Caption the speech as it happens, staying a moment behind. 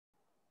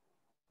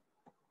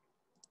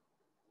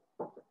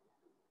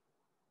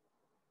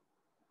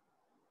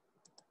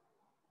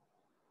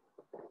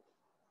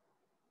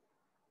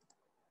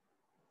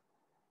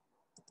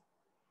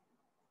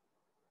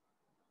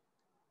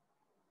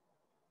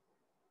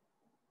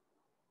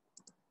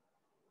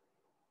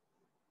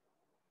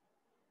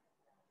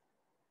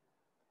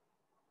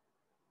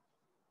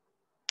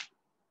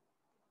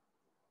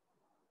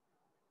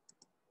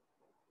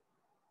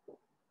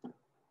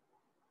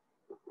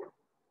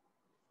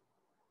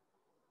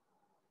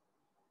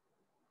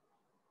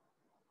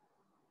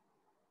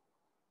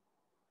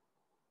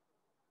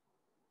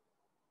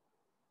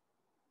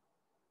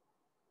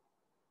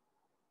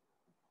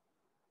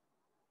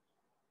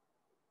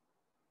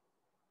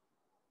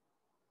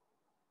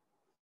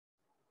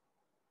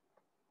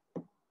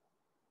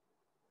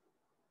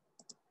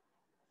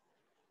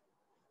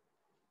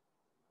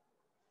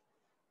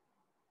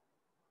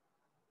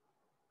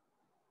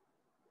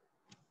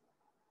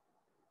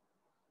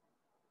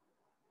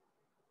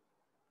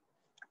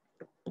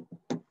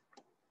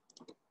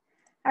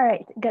All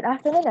right, good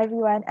afternoon,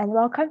 everyone, and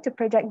welcome to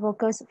Project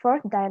Vocal's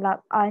fourth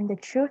dialogue on the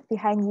truth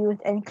behind youth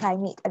and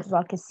climate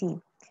advocacy.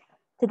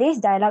 Today's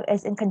dialogue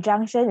is in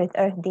conjunction with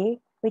Earth Day,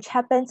 which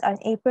happens on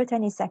April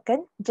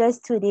 22nd,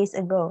 just 2 days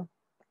ago.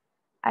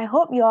 I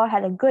hope you all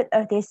had a good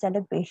Earth Day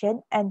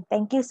celebration, and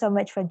thank you so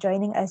much for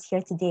joining us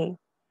here today.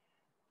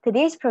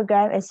 Today's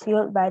program is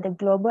fueled by the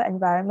Global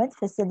Environment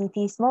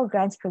Facility Small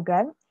Grants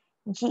Program,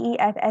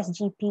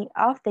 GEFSGP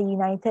of the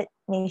United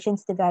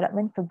Nations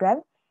Development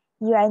Program,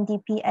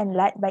 UNDP, and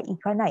led by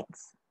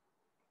Econites.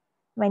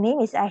 My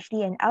name is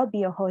Ashley and I'll be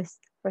your host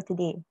for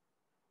today.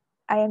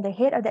 I am the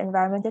head of the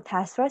Environmental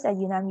Task Force at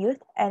UNAM Youth,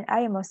 and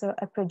I am also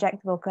a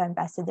Project Vocal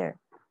Ambassador.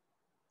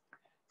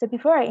 So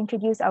before I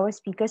introduce our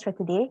speakers for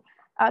today,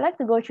 I'd like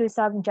to go through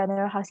some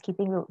general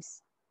housekeeping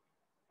rules.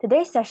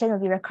 Today's session will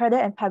be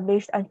recorded and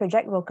published on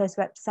Project Vocal's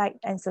website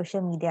and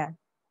social media.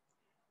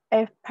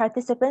 If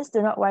participants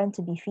do not want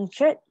to be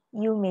featured,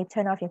 you may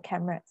turn off your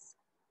cameras.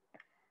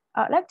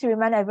 I'd like to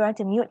remind everyone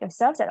to mute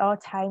yourselves at all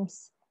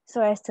times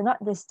so as to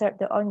not disturb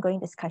the ongoing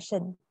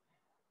discussion.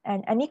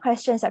 And any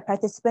questions that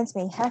participants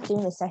may have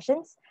during the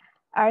sessions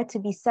are to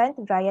be sent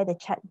via the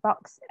chat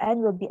box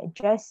and will be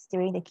addressed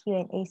during the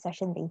Q&A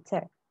session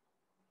later.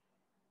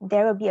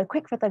 There will be a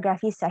quick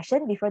photography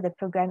session before the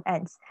program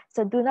ends,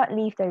 so do not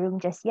leave the room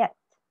just yet.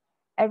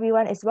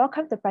 Everyone is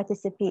welcome to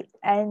participate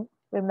and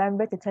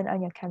remember to turn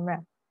on your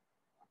camera.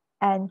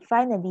 And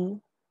finally,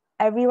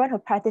 everyone who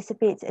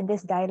participates in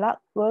this dialogue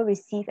will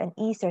receive an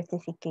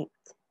e-certificate.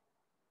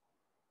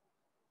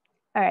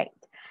 All right,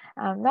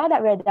 now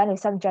that we're done with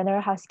some general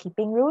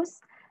housekeeping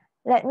rules,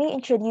 let me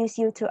introduce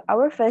you to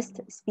our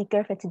first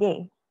speaker for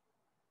today.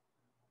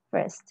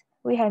 First,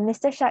 we have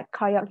Mr. Shak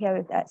Koyok here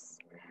with us.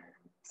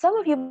 Some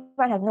of you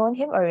might have known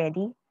him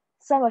already.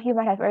 Some of you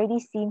might have already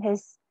seen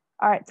his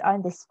art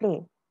on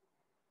display.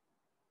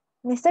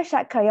 Mr.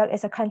 Shak Koyok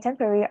is a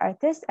contemporary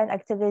artist and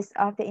activist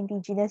of the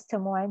indigenous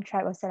Temuan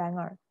tribe of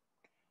Selangor.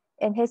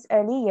 In his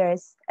early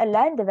years, a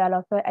land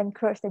developer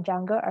encroached the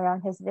jungle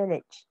around his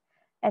village,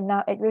 and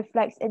now it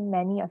reflects in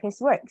many of his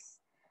works.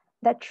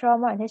 That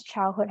trauma in his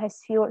childhood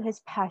has fueled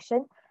his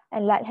passion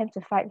and led him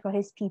to fight for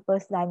his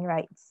people's land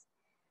rights.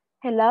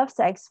 He loves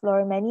to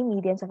explore many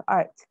mediums of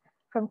art,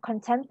 from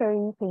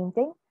contemporary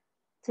painting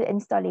to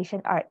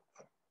installation art.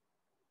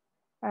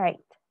 All right,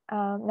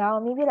 now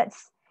maybe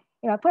let's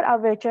put our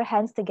virtual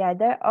hands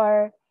together,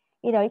 or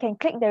you can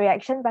click the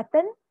reaction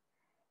button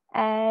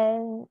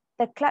and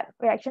the clap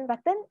reaction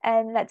button,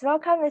 and let's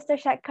welcome Mr.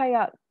 Shak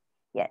Koyok.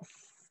 Yes,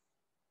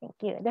 thank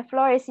you. The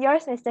floor is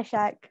yours, Mr.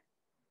 Shak.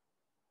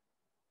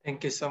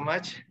 Thank you so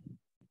much.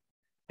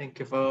 Thank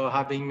you for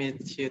having me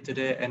here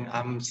today, and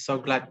I'm so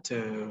glad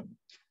to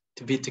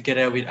be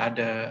together with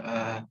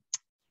other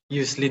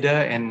youth leader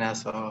and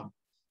also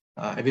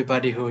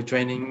everybody who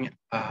joining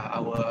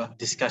our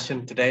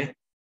discussion today.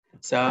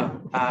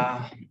 So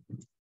I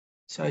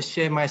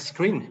share my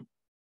screen.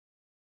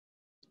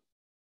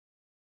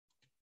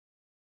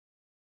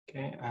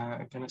 Okay,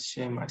 I'm gonna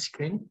share my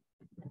screen.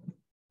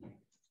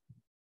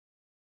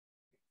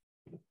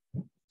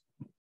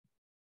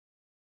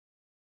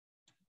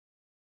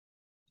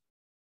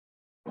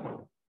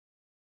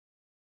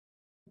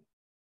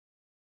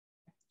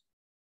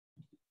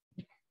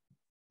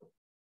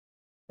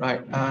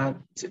 Right. I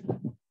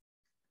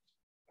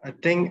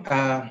think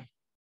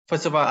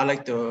first of all, I'd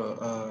like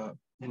to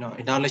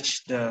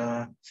acknowledge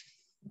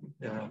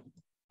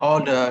all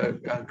the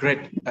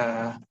great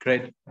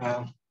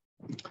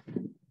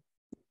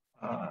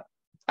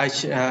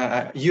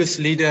youth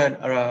leader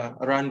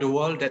around the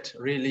world that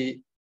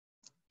really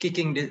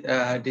kicking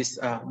this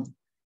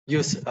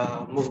youth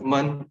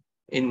movement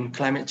in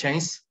climate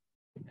change,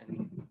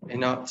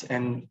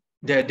 and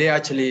they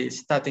actually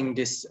starting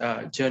this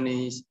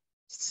journey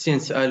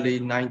since early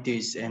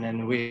 90s, and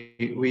then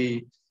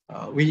we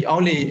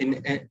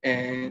only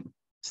in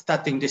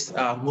starting this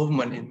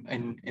movement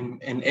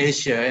in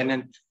Asia, and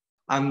then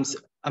I'm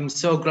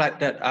so glad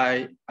that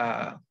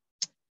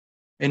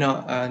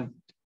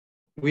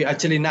we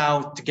actually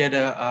now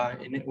together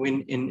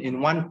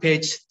in one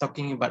page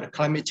talking about the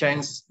climate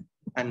change,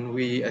 and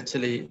we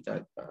actually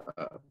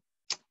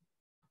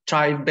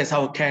try best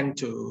how we can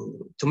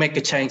to make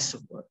a change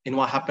in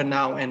what happened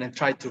now, and then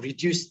try to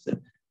reduce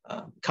the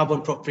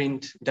carbon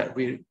footprint that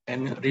we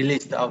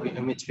release to our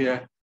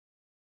atmosphere.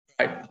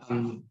 Right.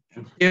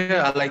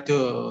 Here I'd like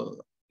to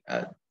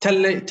tell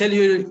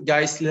you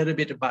guys a little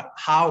bit about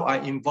how I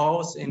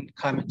involved in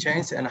climate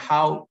change and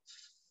how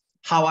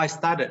I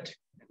started.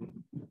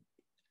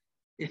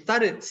 It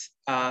started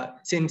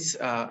since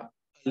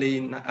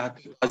early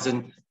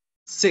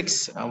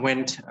 2006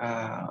 when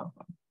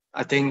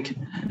I think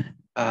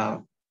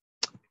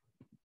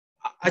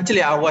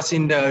actually I was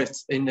in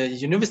the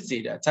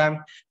university at that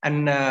time,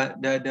 and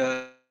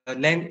the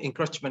land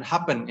encroachment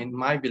happened in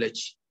my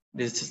village.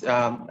 This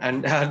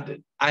and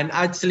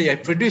actually I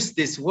produced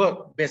this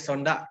work based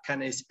on that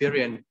kind of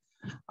experience.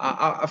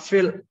 I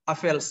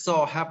felt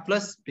so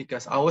helpless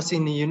because I was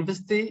in the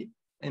university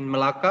in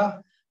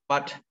Malacca,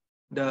 but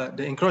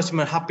the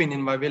encroachment happened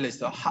in my village.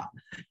 So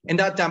in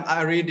that time,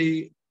 I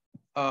really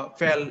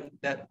felt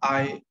that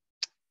I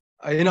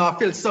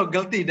feel so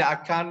guilty that I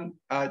can't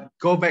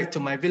go back to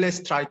my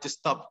village, try to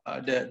stop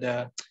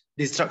the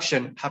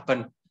destruction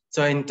happen.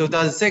 So in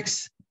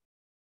 2006,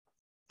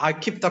 I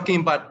keep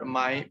talking about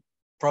my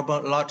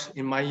problem a lot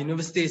in my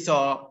university,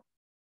 so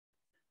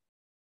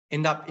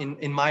end up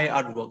in my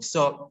artwork.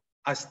 So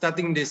I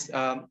starting this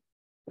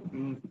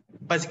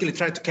basically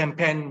try to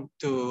campaign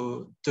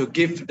to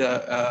give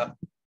the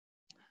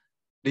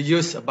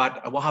youth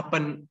about what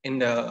happened in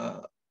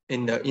the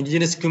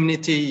indigenous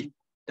community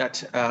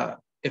that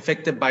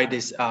affected by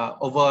this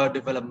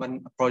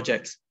overdevelopment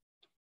projects,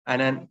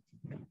 and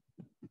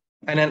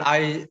then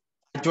I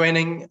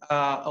joining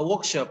a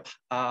workshop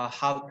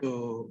how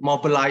to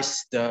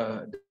mobilize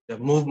the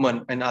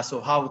movement, and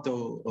also how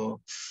to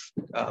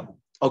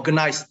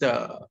organize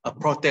the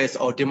protest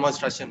or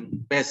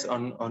demonstration based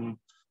on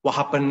what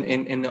happened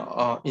in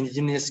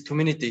indigenous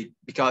community,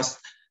 because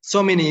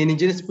so many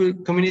indigenous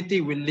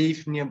community will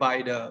live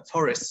nearby the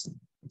forest.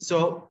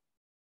 So,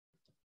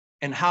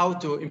 and how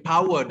to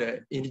empower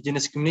the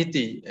indigenous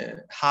community,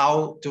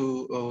 how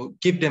to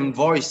give them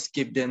voice,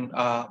 give them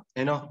a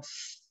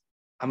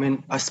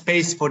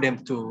space for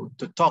them to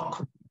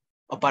talk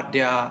about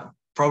their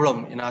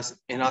problem in us.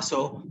 And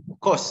also, of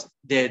course,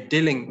 they're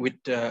dealing with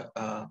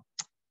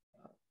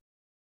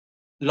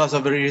loss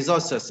of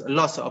resources,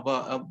 loss of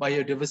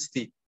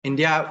biodiversity in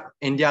their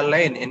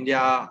land, in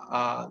their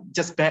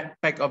just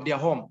back of their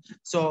home.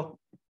 So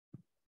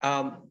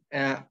I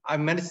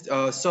managed.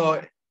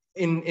 So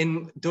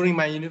in during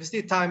my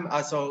university time,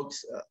 also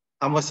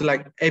I was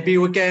like every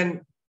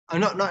weekend.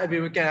 Not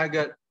every weekend. I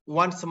got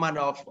once a month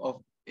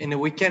of in the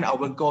weekend. I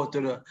will go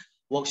to the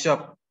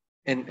workshop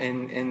and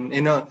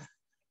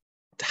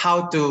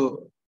how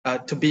to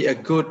be a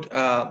good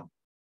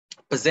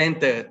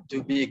presenter,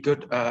 to be a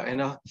good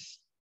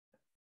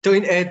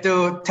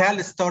to tell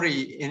a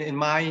story in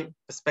my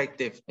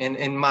perspective and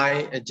in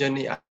my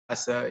journey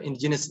as an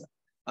indigenous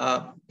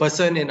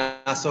person, and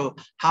also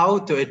how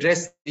to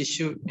address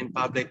issue in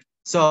public.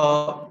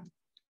 So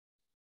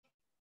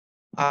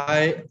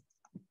I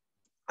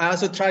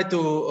also try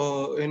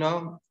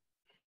to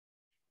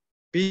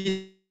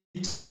be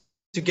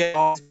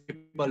together with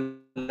people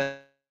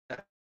that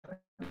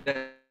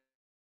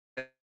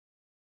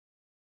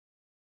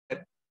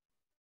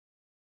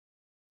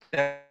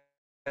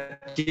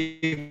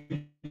give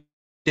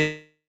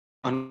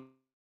on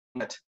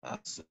that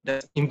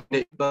in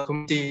the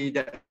community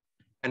that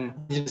and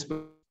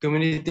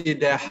community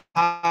that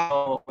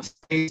have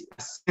space,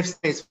 safe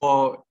space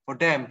for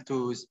them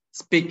to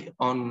speak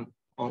on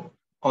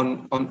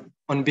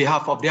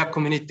behalf of their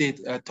community,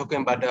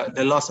 talking about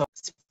the loss of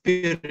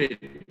spirit.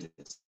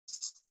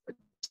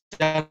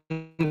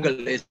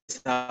 Jungle is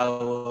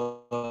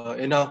our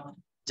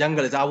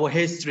jungle is our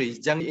history.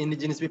 Young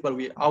indigenous people,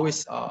 we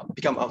always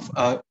become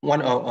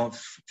one of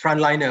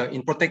frontliner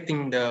in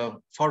protecting the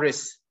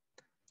forest,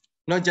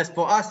 not just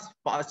for us,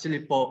 but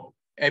actually for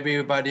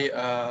everybody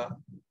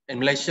in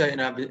Malaysia.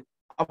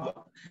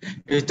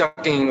 We're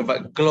talking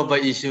about global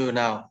issue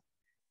now.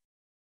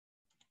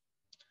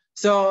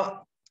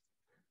 So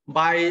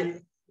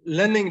by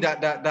learning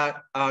that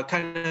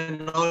kind of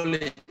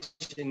knowledge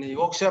in the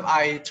workshop,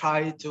 I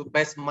try to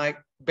best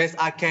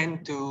I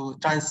can to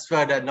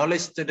transfer the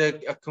knowledge to the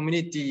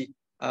community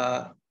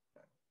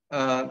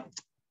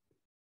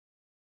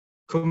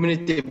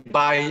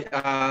by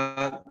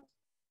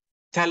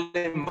telling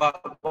them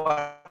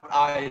what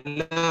I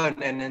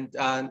learned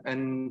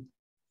and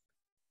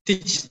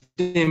teach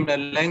them the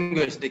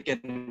language they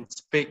can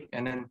speak,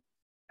 and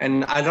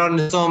I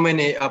run so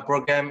many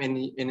programs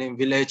in a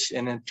village,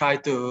 and then try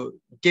to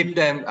give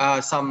them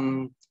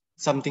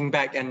something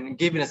back and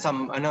give them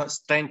some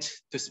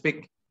strength to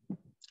speak.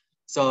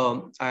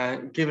 So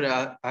give it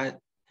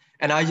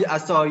and I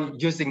also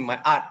using my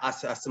art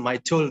as my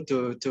tool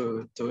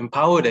to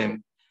empower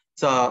them.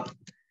 So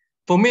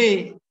for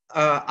me,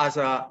 as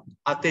an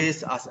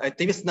artist, as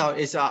activist now,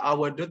 is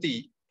our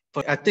duty.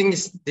 I think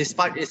this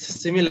part is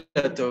similar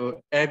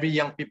to every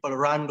young people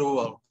around the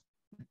world,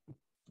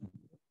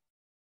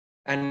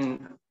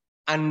 and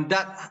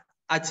that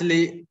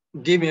actually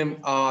give him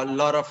a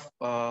lot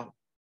of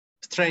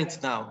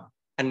strength now.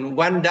 And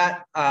when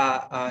that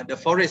the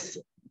forest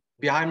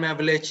behind my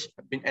village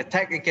been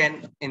attacked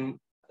again in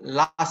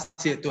last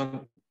year,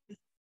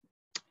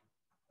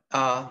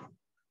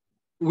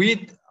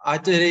 we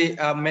actually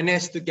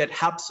managed to get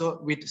help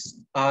with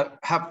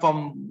help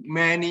from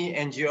many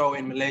NGO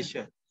in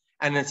Malaysia,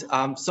 and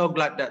I'm so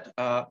glad that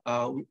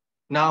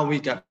now we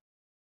got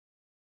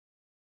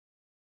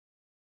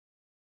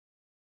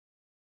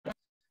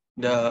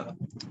the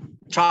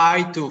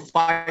try to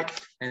fight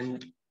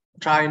and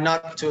try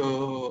not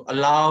to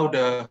allow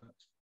the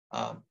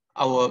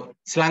our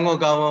Selangor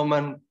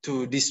government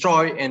to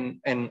destroy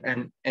and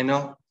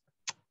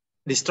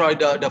destroy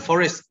the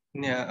forest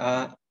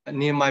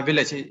near my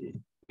village,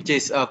 which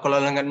is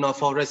Kuala Langat North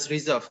Forest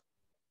Reserve.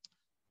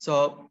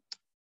 So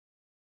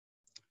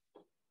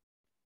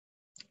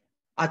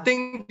I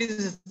think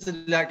this is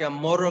like a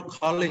moral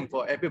calling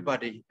for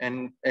everybody,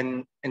 and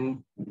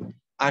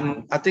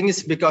And I think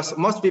it's because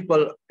most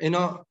people,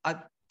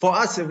 for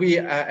us, we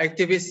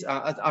activists,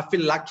 I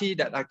feel lucky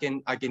that I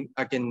can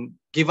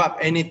give up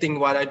anything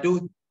what I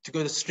do to go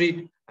to the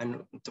street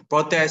and to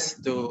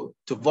protest, to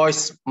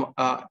voice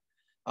about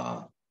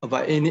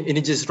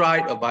indigenous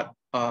right, about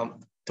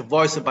to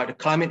voice about the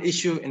climate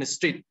issue in the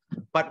street.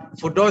 But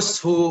for those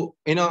who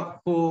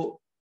who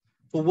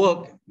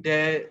work,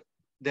 they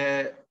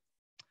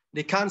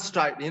can't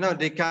strike.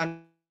 They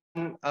can't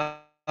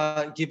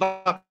give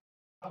up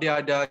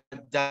their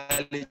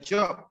daily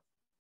job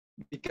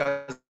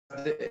because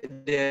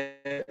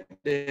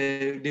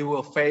they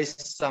will face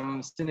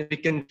some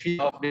significant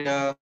fear of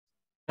their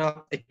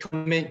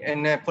economic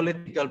and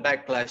political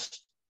backlash.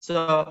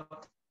 So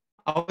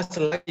I was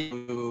lucky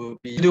to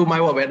do my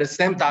work, but at the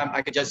same time,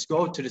 I could just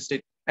go to the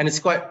street, and it's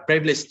quite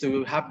privileged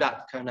to have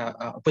that kind of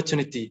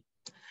opportunity.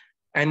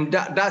 And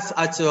that's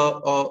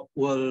also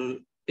will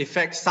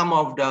affect some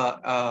of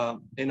the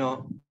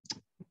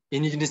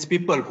indigenous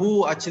people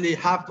who actually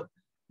have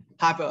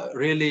a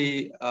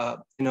really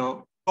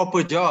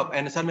proper job,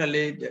 and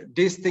suddenly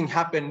this thing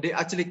happened. They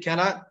actually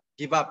cannot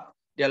give up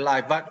their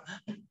life, but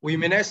we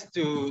managed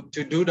to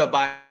do that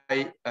by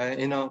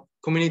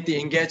community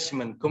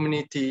engagement,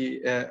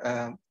 community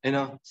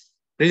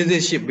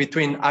relationship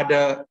between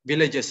other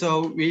villages.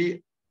 So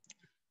we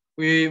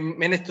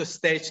managed to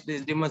stage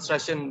this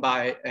demonstration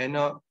by and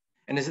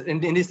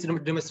in this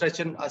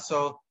demonstration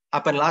also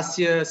happened last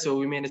year. So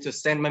we managed to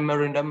send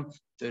memorandum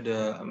to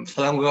the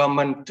Selangor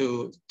government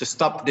to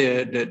stop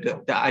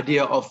the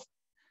idea of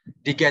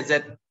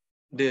decazette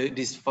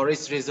this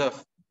forest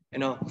reserve,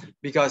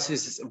 because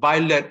it's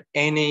violate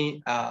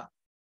any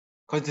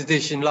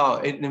constitution law.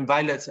 It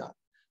violates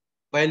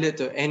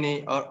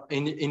any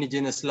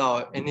indigenous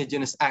law,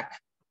 indigenous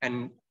act,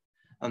 and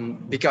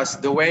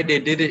because the way they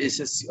did it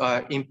is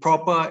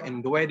improper,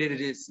 and the way they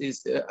did it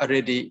is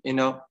already,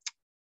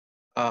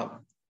 I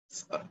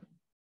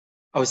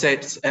would say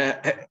it's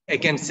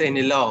against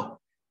any law.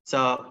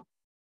 So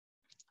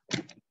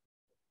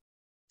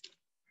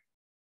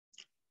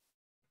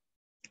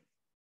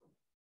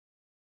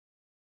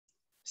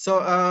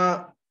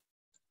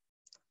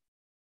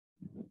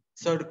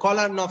the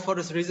Kuala North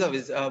Forest Reserve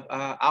is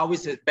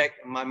always back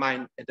in my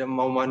mind at the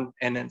moment,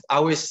 and it's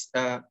always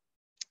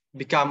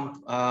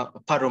become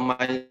part of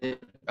my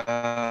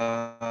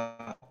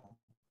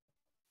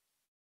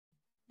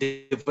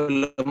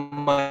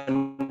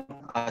development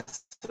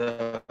as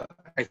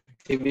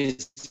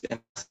activist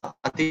and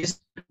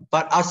artist,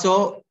 but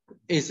also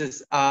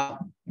is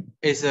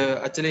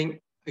actually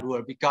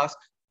because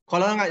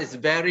Kuala Lumpur is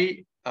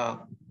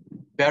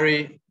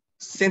very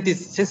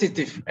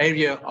sensitive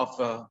area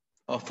of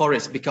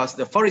forest, because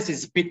the forest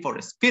is peat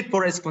forest. Peat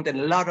forest contain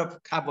a lot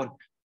of carbon.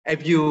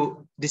 If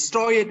you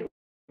destroy it,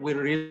 will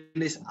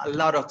release a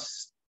lot of,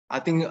 I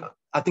think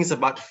it's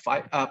about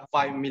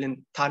 5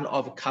 million tons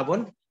of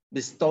carbon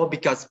stored,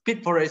 because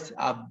peat forests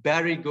are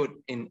very good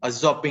in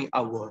absorbing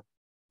our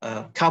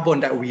carbon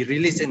that we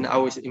release in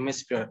our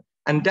atmosphere.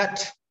 And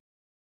that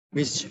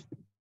which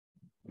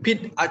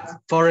peat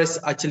forest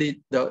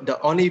actually the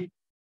only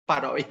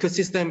part of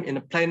ecosystem in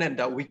the planet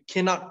that we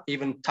cannot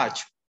even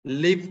touch.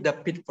 Leave the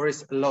peat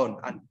forest alone.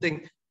 I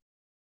think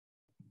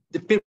the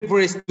peat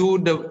forest do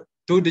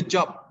the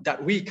job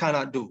that we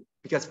cannot do,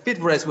 because peat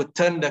forest would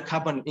turn the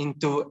carbon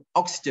into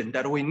oxygen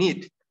that we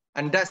need.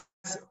 And that's,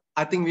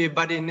 I think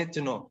everybody need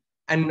to know.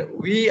 And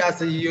we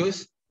as a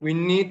youth, we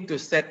need to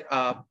set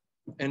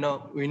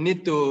we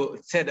need to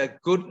set a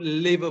good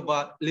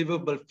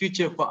livable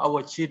future for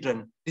our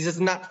children. This is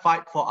not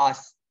fight for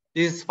us.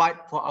 This is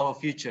fight for our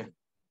future.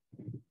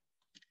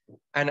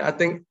 And I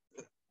think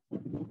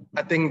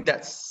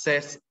that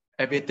says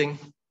everything.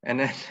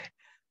 And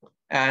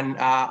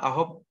I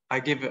hope I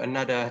give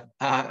another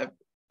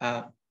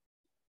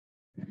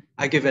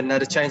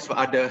chance for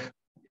other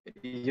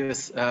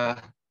youth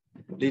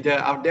leader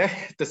out there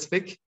to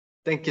speak.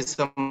 Thank you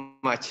so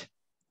much.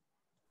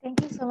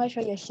 Thank you so much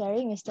for your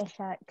sharing, Mr.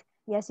 Shak.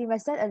 Yes, we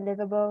must set a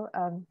livable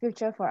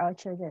future for our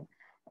children.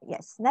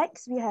 Yes,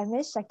 next we have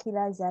Ms.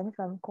 Shakila Zen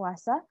from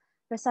Kuasa,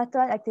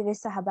 Persatuan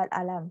Aktivis Sahabat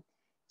Alam.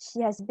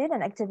 She has been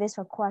an activist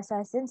for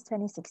Kuasa since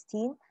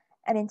 2016,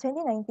 and in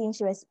 2019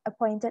 she was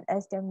appointed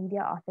as their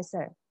media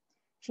officer.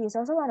 She is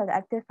also one of the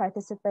active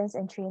participants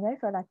and trainer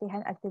for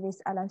Latihan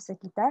Aktivis Alam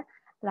Sekitar,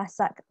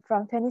 LASAK,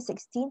 from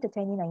 2016 to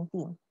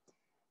 2019.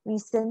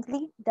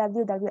 Recently,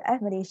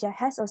 WWF Malaysia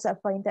has also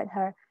appointed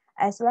her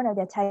as one of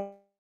their Tiger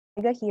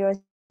Heroes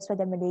for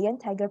the Malayan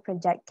Tiger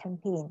Project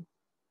campaign.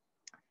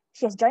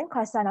 She has joined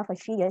Kuasa now for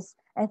 3 years,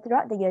 and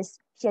throughout the years,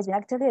 she has been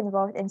actively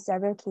involved in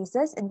several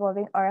cases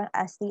involving orang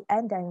asli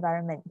and the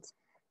environment.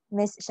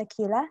 Ms.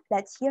 Shakila,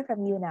 let's hear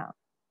from you now.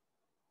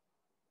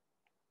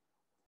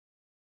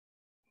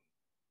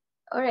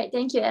 All right,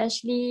 thank you,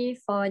 Ashley,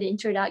 for the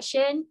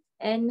introduction.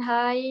 And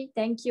hi,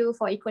 thank you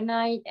for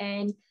Econite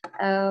and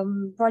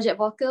Project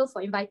Vocal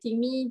for inviting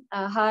me.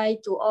 Hi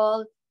to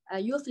all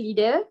youth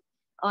leader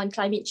on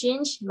climate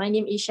change. My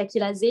name is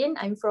Shakila Zain.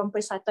 I'm from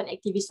Persatuan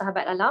Aktivis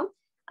Sahabat Alam.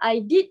 I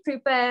did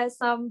prepare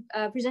some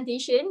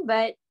presentation,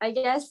 but I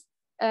guess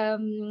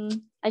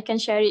I can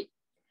share it.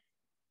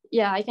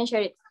 Yeah, I can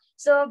share it.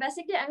 So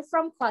basically, I'm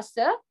from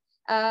Kuasa.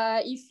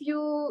 If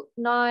you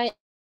not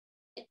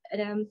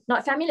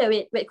familiar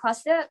with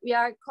Kuasa, we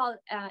are called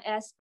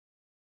as,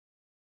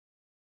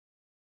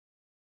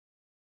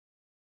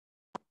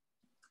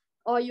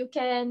 or you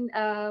can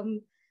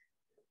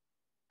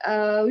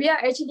we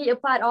are actually a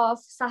part of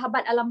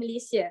Sahabat Alam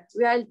Malaysia.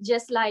 We are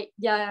just like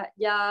their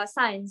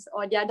sons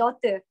or their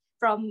daughter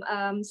from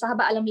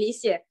Sahabat Alam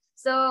Malaysia.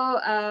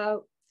 So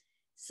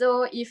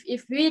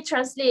if we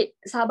translate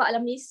Sahabat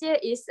Alam Malaysia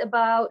is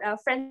about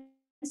Friends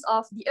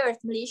of the Earth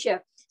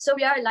Malaysia. So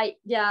we are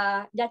like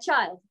their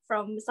child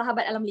from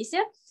Sahabat Alam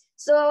Malaysia.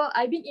 So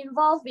I've been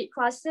involved with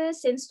Kuasa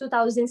since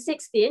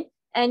 2016,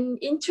 and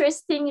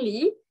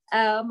interestingly,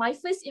 my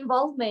first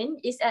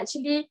involvement is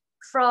actually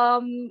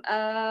from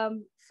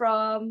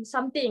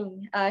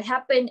something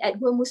happened at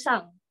Gua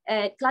Musang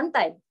at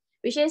Kelantan,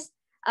 which is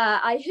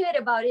I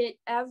heard about it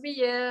every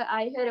year.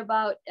 I heard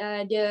about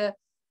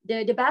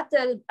the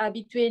battle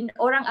between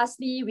orang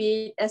asli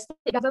with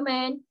state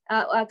government,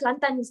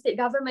 Kelantan state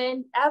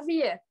government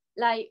every year.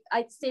 Like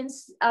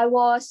since I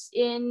was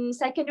in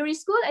secondary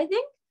school, I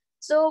think.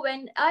 So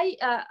when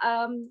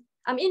I'm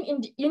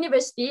in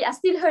university, I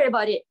still heard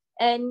about it.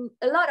 And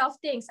a lot of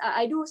things,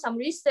 I do some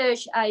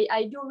research,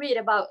 I do read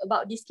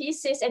about these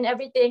cases and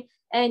everything.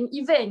 And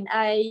even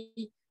I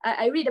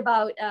read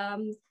about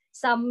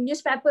some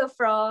newspaper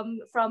from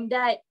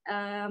that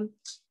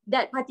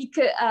that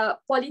particular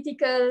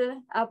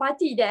political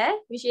party there,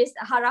 which is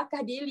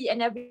Harakah Daily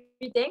and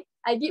everything.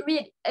 I did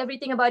read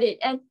everything about it.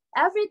 And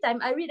every time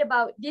I read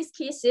about these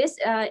cases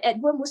at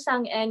Gua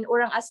Musang and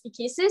Orang Asli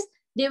cases,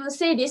 they will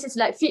say this is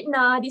like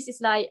fitnah, this is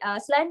like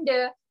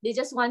slander. They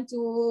just want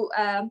to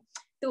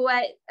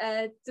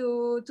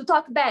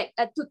talk back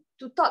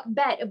to talk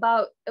bad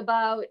about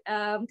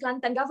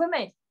Kelantan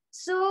government.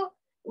 So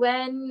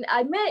when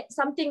I met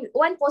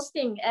one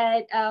posting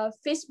at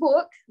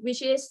Facebook,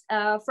 which is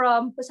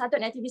from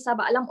Persatuan Aktivis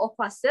Sahabat Alam or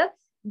Kuasa,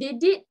 they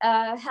did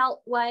held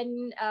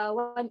one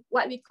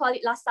what we call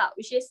it LASAK,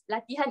 which is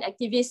Latihan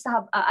Aktivis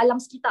Alam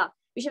Sekitar,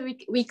 which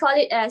we call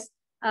it as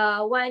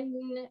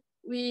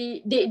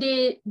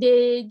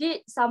they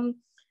did some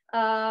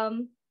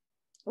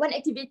one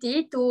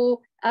activity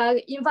to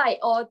invite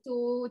or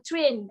to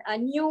train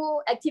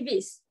new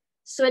activists,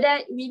 so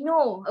that we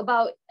know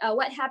about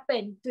what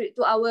happened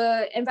to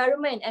our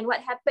environment and what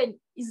happened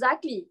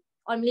exactly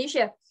on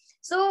Malaysia.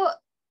 So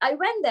I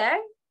went there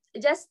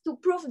just to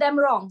prove them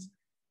wrong.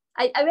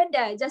 I went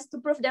there just to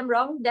prove them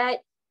wrong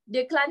that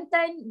the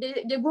Kelantan,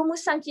 the Gua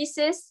Musang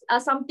cases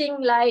are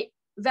something like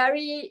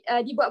very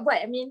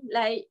dibuat-buat. I mean,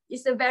 like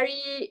it's a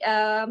very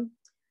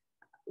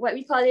what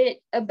we call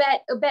it, a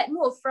bad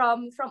move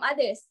from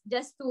others,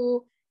 just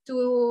to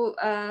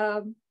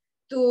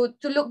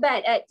look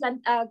bad at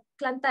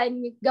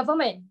Kelantan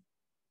government.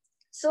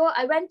 So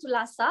I went to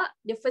LASAK,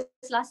 the first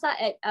LASAK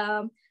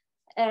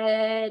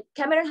at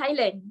Cameron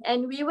Highland,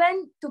 and we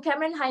went to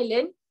Cameron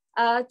Highland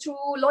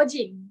through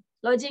lodging,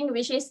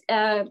 which is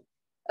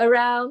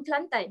around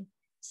Kelantan.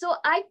 So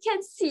I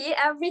can see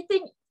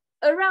everything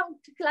around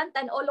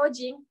Kelantan or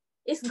lodging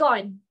is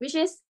gone, which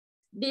is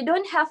they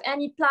don't have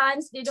any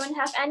plants, they don't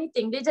have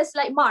anything. They just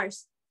like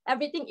Mars.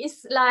 Everything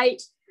is like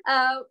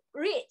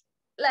red,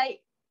 like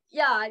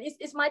yeah,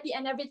 it's muddy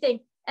and everything.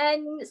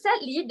 And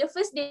sadly, the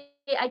first day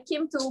I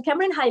came to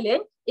Cameron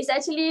Highland, it's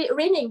actually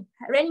raining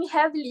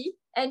heavily,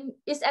 and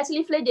it's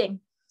actually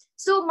flooding.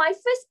 So my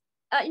first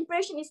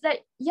impression is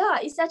like, yeah,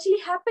 it's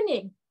actually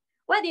happening.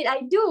 What did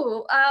I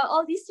do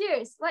all these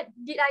years? What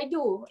did I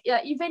do?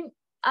 Yeah, even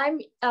I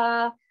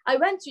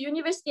went to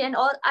university and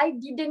all, I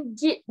didn't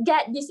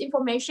get this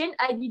information.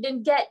 I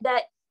didn't get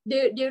that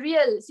the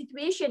real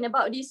situation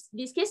about these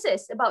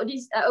cases, about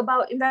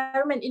about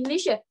environment in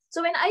Malaysia.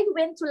 So when I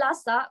went to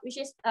LASAK, which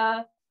is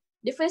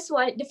the first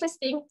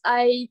thing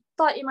I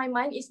thought in my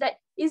mind is that,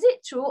 is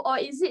it true, or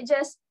is it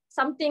just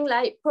something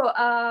like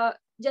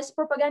just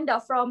propaganda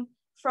from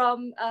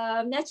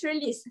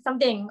naturalists,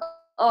 something,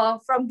 or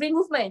from green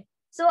movement?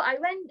 So I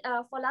went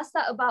for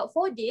LASAK about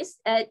 4 days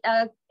at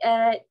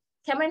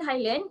Cameron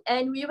Highland,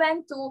 and we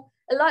went to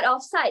a lot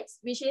of sites,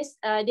 which is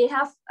they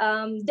have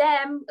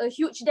a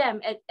huge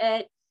dam at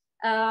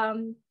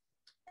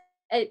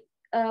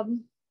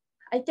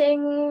I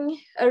think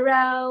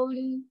around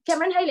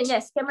Cameron Highland,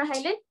 yes, Cameron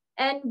Highland.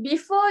 And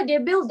before they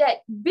build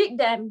that big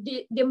dam,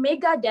 the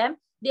mega dam,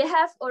 they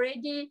have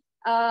already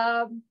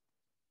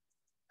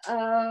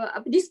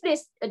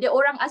displaced the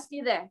orang asli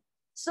there.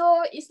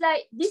 So it's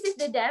like, this is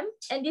the dam,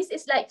 and this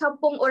is like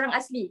kampung orang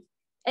asli.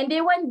 And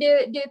they want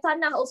the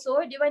tanah also,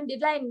 they want the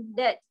land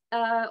that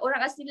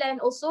orang asli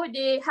land also,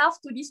 they have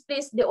to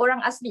displace the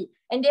orang asli.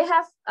 And they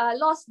have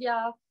lost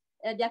their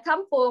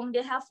kampung,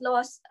 they have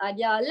lost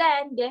their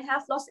land, they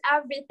have lost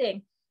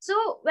everything.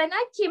 So when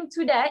I came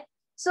to that,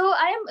 so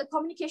I am a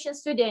communication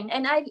student,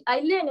 and I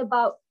learn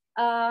about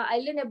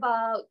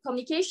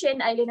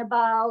communication, I learn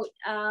about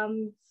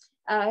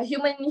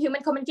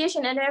human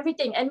communication and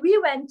everything. And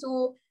we went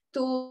to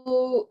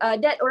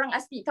that orang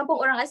asli, kampung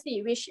orang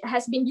asli, which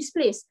has been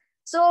displaced.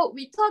 So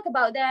we talk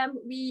about them,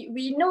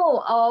 we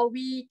know or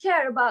we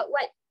care about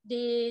what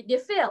they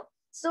feel.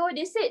 So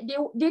they said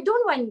they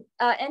don't want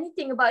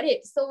anything about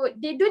it. So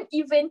they don't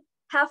even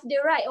have the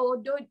right, or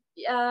don't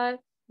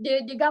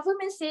the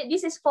government said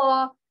this is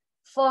for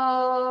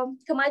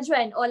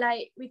kemajuan, or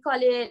like we call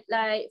it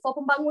like for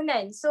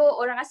pembangunan. So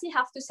orang asing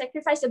have to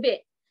sacrifice a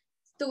bit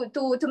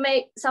to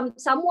make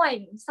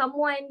someone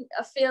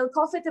feel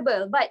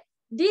comfortable. But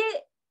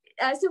they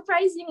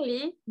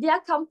surprisingly,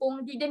 their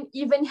kampung didn't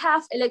even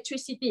have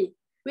electricity,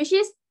 which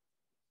is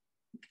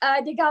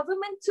the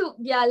government took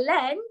their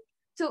land,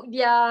 took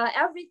their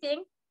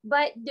everything,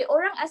 but the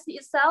orang asli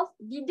itself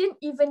didn't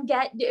even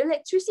get the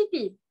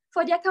electricity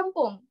for their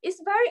kampung. It's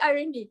very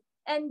irony.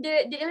 And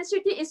the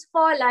electricity is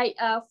for like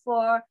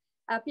for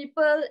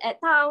people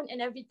at town and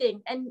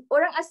everything. And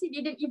orang asli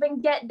didn't even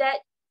get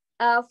that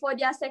for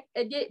their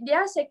they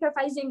are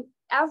sacrificing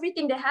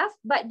everything they have,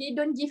 but they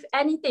don't give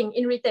anything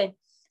in return.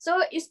 So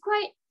it's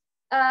quite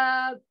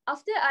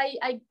after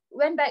I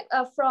went back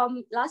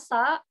from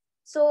Lhasa,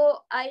 so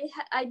I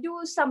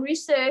do some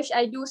research,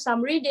 I do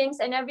some readings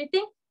and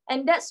everything,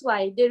 and that's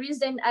why the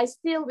reason I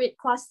still with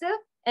Kuasa.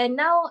 And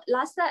now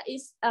Lhasa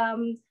is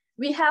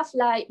we have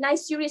like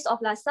nice series of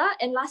Lhasa,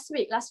 and last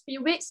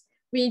few weeks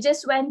we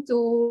just went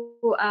to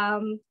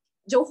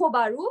Johor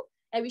Bahru,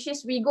 which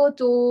is we go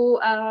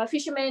to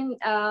fisherman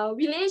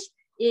village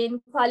in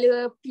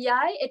Kuala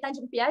Piai,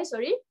 Tanjung Piai,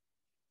 sorry.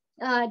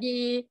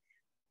 The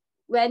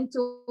went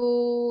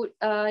to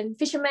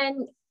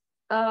fisherman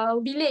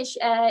village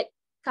at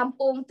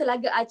Kampung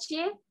Telaga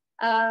Aceh.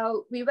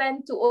 We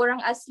went to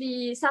orang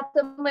asli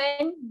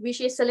settlement,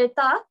 which is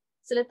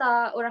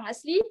Seletar orang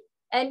asli,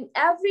 and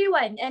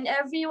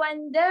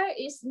everyone there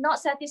is not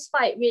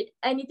satisfied with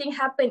anything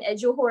happen at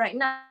Johor right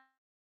now.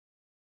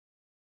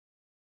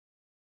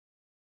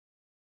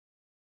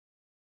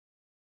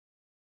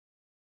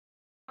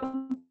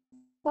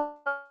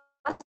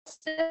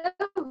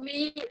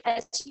 We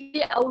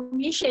actually, our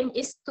mission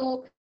is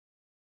to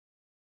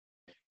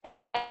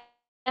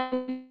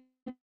empower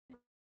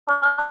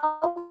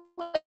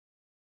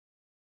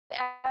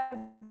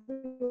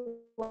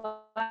everyone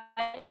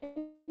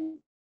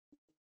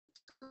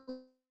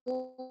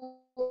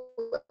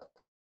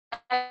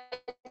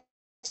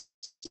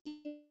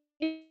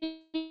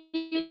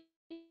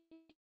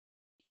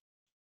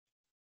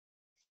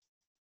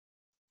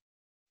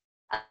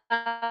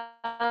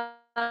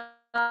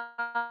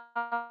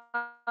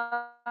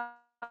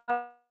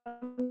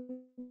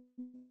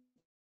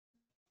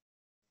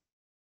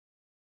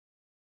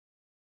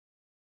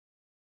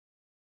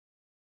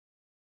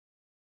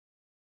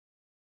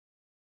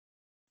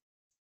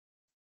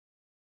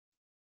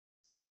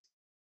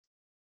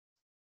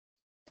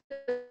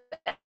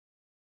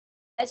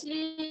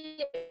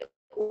actually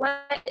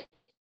what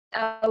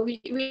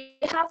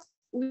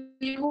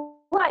we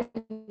want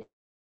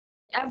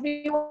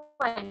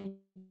everyone,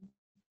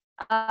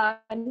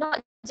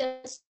 not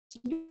just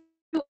youth.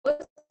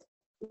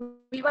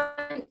 We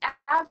want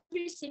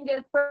every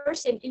single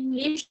person in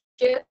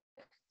Malaysia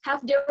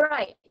have the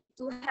right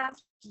to have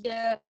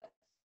the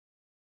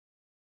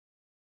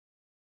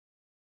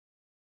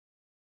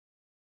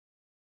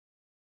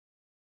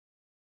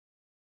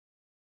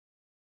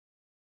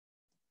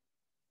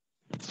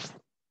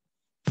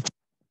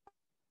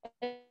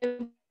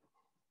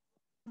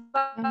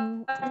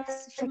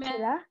Miss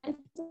Shakila?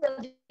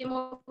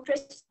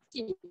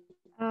 democracy.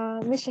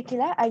 Miss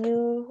Shakila, are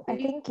you, I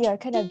think you're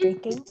kind of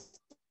breaking.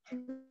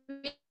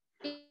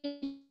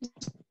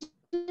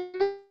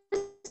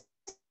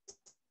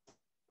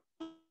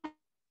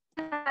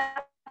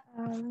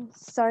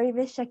 Sorry,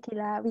 Miss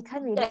Shakila, we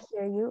can't really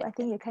hear you. I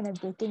think you're kind of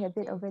breaking a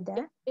bit over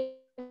there.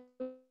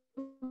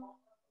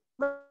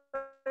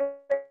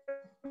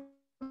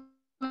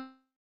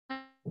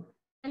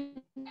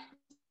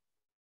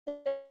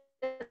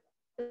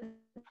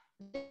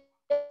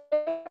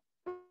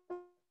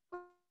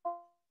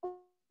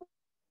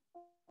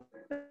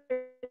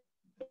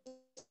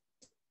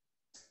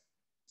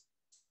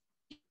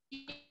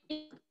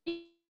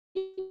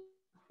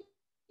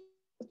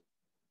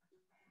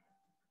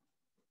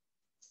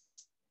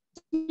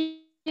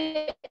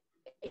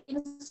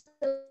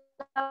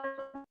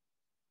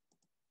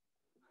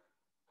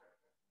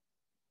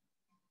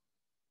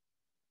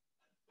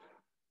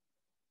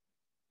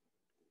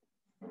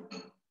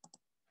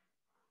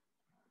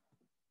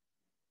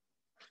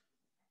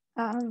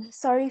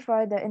 Sorry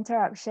for the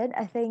interruption.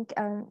 I think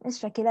Ms.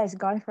 Shakila is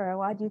gone for a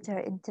while due to her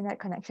internet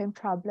connection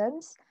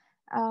problems.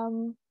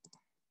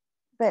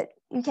 But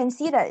you can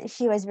see that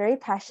she was very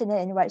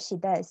passionate in what she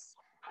does.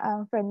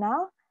 For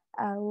now,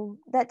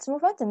 let's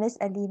move on to Miss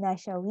Alina,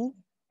 shall we?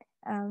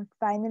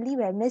 Finally,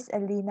 we have Miss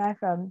Alina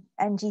from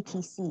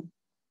MGTC.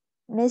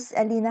 Miss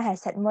Alina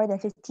has had more than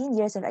 15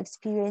 years of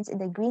experience in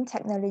the green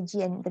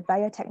technology and the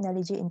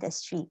biotechnology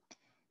industry.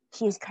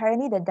 She is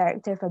currently the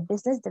Director for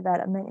Business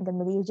Development in the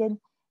Malaysian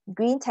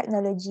Green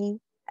Technology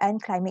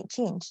and Climate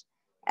Change,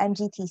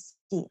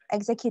 MGTC,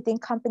 executing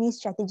company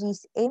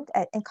strategies aimed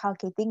at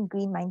inculcating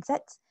green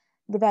mindsets,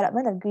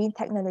 development of green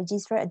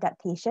technologies for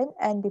adaptation,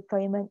 and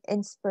deployment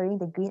in spurring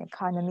the green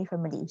economy for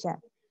Malaysia.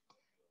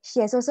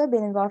 She has also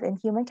been involved in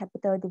human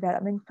capital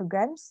development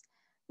programs,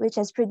 which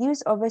has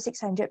produced over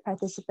 600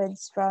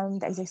 participants from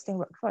the existing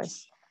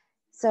workforce.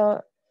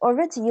 So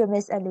over to you,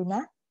 Ms.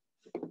 Alina.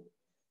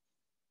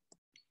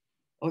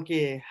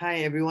 Okay,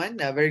 hi everyone.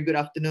 Very good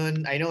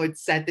afternoon. I know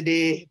it's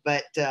Saturday,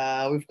 but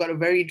we've got a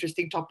very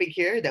interesting topic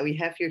here that we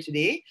have here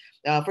today.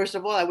 First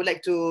of all, I would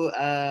like to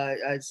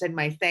send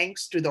my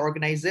thanks to the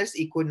organizers,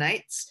 Eco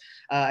Nights,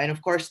 and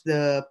of course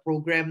the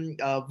program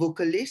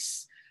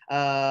vocalists.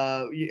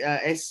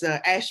 As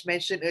Ash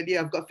mentioned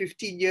earlier, I've got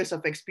 15 years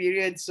of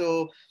experience,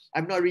 so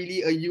I'm not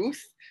really a youth.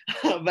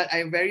 But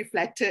I'm very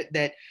flattered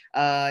that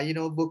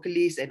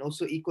vocalists and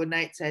also Eco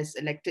Nights has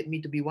elected me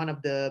to be one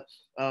of the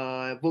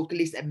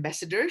vocalist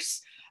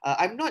ambassadors.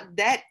 I'm not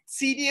that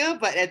senior,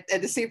 but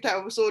at the same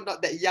time, I'm also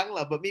not that young.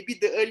 But maybe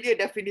the earlier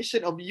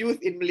definition of youth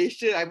in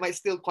Malaysia, I might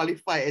still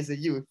qualify as a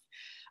youth.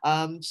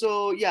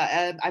 So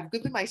yeah, I've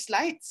given my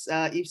slides.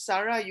 If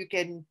Sarah, you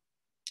can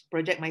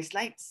project my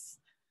slides.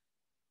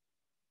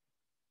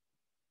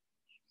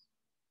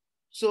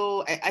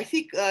 So I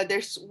think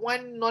there's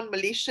one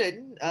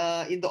non-Malaysian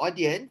in the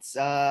audience.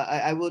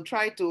 I will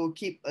try to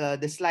keep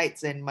the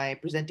slides and my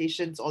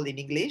presentations all in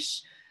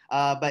English,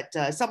 but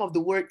some of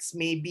the words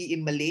may be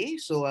in Malay,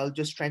 so I'll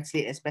just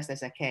translate as best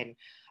as I can.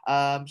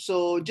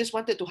 So just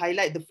wanted to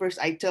highlight the first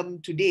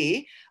item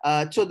today.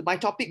 So my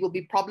topic will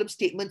be problem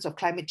statements of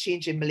climate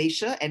change in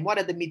Malaysia and what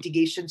are the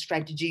mitigation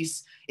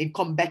strategies in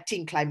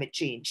combating climate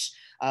change.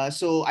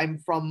 So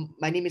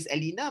my name is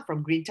Elina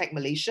from Green Tech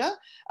Malaysia,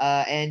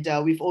 and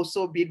we've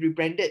also been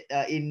rebranded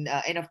in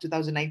end of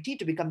 2019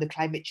 to become the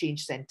Climate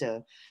Change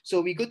Center. So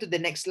we go to the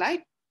next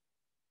slide.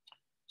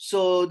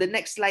 So the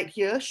next slide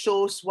here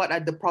shows what are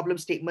the problem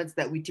statements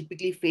that we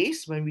typically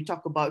face when we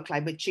talk about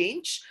climate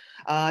change.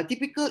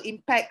 Typical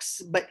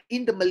impacts, but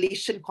in the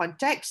Malaysian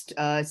context,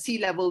 sea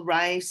level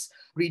rise,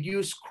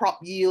 reduced crop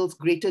yields,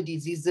 greater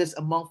diseases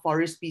among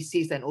forest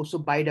species, and also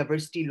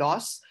biodiversity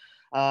loss.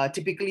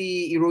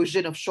 Typically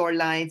erosion of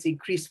shorelines,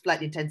 increased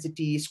flood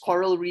intensities,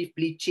 coral reef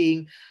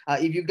bleaching.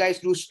 If you guys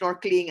do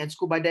snorkeling and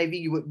scuba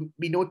diving, you would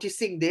be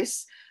noticing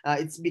this.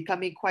 It's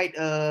becoming quite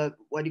a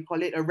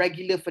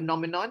regular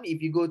phenomenon.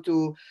 If you go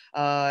to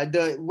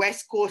the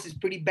west coast, it's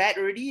pretty bad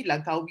already,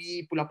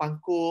 Langkawi, Pulau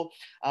Pangkor.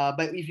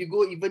 But if you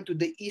go even to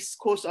the east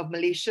coast of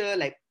Malaysia,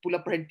 like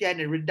Pulau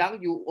Perhentian and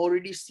Redang, you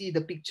already see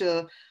the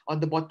picture on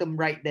the bottom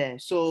right there.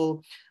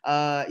 So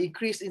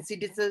increased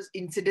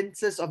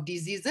incidences of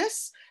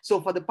diseases. So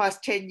for the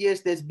past 10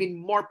 years, there's been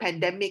more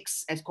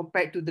pandemics as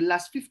compared to the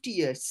last 50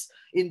 years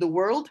in the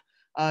world.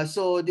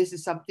 So this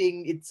is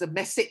something, it's a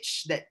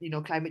message that,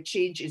 climate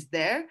change is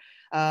there.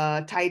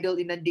 Tidal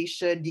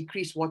inundation,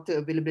 decreased water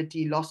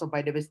availability, loss of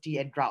biodiversity,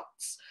 and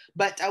droughts.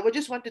 But I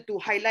just wanted to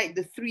highlight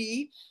the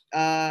three,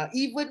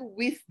 even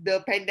with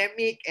the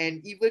pandemic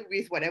and even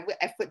with whatever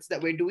efforts that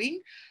we're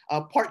doing,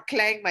 Port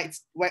Klang might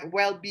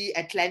well be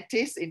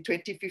Atlantis in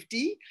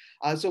 2050.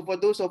 So for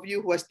those of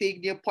you who are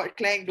staying near Port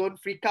Klang, don't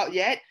freak out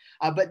yet.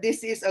 But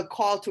this is a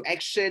call to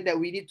action that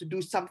we need to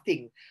do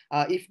something.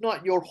 If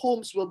not, your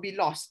homes will be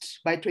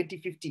lost by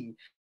 2050.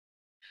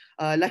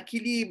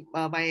 Luckily,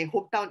 my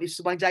hometown is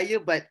Subang Jaya,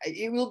 but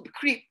it will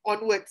creep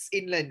onwards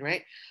inland,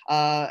 right?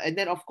 And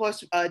then, of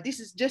course, this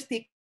is just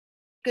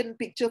taken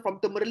picture from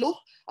Temerloh,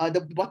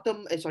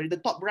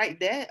 the top right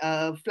there,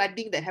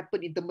 flooding that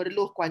happened in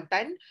Temerloh,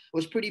 Kuantan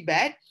was pretty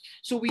bad.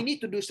 So we need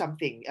to do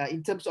something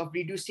in terms of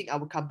reducing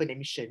our carbon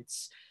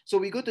emissions. So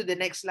we go to the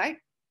next slide.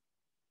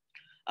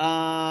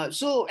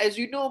 So as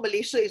you know,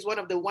 Malaysia is one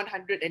of the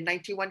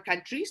 191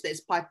 countries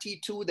that's party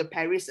to the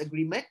Paris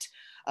Agreement.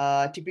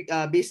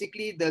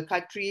 Basically, the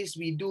countries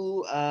we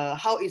do,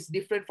 how it's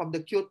different from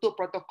the Kyoto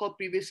Protocol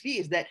previously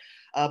is that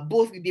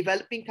both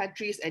developing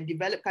countries and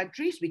developed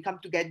countries, we come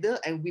together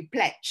and we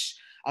pledge.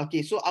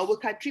 Okay, so our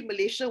country,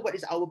 Malaysia, what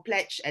is our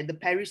pledge at the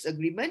Paris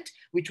Agreement,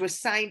 which was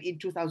signed in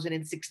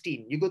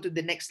 2016? You go to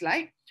the next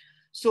slide.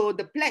 So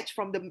the pledge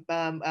from the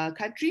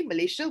country,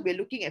 Malaysia, we're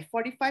looking at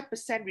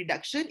 45%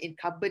 reduction in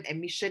carbon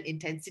emission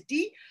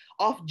intensity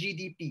of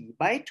GDP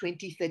by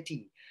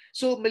 2030.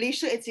 So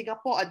Malaysia and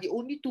Singapore are the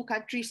only two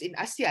countries in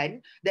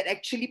ASEAN that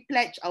actually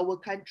pledge our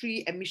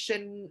country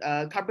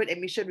carbon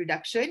emission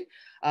reduction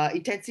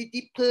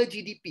intensity per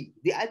GDP.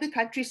 The other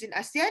countries in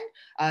ASEAN,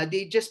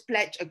 they just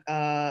pledge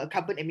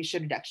carbon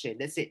emission reduction.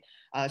 That's it.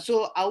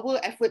 So our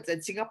efforts and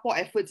Singapore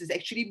efforts is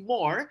actually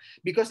more,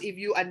 because if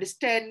you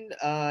understand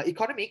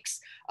economics,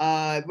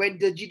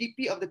 when the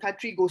GDP of the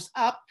country goes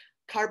up,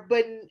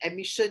 carbon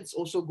emissions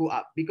also go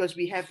up, because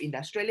we have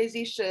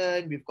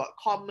industrialization, we've got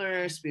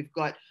commerce, we've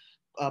got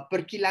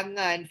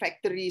perkilangan,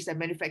 factories and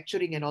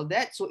manufacturing and all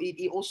that. So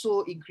it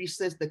also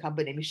increases the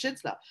carbon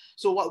emissions.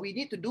 So what we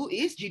need to do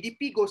is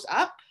GDP goes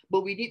up,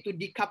 but we need to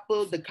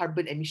decouple the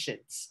carbon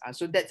emissions.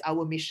 So that's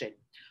our mission.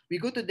 We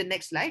go to the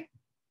next slide.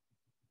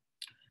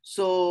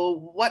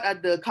 So what are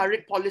the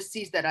current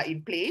policies that are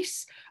in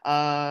place,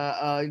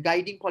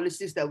 guiding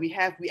policies that we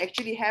have? We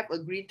actually have a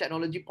green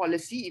technology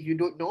policy, if you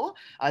don't know,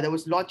 that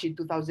was launched in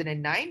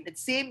 2009. That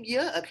same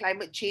year, a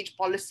climate change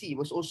policy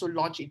was also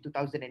launched in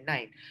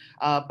 2009.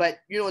 But,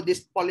 this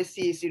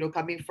policy is,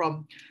 coming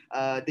from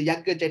the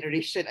younger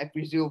generation, I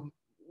presume.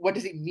 What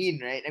does it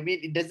mean, right? I mean,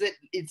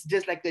 it's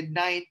just like a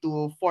 9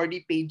 to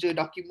 40 pager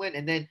document,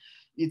 and then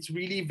it's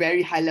really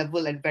very high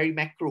level and very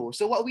macro.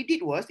 So what we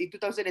did was in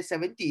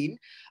 2017,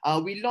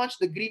 we launched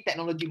the Green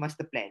Technology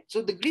Master Plan.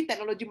 So the Green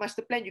Technology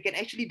Master Plan, you can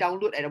actually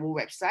download at our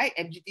website,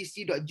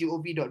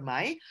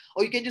 mgtc.gov.my,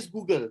 or you can just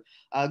Google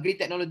Green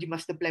Technology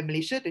Master Plan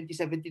Malaysia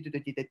 2017 to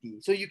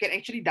 2030. So you can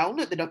actually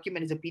download the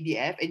document as a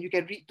PDF and you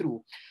can read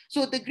through.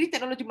 So the Green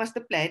Technology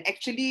Master Plan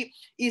actually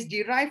is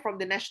derived from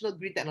the National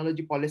Green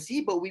Technology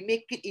Policy, but we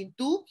make it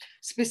into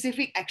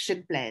specific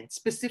action plans,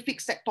 specific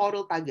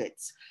sectoral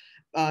targets.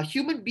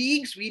 Human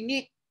beings, we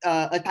need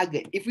a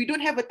target. If we don't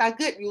have a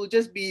target, we will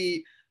just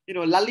be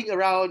lulling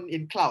around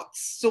in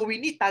clouds. So we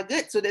need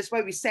targets. So that's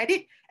why we set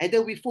it, and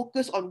then we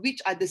focus on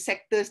which are the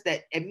sectors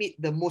that emit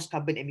the most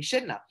carbon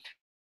emission.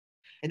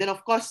 And then,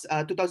 of course,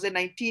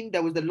 2019,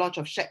 there was the launch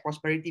of Shared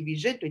Prosperity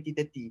Vision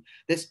 2030.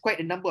 There's quite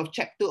a number of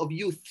chapters of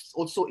youth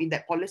also in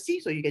that policy,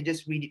 so you can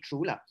just read it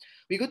through.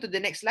 We go to the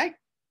next slide.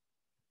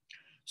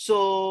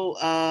 So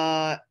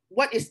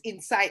what is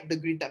inside the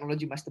Green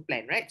Technology Master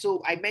Plan, right?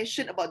 So I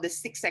mentioned about the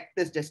 6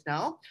 sectors just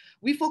now.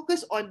 We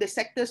focus on the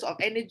sectors of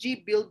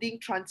energy, building,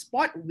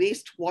 transport,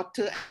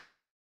 wastewater,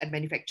 and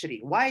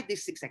manufacturing. Why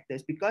these 6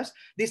 sectors? Because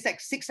these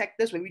 6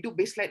 sectors, when we do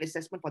baseline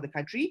assessment for the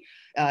country,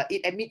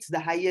 it emits the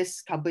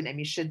highest carbon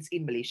emissions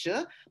in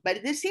Malaysia. But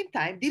at the same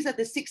time, these are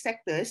the 6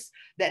 sectors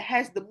that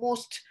has the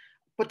most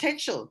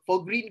potential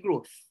for green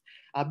growth.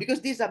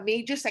 Because these are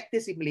major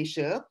sectors in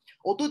Malaysia,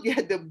 although they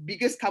are the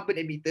biggest carbon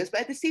emitters,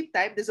 but at the same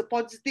time, there's a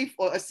positive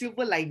or a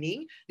silver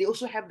lining. They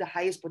also have the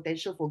highest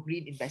potential for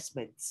green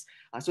investments.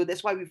 So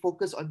that's why we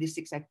focus on these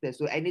 6 sectors.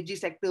 So energy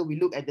sector, we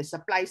look at the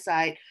supply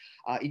side,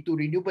 into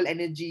renewable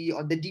energy.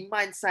 On the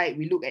demand side,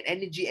 we look at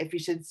energy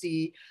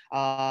efficiency.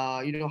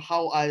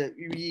 How are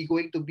we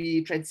going to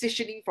be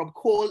transitioning from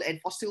coal and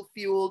fossil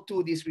fuel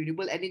to this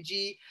renewable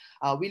energy?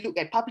 We look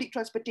at public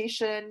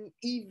transportation,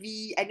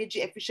 EV,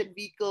 energy efficient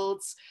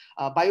vehicles,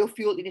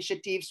 biofuel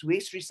initiatives,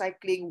 waste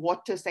recycling,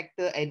 water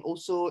sector, and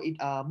also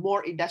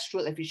more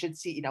industrial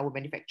efficiency in our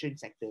manufacturing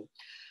sector.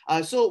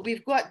 So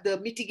we've got the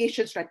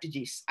mitigation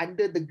strategies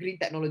under the Green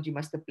Technology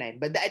Master Plan,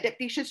 but the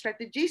adaptation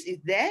strategies is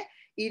there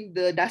in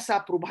the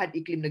Dasar Perubahan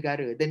Iklim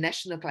Negara, the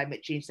National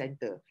Climate Change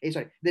Center.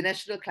 The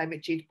National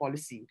Climate Change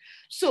Policy.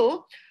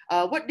 So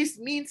what this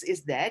means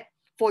is that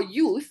for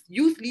youth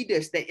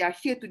leaders that are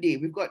here today,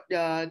 we've got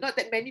not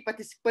that many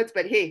participants,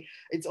 but hey,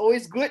 it's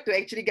always good to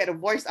actually get a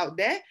voice out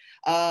there.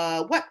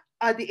 What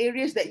are the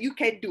areas that you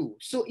can do?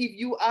 So if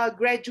you are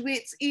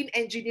graduates in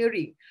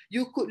engineering,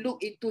 you could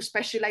look into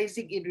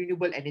specializing in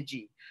renewable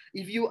energy.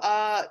 If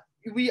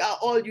we are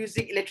all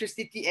using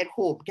electricity at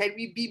home, can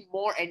we be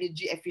more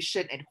energy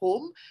efficient at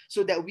home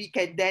so that we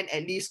can then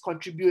at least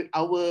contribute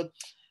our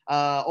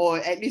or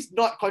at least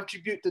not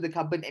contribute to the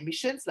carbon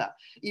emissions.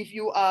 If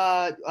you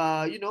are,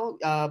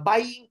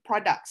 buying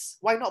products,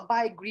 why not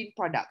buy green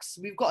products?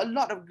 We've got a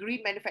lot of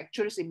green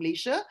manufacturers in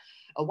Malaysia.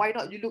 Why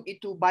not you look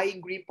into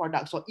buying green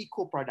products or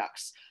eco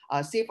products?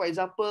 Say, for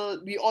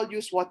example, we all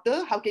use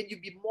water. How can you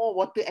be more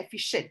water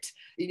efficient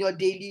in your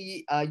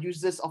daily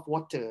uses of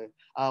water?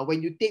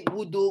 When you take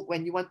wudu,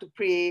 when you want to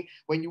pray,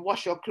 when you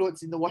wash your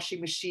clothes in the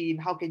washing machine,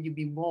 how can you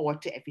be more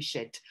water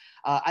efficient?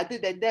 Other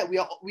than that, we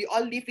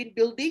all live in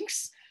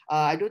buildings.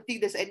 I don't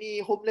think there's any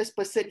homeless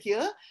person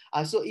here.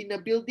 So in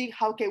a building,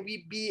 how can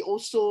we be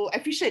also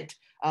efficient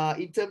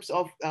in terms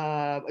of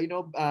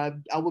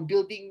our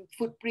building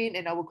footprint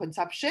and our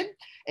consumption?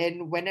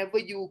 And whenever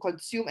you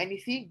consume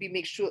anything,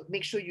 make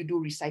sure you do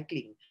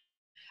recycling.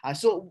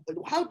 So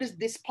how does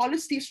this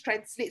policies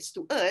translates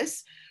to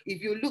us?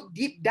 If you look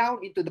deep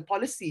down into the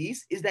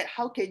policies, is that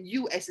how can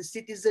you as a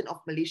citizen of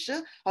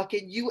Malaysia, how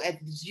can you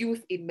as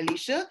youth in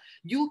Malaysia,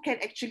 you can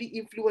actually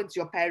influence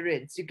your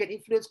parents, you can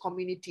influence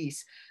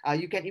communities,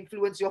 you can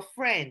influence your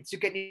friends, you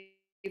can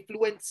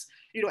influence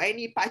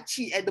any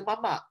pachi and the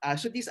mama.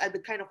 So these are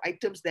the kind of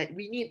items that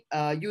we need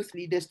youth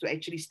leaders to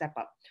actually step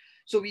up.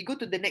 So we go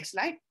to the next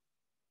slide.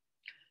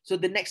 So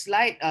the next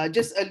slide,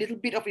 just a little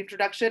bit of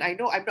introduction. I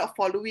know I'm not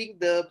following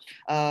the,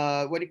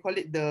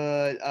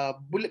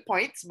 bullet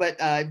points,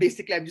 but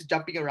basically I'm just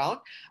jumping around.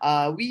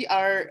 We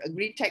are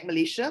Green Tech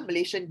Malaysia,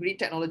 Malaysian Green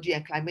Technology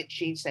and Climate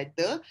Change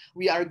Center.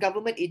 We are a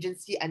government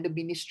agency under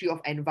Ministry of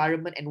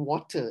Environment and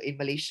Water in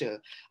Malaysia.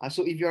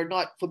 So if you're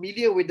not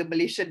familiar with the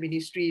Malaysian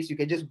ministries, you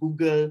can just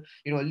Google,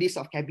 list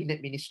of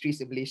cabinet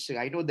ministries in Malaysia.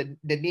 I know the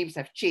names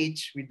have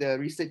changed with the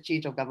recent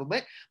change of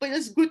government, but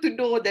it's good to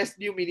know there's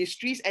new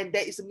ministries, and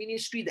there is a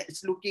ministry country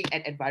that's looking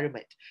at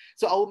environment.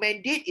 So our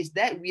mandate is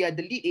that we are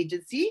the lead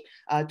agency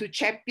to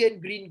champion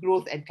green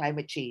growth and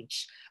climate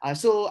change.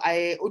 So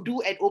I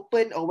do an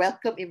open or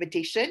welcome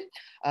invitation,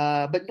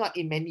 but not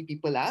in many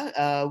people.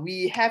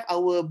 We have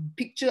our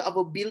picture of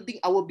a building,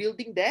 our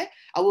building there.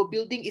 Our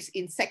building is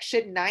in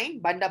section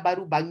 9, Bandar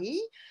Baru Bangi.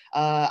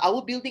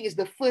 Our building is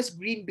the first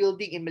green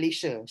building in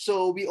Malaysia.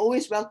 So we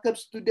always welcome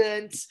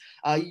students,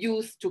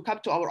 youth to come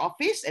to our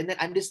office and then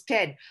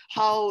understand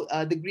how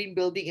the green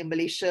building in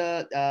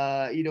Malaysia,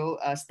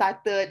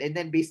 started and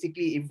then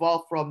basically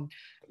evolved from.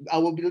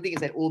 Our building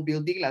is an old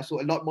building, so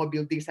a lot more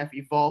buildings have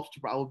evolved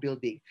from our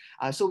building.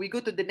 So we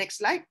go to the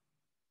next slide.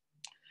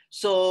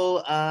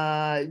 So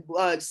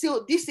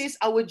this is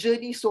our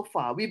journey so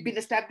far. We've been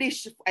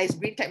established as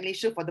Green Tech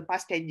Malaysia for the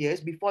past 10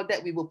 years. Before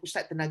that, we were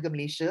Pusat Tenaga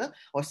Malaysia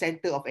or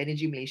Centre of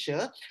Energy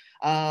Malaysia.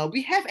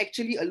 We have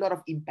actually a lot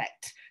of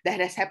impact that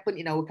has happened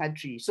in our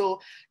country. So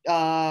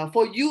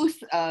for youth,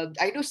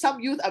 I know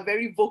some youth are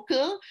very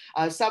vocal.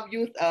 Some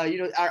youth,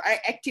 are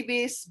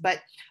activists,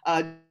 but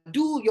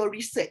do your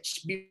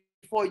research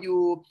before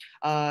you,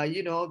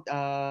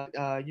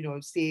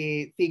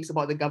 say things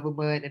about the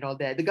government and all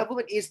that. The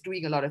government is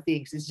doing a lot of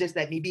things. It's just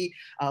that maybe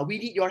we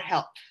need your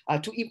help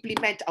to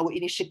implement our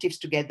initiatives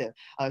together.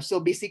 So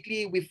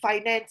basically, we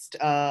financed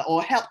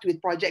or helped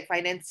with project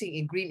financing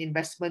in green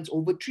investments,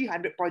 over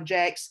 300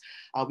 projects.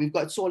 We've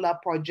got solar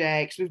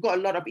projects. We've got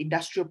a lot of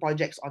industrial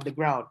projects on the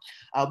ground.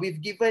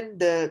 We've given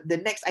the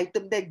next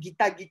item there,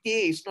 Gita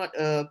Gite. It's not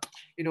an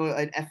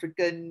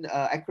African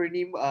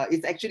acronym.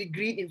 It's actually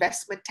Green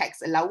Investment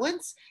Tax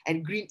Allowance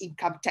and Green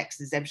Income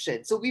Tax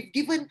Exemption. So we've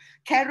given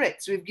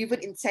carrots, we've given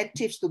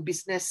incentives to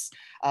businesses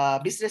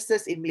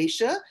in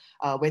Malaysia.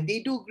 When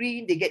they do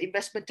green, they get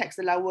investment tax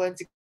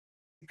allowance.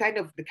 Kind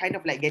of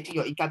like getting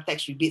your income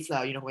tax rebates,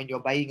 when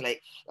you're buying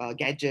like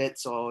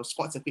gadgets or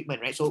sports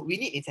equipment, right? So we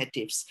need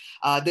incentives.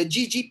 The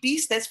GGP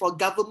stands for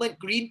Government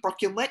Green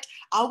Procurement.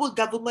 Our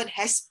government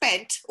has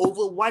spent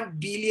over 1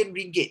 billion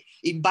ringgit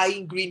in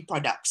buying green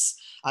products.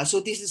 So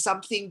this is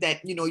something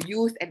that,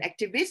 youth and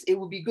activists, it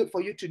would be good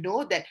for you to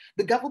know that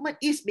the government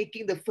is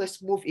making the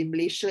first move in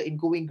Malaysia in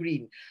going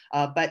green.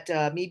 But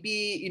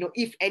maybe,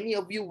 if any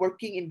of you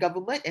working in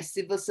government as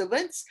civil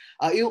servants,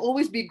 it will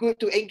always be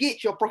good to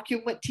engage your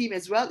procurement team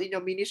as well in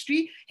your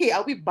ministry. Hey,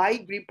 are we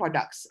buying green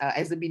products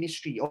as a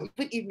ministry? Or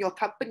even in your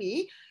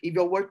company, if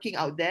you're working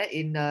out there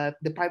in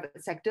the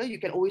private sector, you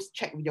can always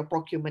check with your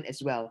procurement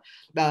as well.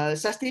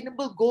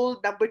 Sustainable goal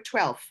number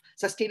 12,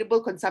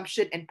 sustainable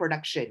consumption and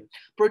production.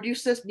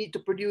 Producers need to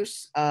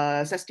produce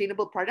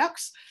sustainable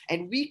products,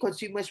 and we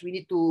consumers, we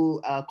need to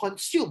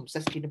consume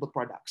sustainable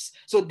products.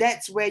 So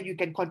that's where you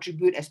can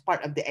contribute as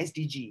part of the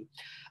SDG.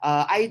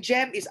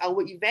 iGEM is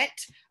our event.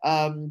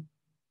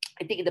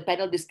 I think in the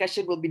panel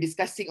discussion, we'll be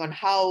discussing on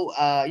how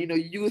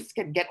youth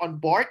can get on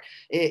board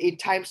in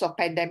times of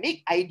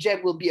pandemic.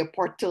 iGEM will be a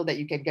portal that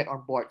you can get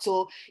on board.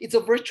 So it's a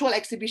virtual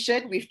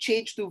exhibition. We've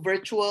changed to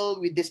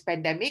virtual with this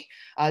pandemic.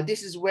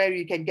 This is where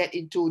you can get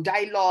into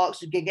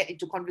dialogues, you can get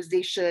into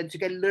conversations, you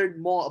can learn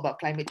more about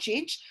climate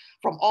change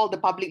from all the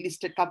public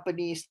listed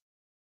companies,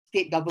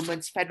 state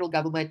governments, federal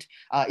government.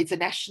 It's a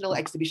national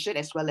exhibition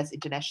as well as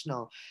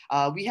international.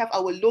 We have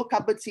our Low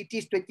Carbon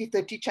Cities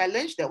 2030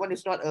 Challenge. That one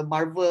is not a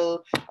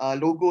Marvel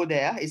logo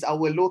there. It's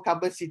our Low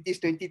Carbon Cities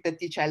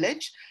 2030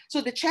 Challenge.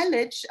 So the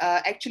challenge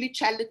actually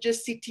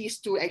challenges cities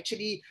to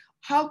actually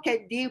how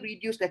can they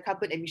reduce their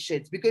carbon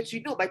emissions? Because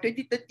by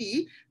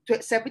 2030,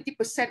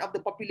 70% of the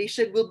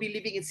population will be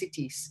living in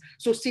cities.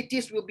 So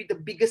cities will be the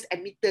biggest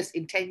emitters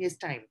in 10 years'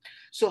 time.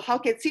 So how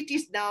can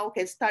cities now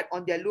can start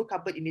on their low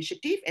carbon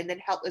initiative and then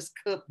help us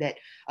curb that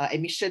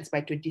emissions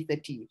by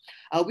 2030?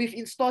 We've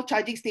installed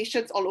charging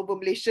stations all over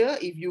Malaysia.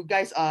 If you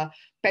guys are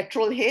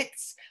petrol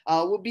heads,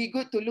 would be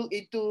good to look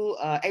into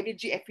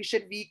energy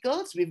efficient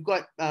vehicles. We've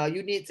got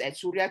units at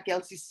Suria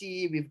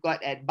KLCC, we've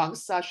got at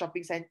Bangsa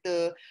Shopping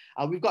Centre,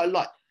 we've got a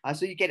lot.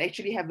 So you can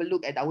actually have a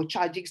look at our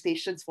charging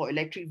stations for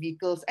electric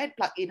vehicles and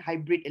plug-in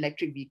hybrid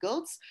electric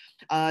vehicles.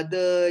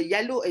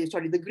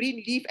 The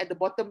green leaf at the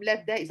bottom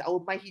left there is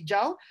our My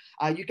Hijau.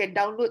 You can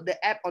download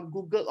the app on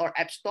Google or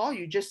App Store.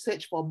 You just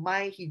search for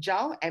My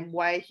Hijau,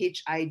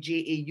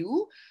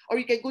 MYHIJAU, or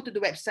you can go to the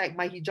website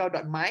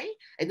myhijau.my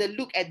and then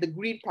look at the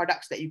green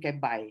products that you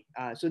can buy.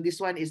 So this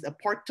one is a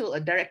portal,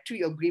 a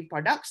directory of green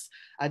products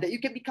that you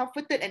can be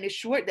comforted and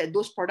assured that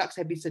those products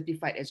have been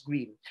certified as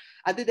green.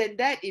 Other than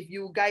that, if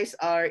you guys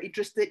are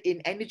interested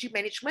in energy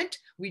management,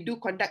 we do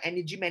conduct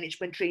energy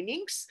management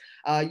trainings.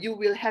 You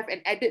will have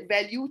an added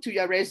value to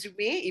your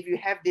resume if you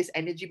have this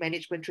energy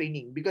management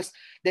training, because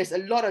there's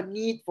a lot of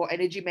need for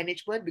energy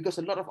management because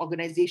a lot of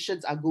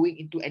organizations are going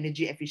into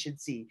energy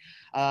efficiency.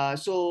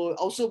 So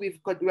also we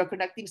are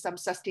conducting some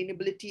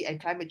sustainability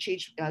and climate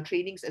change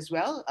trainings as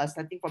well,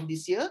 starting from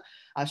this year.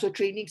 So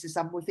trainings is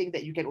something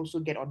that you can also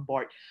get on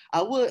board.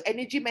 Our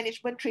energy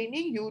management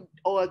training,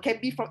 can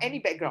be from any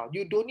background.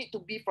 You don't need to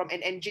be from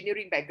an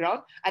engineering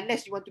background.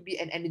 unless you want to be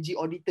an energy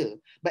auditor.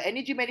 But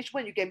energy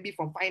management, you can be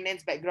from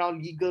finance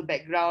background, legal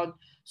background,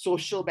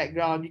 social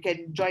background. You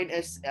can join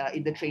us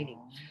in the training.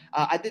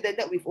 Other than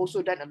that, we've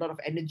also done a lot of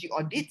energy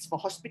audits for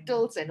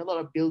hospitals and a lot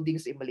of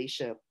buildings in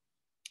Malaysia.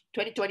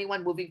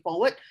 2021 moving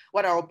forward,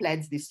 what are our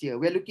plans this year?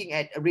 We're looking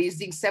at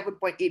raising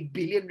 7.8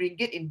 billion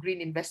ringgit in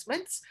green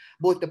investments,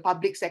 both the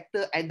public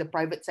sector and the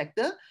private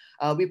sector.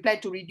 We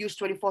plan to reduce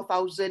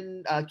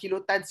 24,000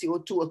 kiloton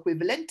CO2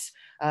 equivalent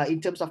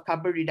in terms of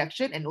carbon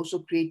reduction and also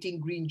creating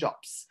green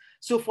jobs.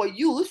 So for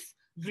youth,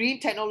 green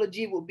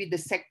technology will be the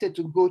sector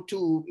to go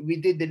to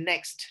within the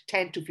next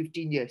 10 to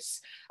 15 years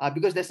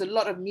because there's a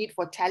lot of need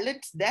for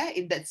talent there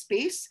in that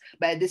space,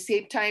 but at the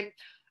same time,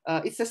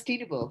 it's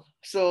sustainable.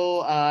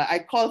 So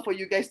I call for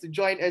you guys to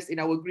join us in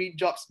our Green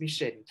Jobs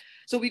mission.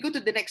 So we go to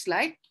the next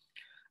slide.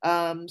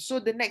 So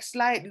the next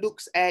slide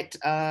looks at,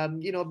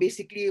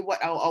 basically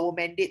what our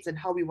mandates and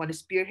how we want to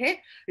spearhead.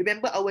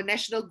 Remember our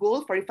national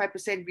goal,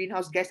 45%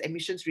 greenhouse gas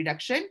emissions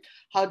reduction.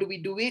 How do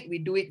we do it? We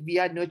do it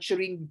via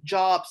nurturing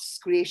jobs,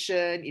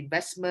 creation,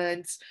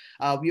 investments.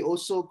 We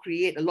also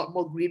create a lot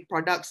more green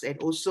products and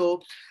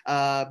also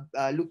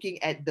looking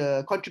at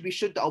the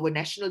contribution to our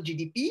national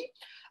GDP.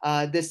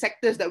 The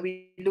sectors that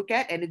we look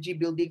at, energy,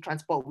 building,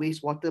 transport,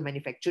 wastewater,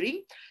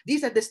 manufacturing.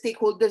 These are the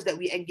stakeholders that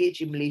we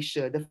engage in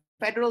Malaysia. The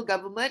federal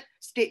government,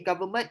 state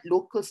government,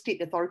 local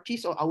state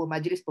authorities or our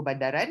Majlis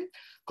Perbandaran,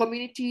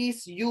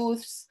 communities,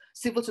 youths,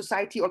 civil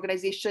society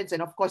organizations,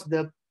 and of course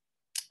the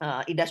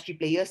industry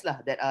players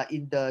that are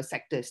in the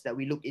sectors that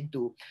we look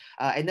into.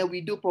 And then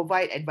we do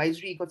provide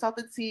advisory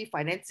consultancy,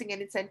 financing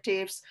and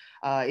incentives,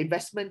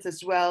 investments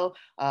as well,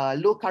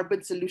 low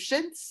carbon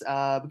solutions,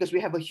 because we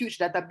have a huge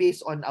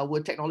database on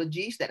our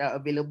technologies that are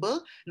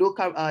available,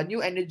 new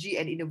energy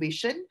and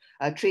innovation,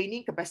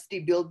 training,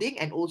 capacity building,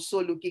 and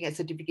also looking at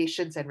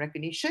certifications and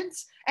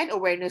recognitions, and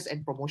awareness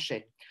and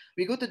promotion.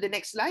 We go to the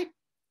next slide.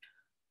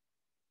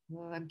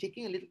 I'm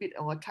taking a little bit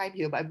more time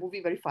here, but I'm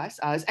moving very fast.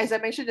 As I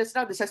mentioned just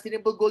now, the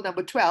sustainable goal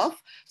number 12,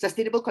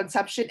 sustainable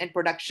consumption and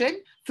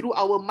production. Through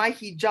our My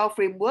Hijau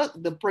framework,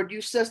 the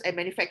producers and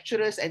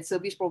manufacturers and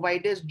service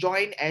providers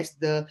join as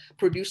the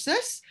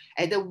producers.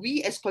 And then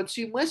we as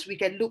consumers, we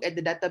can look at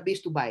the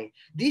database to buy.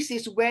 This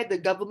is where the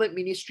government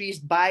ministries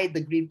buy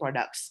the green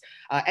products.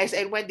 As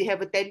and when they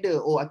have a tender,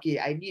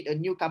 I need a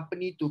new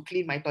company to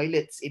clean my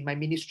toilets in my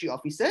ministry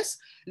offices,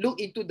 look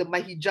into the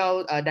My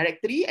Hijau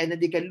directory, and then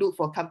they can look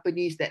for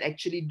companies that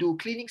actually do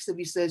cleaning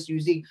services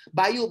using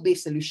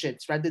bio-based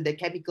solutions rather than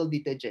chemical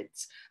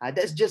detergents.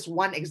 That's just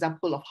one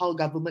example of how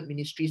government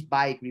ministries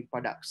buy green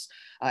products.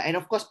 And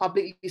of course,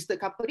 public listed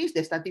companies,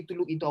 they're starting to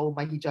look into our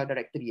My Hijau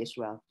directory as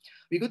well.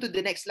 We go to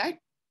the next slide.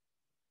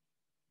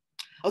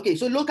 Okay,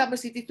 so Low Carbon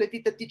City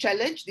 2030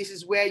 Challenge. This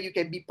is where you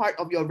can be part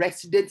of your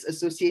residents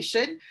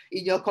association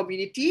in your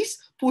communities.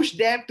 Push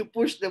them to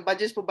push the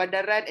Majlis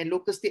Perbandaran and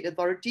local state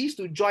authorities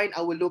to join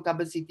our Low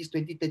Carbon Cities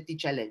 2030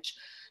 Challenge.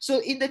 So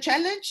in the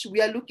challenge,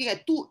 we are looking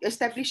at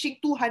establishing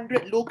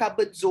 200 low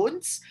carbon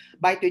zones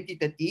by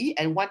 2030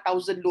 and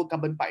 1,000 low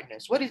carbon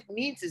partners. What it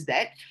means is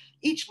that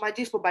each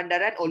Majlis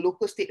Perbandaran or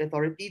local state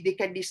authority, they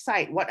can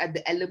decide what are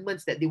the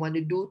elements that they want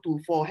to do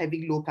for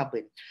having low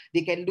carbon.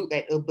 They can look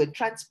at urban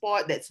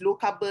transport that's low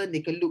carbon. They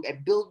can look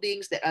at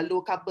buildings that are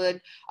low carbon.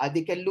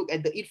 They can look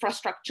at the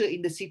infrastructure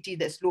in the city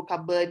that's low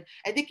carbon.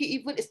 And they can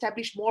even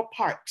establish more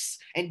parks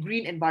and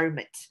green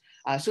environment.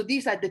 So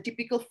these are the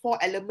typical 4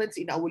 elements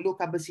in our Low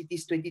Carbon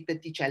Cities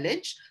 2030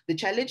 challenge. The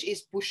challenge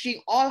is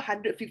pushing all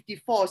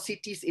 154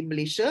 cities in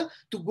Malaysia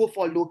to go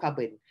for low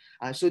carbon.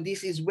 So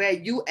this is where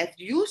you as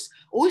youth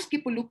always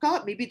keep a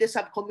lookout. Maybe there's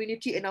some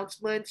community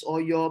announcements or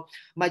your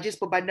Majlis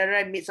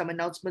Perbandaran made some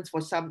announcements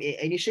for some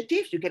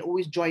initiatives. You can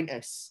always join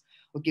us.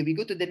 Okay, we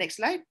go to the next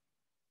slide.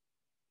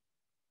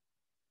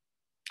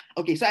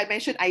 Okay, so I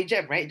mentioned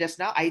IGEM, right, just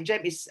now.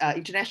 IGEM is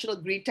International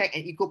Green Tech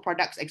and Eco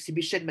Products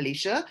Exhibition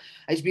Malaysia.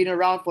 It's been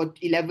around for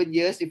 11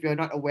 years, if you're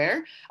not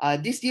aware.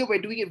 This year,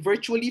 we're doing it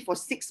virtually for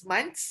 6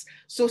 months.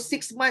 So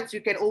 6 months, you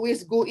can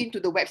always go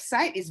into the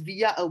website. It's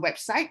via a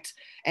website.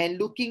 And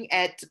looking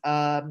at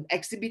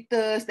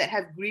exhibitors that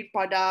have green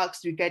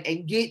products, you can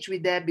engage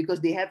with them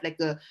because they have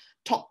like a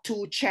talk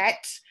to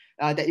chat.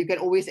 That you can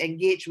always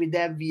engage with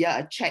them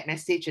via a chat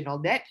message and all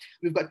that.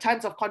 We've got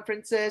tons of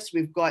conferences.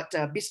 We've got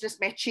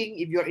business matching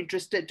if you're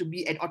interested to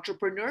be an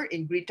entrepreneur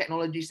in green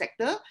technology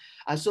sector.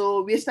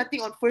 So we're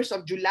starting on 1st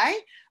of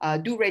July.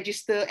 Do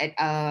register at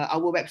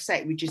our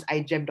website, which is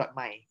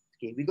igem.my.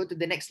 Okay, we go to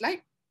the next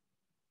slide.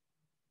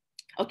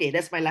 Okay,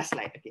 that's my last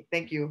slide. Okay,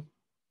 thank you.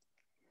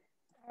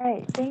 All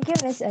right, thank you,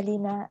 Miss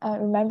Alina.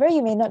 Remember,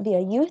 you may not be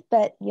a youth,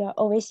 but you're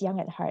always young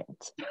at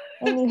heart.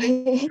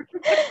 Anyway,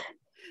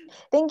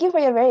 thank you for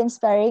your very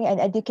inspiring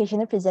and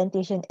educational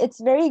presentation. It's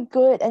very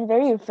good and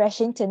very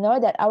refreshing to know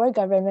that our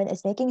government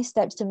is making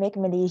steps to make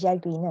Malaysia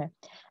greener.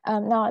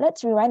 Now,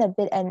 let's rewind a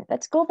bit and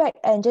let's go back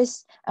and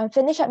just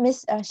finish up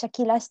Miss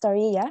Shakila's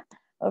story, yeah?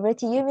 Over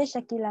to you, Miss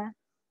Shakila.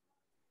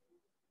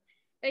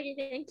 Okay,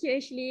 thank you,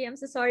 Ashley. I'm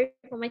so sorry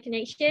for my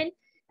connection.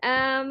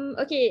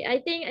 Okay,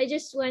 I think I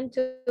just want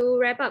to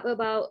wrap up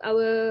about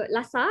our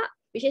LASA.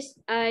 which is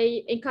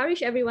I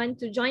encourage everyone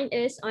to join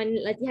us on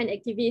latihan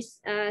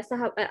aktivis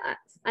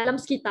alam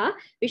sekitar,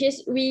 which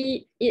is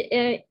we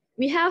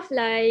have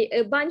like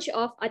a bunch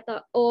of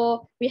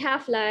or we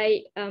have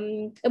like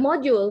a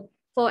module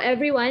for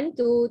everyone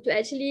to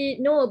actually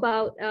know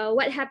about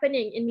what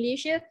happening in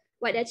Malaysia,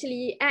 what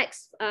actually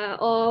acts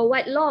or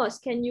what laws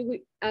can you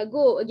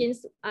go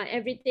against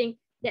everything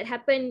that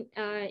happen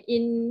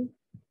in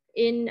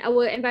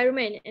our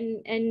environment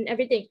and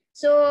everything.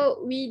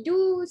 So we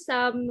do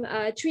some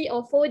 3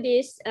 or 4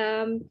 days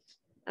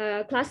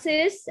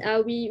classes.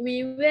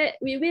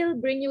 We will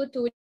bring you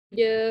to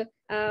the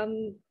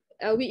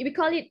we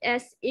call it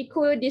as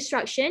eco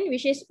destruction,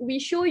 which is we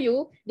show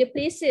you the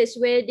places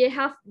where they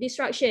have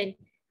destruction,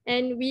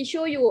 and we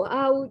show you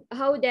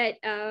how that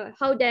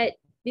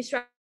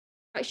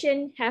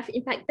destruction have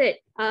impacted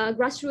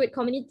grassroots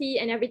community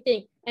and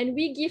everything. And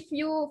we give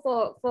you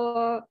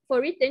for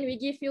written, we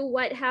give you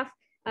what have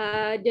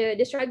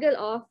the struggle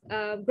of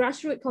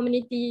grassroots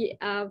community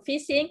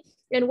facing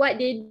and what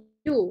they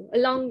do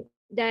along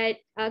that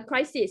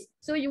crisis.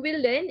 So you will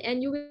learn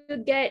and you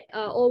will get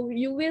or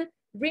you will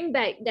bring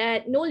back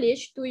that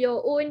knowledge to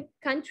your own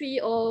country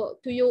or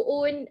to your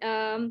own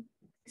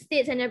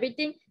states and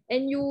everything.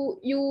 And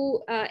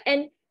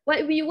and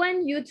what we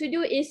want you to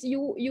do is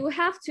you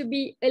have to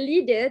be a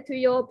leader to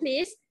your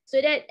place, so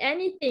that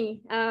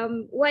anything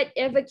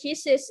whatever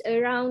cases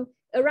around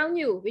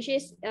you, which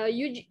is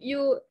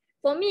you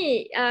for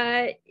me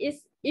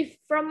is, if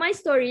from my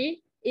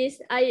story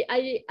is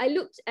I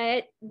looked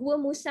at Gua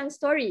Musang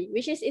story,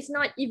 which is it's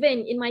not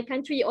even in my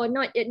country or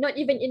not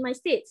even in my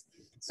states.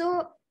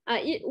 So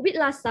with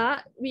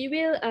LASA, we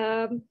will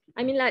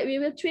we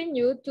will train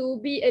you to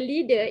be a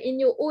leader in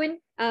your own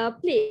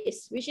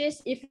place, which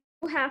is if you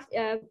have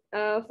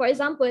for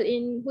example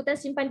in Hutan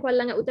Simpan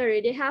Kuala Langat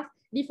Utara, they have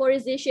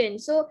deforestation.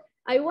 So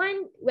I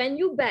want when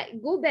you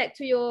go back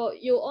to your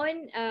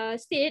own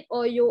state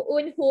or your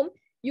own home,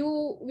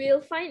 you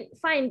will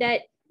find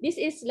that this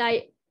is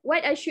like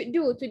what I should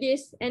do to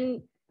this,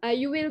 and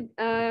you will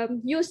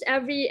use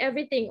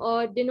everything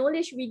or the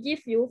knowledge we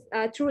give you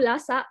through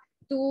LASA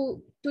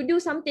to do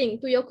something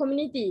to your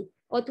community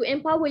or to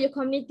empower your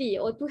community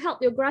or to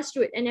help your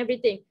grassroots and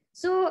everything.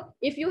 So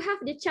if you have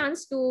the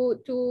chance to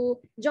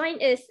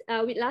join us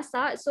with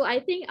LASA, so I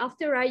think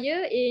after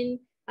Raya in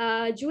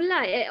June,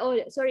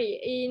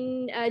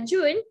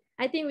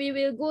 I think we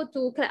will go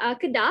to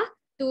Kedah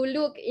to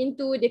look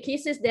into the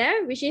cases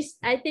there, which is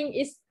I think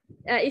is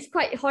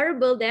quite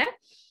horrible there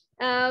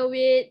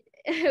with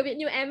with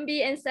new MB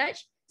and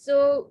such.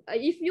 So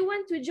if you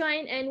want to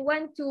join and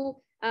want to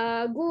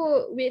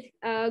go with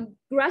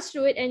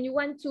grassroots and you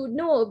want to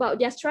know about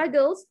their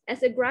struggles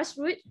as a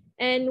grassroots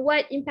and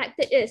what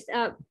impacted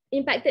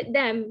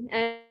them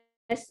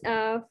as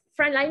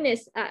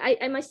frontliners,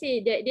 I must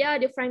say that they are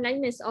the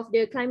frontliners of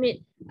the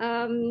climate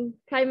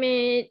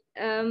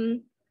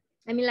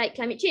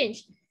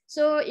change.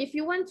 So if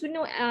you want to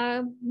know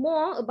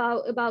more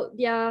about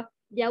their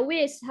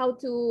ways how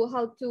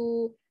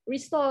to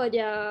restore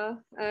their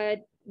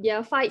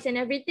fights and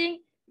everything,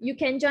 you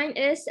can join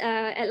us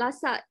at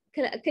LASA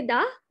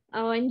Kedah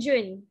in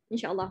June,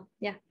 inshallah.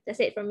 Yeah, that's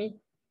it from me.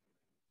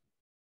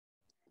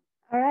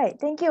 All right,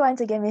 thank you once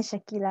again, Ms.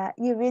 Shakila.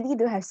 You really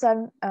do have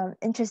some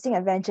interesting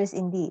adventures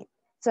indeed.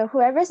 So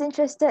whoever's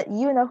interested,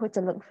 you know who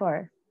to look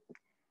for.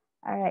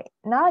 All right,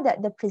 now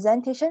that the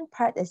presentation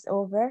part is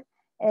over,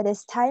 it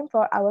is time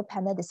for our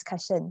panel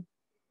discussion.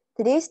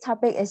 Today's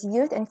topic is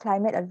youth and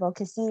climate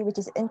advocacy, which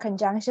is in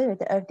conjunction with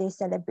the Earth Day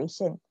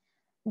celebration.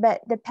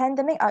 But the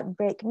pandemic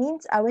outbreak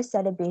means our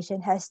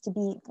celebration has to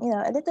be,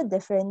 a little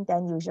different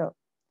than usual.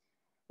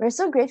 We're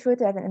so grateful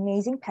to have an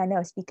amazing panel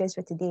of speakers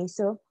for today.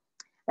 So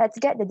let's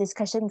get the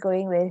discussion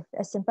going with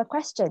a simple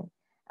question.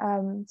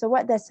 So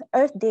what does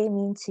Earth Day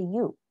mean to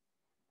you?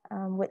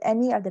 Would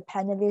any of the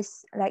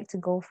panelists like to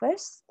go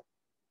first?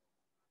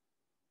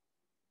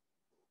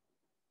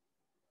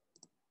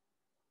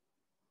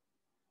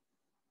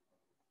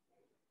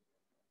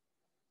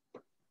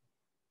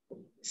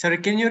 Sorry,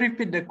 can you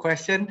repeat the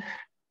question?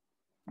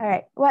 All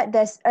right, what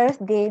does Earth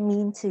Day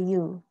mean to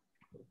you?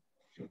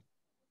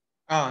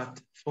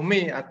 For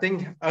me, I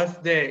think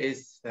Earth Day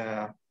is,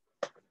 for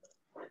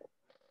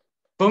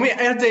me,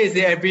 Earth Day is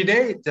every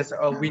day. Just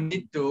we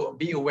need to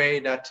be aware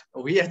that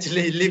we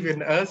actually live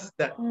in Earth,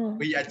 that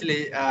we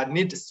actually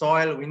need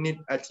soil, we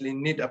actually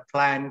need a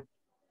plant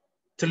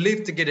to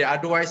live together.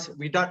 Otherwise,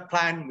 without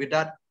plant,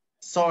 without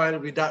soil,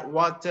 without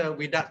water,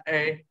 without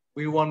air,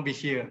 we won't be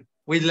here.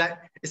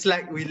 It's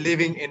like we're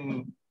living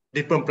in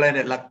different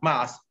planet like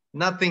Mars,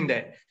 nothing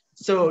there.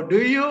 So do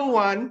you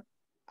want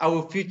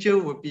our future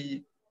would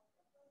be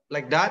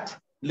like that,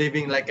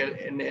 living like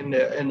in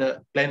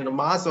the planet of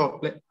Mars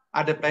or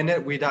other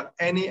planet without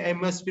any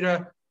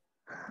atmosphere,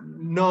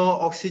 no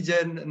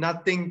oxygen,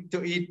 nothing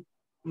to eat,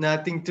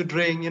 nothing to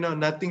drink,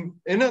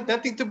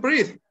 nothing to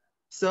breathe?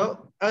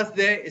 So Earth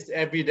Day is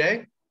every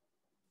day.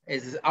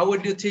 It's our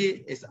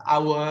duty, it's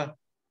our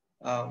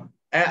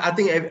I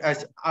think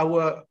as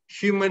our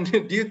human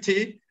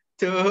duty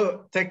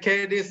to take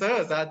care of this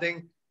Earth. I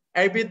think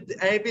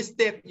every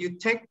step you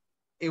take,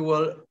 it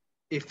will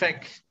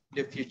affect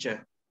the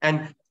future.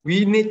 And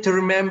we need to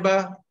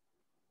remember,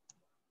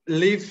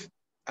 live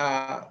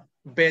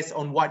based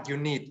on what you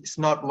need. It's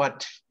not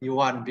what you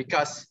want,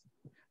 because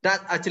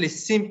that's actually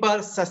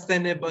simple,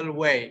 sustainable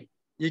way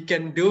you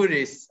can do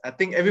this. I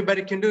think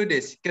everybody can do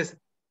this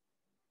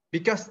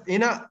because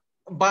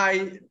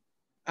by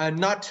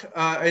not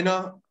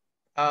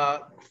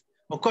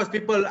of course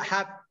people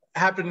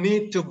have the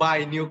need to buy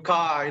a new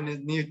car and a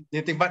new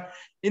thing, but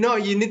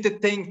you need to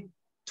think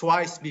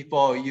twice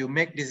before you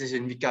make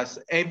decision, because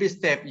every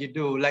step you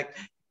do, like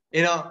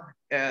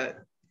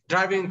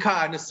driving a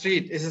car in the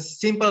street is a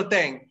simple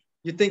thing.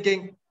 You're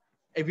thinking,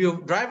 if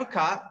you drive a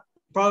car,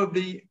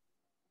 probably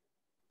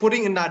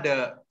putting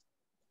another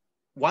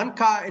one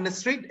car in the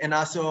street, and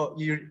also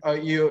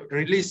you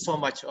release so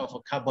much of a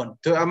carbon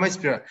to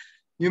atmosphere.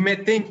 You may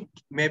think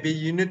maybe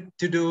you need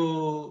to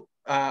do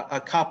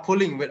a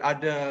carpooling with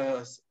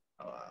others,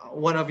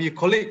 one of your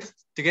colleagues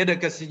together,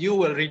 because you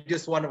will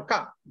reduce one of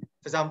car,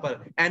 for example,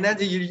 and then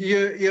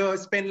you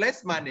spend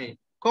less money,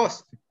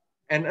 cost.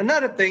 And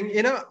another thing,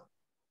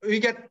 we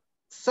get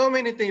so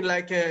many things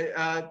like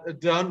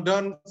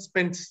don't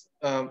spend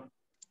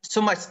so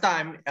much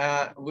time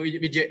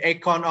with your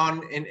aircon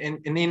on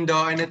in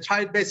indoor, and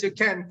try best you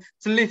can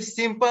to live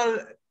simple,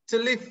 to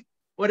live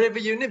whatever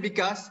you need,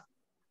 because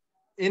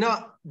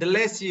the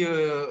less you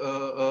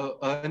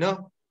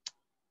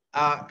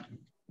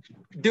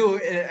do,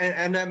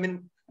 and I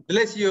mean the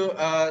less you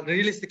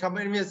release the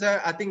carbon emissions,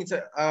 I think it's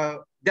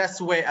that's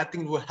the way I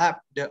think will help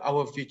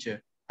our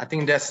future. I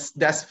think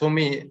that's for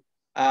me,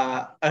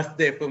 Earth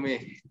Day for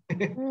me.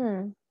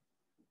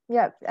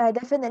 Yeah, I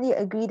definitely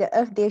agree that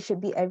Earth Day should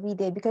be every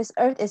day, because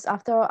Earth is,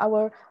 after all,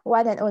 our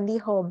one and only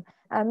home.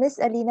 Miss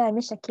Alina and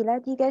Miss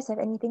Shakila, do you guys have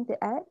anything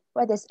to add?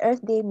 What does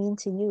Earth Day mean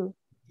to you?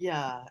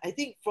 Yeah, I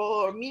think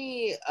for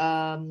me,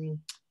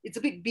 it's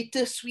a bit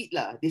bittersweet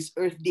lah, this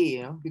Earth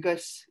Day,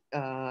 because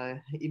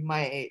in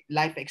my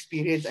life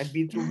experience, I've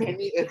been through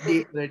many Earth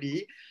Days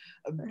already.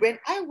 When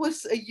I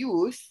was a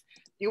youth,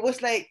 it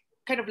was like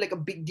kind of like a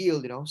big deal,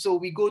 So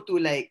we go to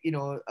like,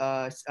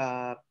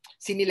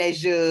 Cine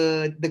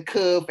Leisure, the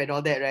Curve and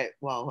all that, right?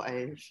 Wow,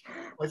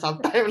 for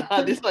some time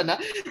lah, this one,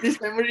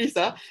 these memories.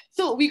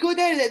 So we go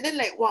there and then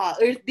like, wow,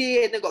 Earth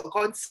Day, and then got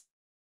concert.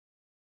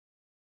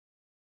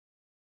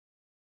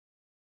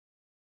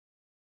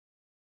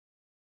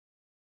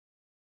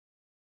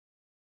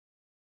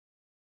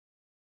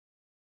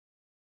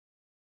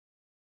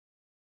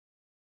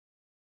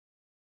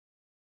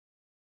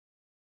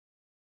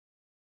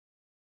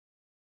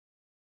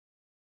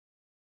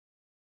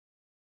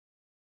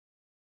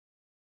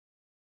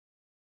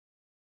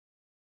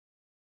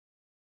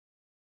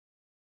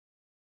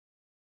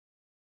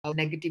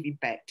 Negative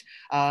impact.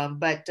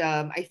 But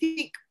I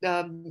think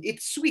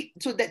it's sweet.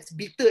 So that's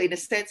bitter in a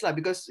sense, lah,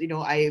 because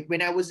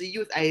when I was a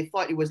youth, I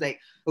thought it was like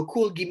a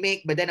cool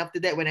gimmick. But then after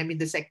that, when I'm in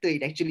the sector,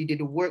 it actually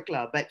didn't work,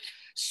 lah. But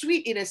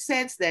sweet in a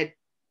sense that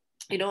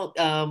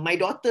my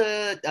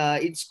daughter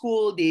in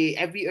school,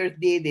 every Earth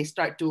Day they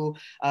start to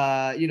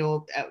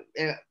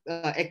the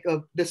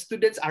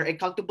students are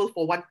accountable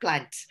for one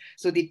plant,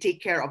 so they take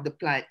care of the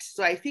plant.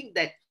 So I think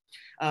that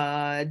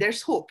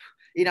there's hope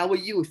in our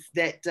youth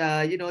that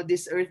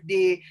this Earth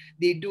Day,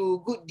 they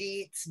do good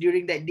deeds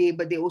during that day,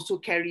 but they also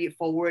carry it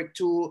forward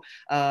to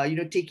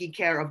taking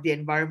care of the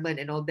environment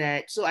and all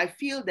that. So I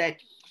feel that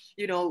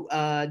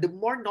the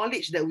more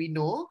knowledge that we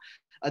know,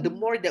 the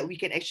more that we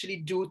can actually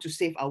do to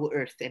save our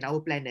Earth and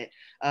our planet.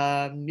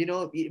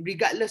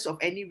 Regardless of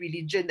any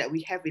religion that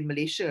we have in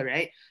Malaysia,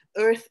 right?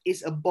 Earth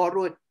is a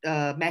borrowed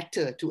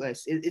matter to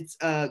us. It's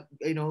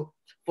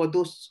for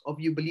those of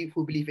you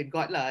who believe in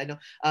God lah,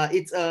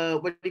 it's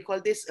what do you call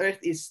this? Earth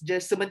is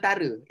just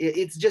sementara.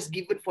 It's just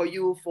given for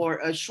you for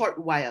a short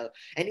while,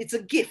 and it's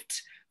a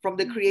gift from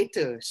the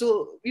creator.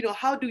 So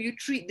how do you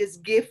treat this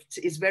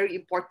gift is very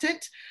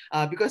important,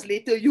 because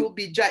later you'll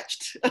be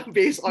judged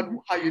based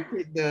on how you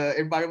treat the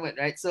environment,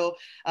 right? So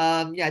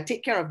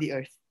take care of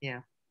the Earth.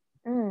 Yeah.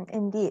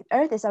 Indeed,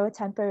 Earth is our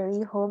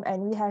temporary home,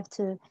 and we have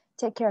to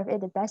take care of it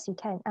the best we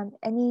can.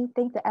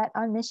 Anything to add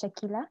on, Miss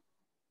Shakila?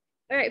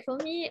 All right, for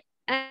me,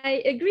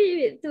 I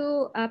agree with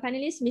two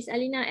panelists, Miss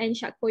Alina and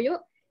Shak Koyok,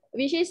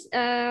 which is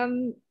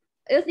Earth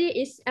Day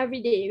is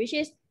every day, which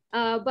is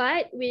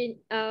but in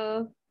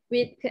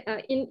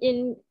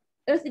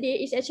Earth Day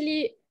is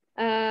actually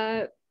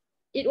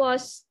it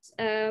was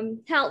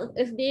held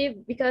Earth Day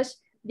because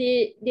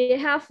they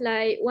have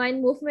like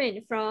one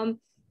movement from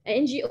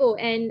NGO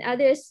and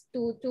others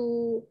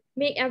to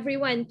make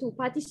everyone to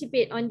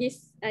participate on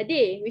this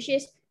day, which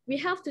is we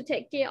have to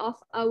take care of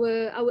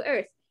our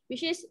Earth,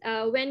 which is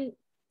when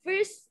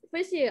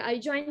first year I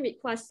joined with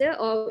Quaster,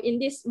 or in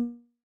this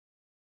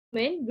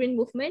green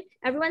movement,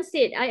 everyone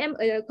said I am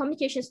a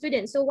communication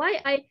student, so why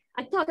I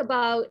talk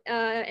about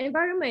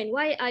environment,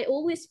 why I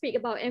always speak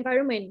about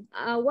environment,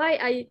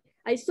 why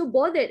I so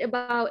bothered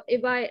about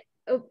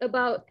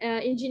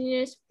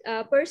engineers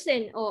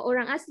person or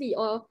orang asli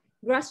or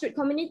grassroots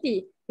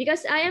community,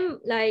 because I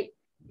am like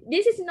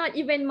this is not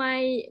even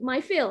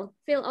my field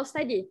of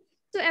study.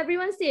 So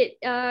everyone said,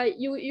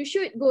 you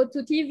should go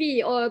to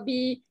TV or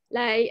be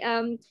like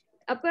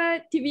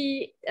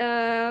TV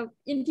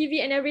in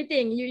TV and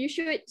everything. You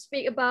should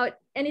speak about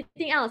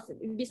anything else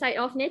beside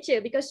of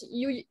nature because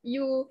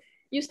you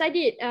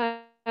studied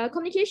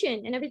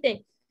communication and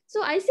everything.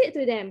 So I said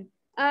to them,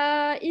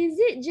 is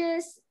it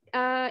just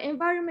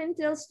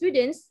environmental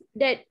students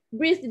that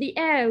breathe the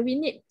air we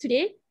need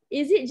today?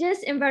 Is it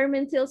just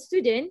environmental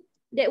students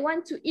that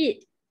want to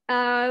eat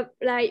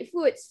like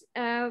foods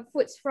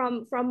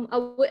from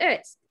our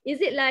earth?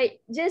 Is it like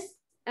just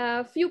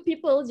few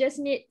people just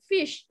need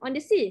fish on the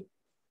sea?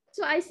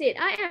 So I said,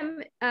 I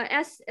am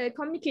as a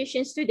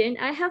communication student,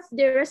 I have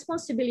the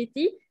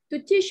responsibility to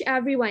teach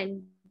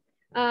everyone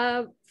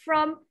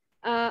from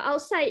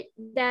outside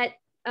that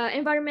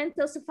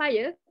environmental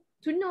sapphire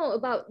to know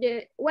about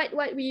the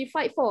what we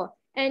fight for.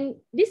 And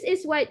this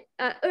is what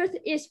earth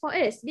is for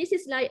us. This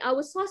is like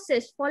our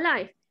sources for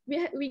life.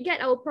 We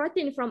get our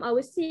protein from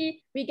our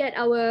sea. We get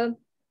our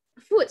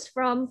foods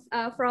from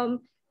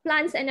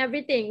plants and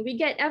everything. We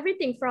get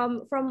everything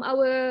from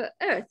our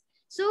earth.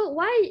 So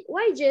why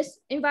just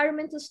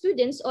environmental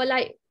students or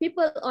like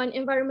people on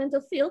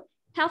environmental field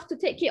have to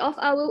take care of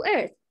our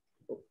earth?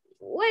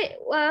 Why?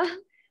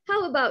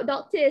 How about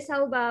doctors?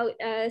 How about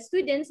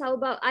students? How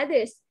about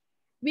others?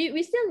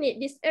 We still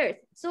need this earth.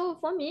 So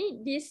for me,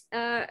 this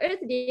Earth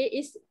Day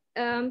is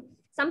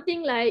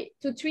something like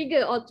to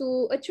trigger or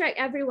to attract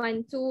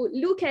everyone to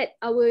look at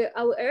our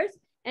earth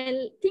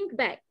and think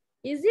back.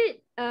 Is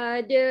it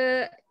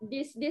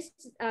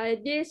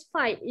this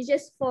fight is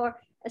just for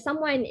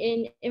someone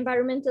in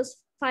environmental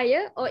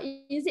fire, or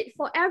is it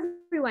for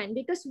everyone?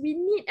 Because we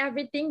need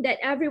everything that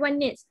everyone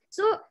needs.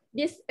 So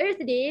this Earth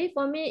Day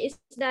for me is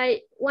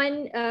like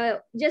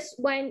just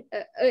one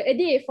a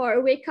day for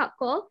a wake up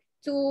call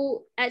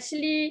to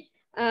actually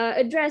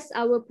address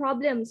our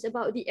problems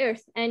about the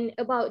earth and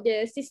about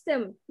the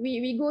system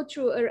we go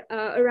through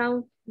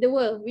around the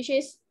world, which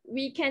is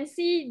we can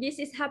see this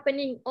is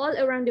happening all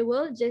around the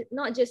world,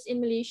 not just in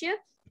Malaysia.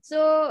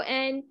 So,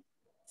 and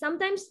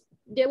sometimes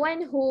the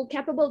one who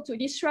capable to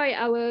destroy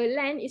our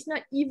land is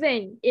not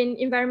even in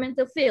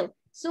environmental field.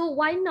 So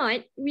why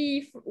not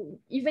we,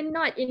 even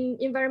not in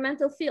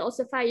environmental field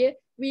or fire,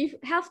 we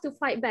have to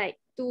fight back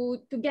to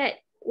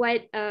get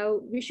what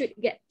we should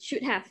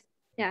have.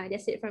 Yeah,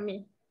 that's it from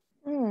me.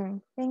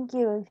 Thank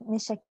you,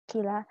 Ms.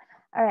 Shakila.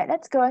 All right,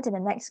 let's go on to the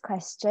next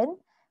question.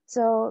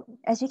 So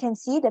as you can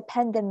see, the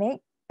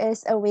pandemic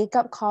is a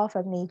wake-up call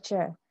from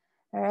nature.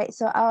 All right,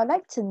 so I would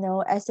like to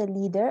know, as a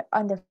leader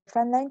on the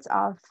front lines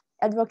of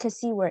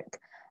advocacy work,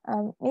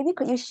 maybe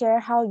could you share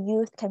how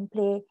youth can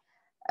play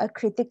a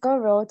critical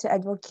role to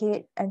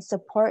advocate and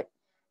support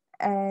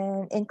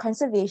in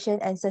conservation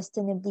and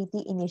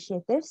sustainability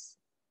initiatives?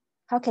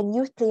 How can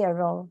youth play a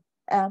role,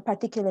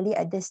 particularly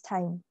at this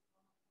time?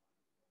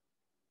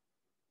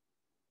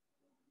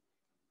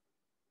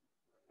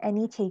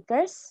 Any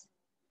takers?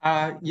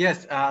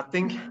 Yes, I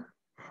think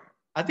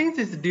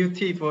it's a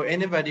duty for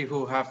anybody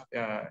who have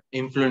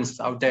influence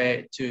out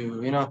there to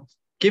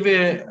give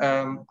it.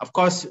 Of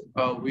course,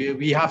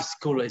 we have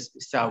schools.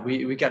 So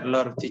we get a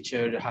lot of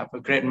teachers that have a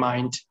great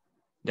mind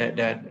that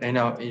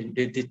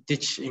they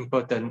teach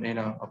important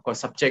of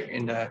course subject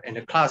in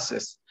the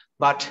classes.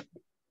 But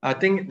I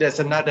think there's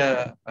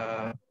another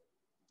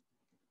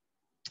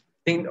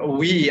thing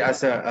we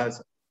as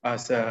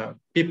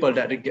people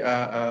that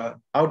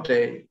out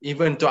there,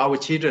 even to our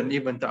children,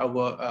 even to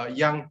our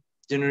young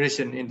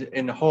generation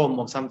in the home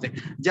or something,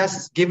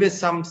 just give it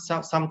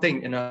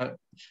something.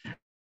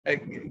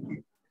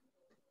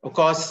 Of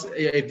course,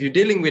 if you're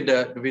dealing with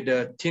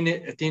the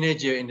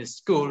teenager in the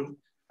school,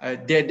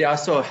 they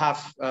also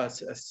have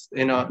urge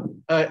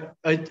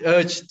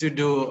to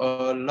do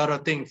a lot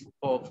of things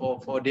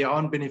for their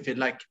own benefit,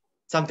 like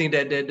something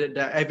that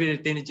every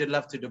teenager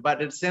loves to do.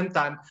 But at the same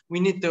time, we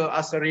need to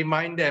also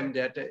remind them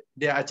that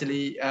they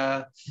actually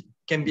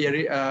can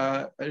be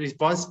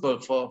responsible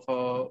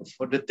for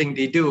the thing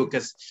they do.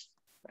 Because,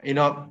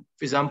 for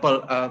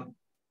example,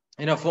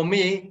 for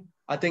me,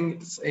 I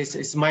think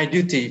it's my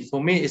duty.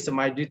 For me, it's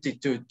my duty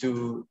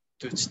to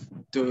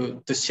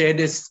share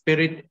this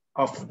spirit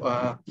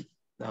of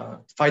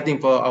fighting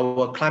for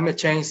our climate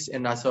change,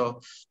 and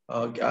also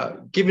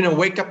giving a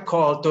wake-up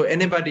call to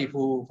anybody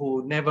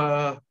who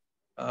never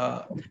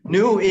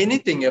knew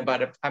anything about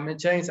the climate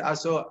change.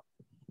 Also,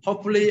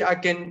 hopefully I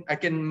can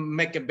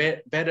make it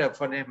better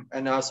for them,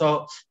 and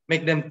also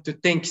make them to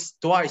think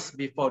twice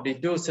before they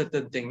do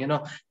certain thing.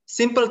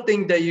 Simple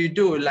thing that you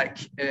do, like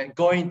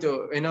going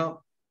to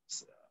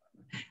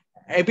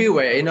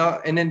everywhere,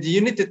 and then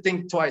you need to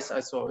think twice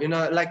also.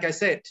 Like I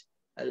said,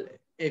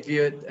 if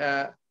you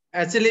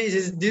actually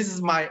this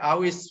is my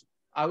always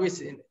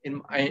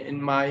in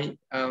my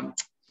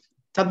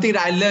something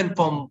that I learned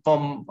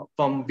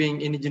from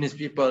being indigenous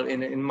people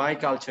in my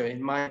culture,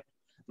 in my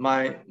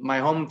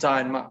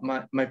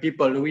hometown, my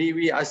people.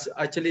 We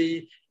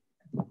actually,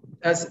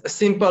 as a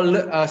simple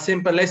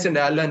lesson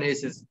that I learned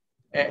is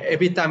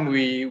every time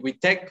we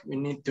take, we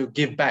need to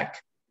give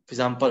back. For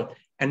example,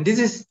 And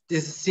this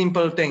is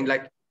simple thing,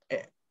 like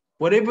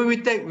whatever we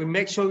take, we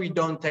make sure we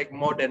don't take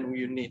more than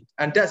we need.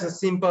 And that's a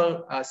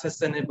simple,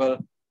 sustainable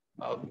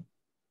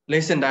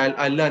lesson that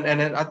I learned.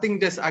 And then I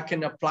think this, I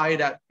can apply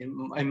that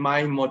in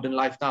my modern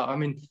life now. I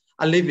mean,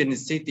 I live in the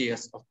city,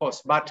 yes, of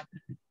course, but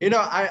you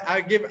know,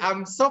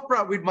 I'm so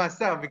proud with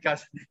myself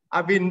because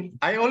I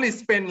only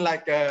spend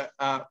like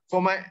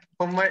for my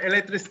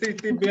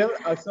electricity bill.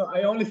 So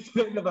I only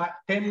spend about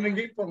 10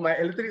 ringgit for my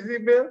electricity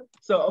bill.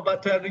 So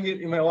about 12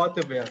 ringgit in my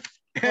water bill.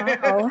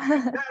 Wow.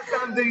 That's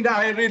something that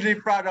I'm really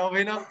proud of,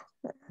 you know.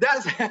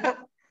 That's, you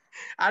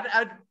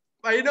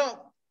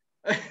know,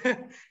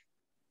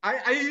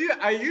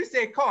 I use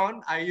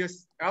acorn, I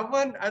use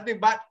oven, I think,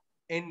 but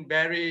in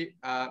very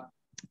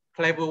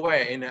clever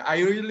way. You know, I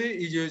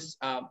usually use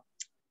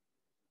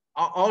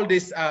all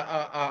these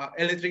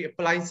electric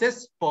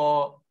appliances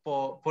for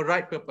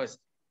right purpose.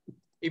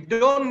 If you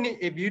don't need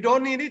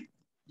it,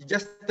 you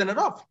just turn it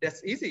off.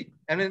 That's easy.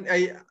 And then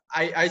I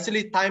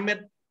actually time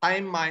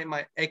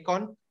my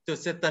acorn to a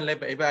certain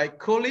level. If I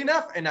cool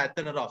enough, and I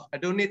turn it off. I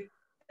don't need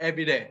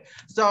every day.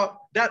 So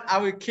that I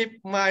will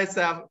keep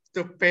myself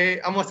to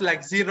pay almost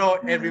like zero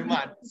every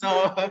month.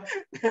 So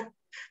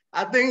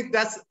I think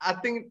that's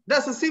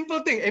a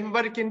simple thing.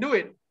 Everybody can do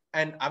it,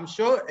 and I'm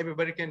sure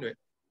everybody can do it.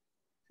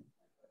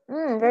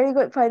 Very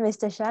good point,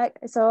 Mr. Shak.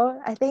 So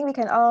I think we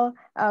can all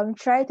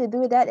try to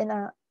do that in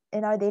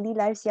our daily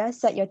lives. Yeah,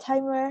 set your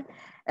timer.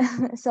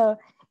 So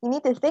you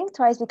need to think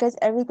twice because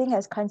everything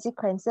has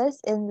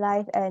consequences in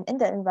life and in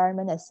the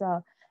environment as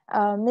well.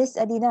 Miss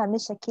Adina,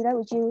 Miss Shakila,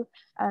 would you,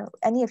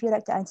 any of you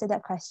like to answer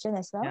that question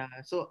as well? Yeah,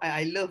 so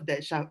I love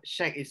that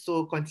Shaq is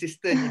so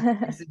consistent in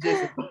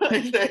messages.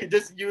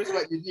 Just use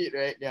what you need,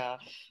 right? Yeah.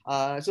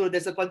 So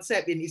there's a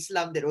concept in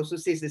Islam that also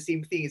says the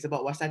same thing. It's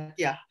about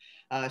wasatiyah.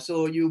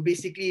 So you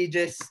basically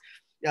just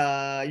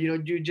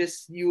you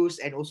just use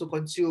and also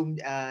consume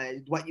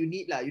what you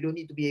need lah. You don't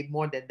need to be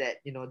more than that.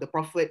 You know, the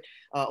Prophet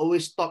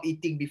always stop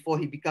eating before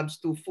he becomes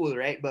too full,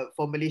 right? But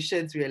for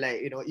Malaysians, we're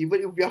like, you know,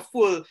 even if we are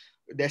full,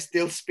 there's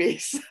still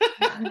space.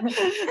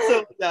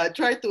 So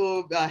try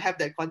to have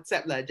that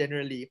concept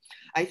generally.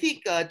 I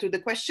think to the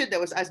question that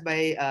was asked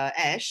by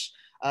Ash,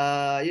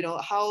 you know,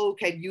 how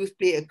can youth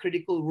play a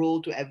critical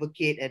role to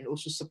advocate and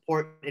also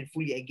support and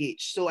fully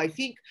engage? So I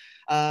think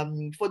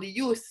for the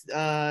youth,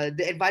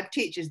 the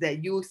advantage is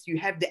that youth, you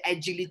have the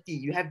agility,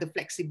 you have the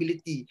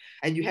flexibility,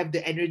 and you have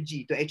the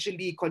energy to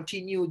actually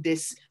continue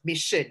this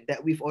mission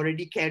that we've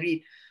already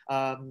carried.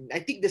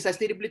 I think the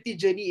sustainability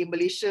journey in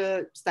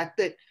Malaysia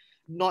started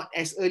not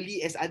as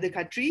early as other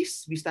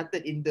countries. We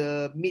started in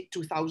the mid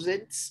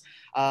 2000s,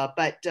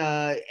 but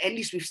at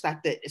least we've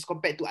started as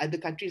compared to other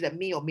countries that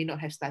may or may not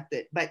have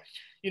started. But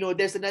you know,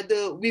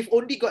 we've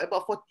only got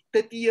about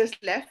 30 years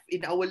left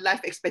in our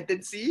life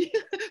expectancy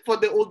for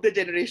the older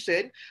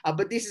generation.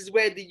 But this is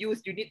where the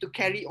youth, you need to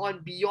carry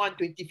on beyond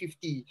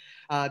 2050,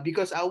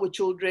 because our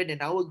children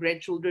and our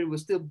grandchildren will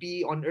still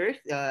be on Earth,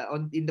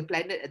 in the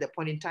planet at that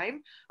point in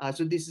time.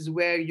 So this is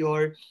where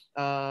your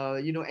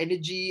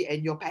energy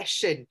and your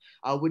passion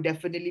would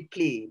definitely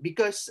play,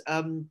 because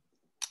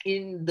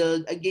in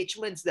the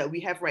engagements that we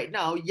have right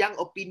now, young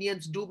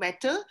opinions do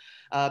matter,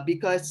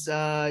 because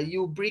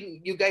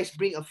you guys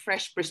bring a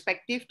fresh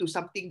perspective to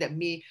something that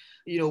may,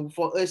 you know,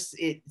 for us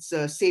it's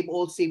a same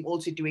old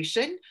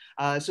situation.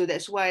 So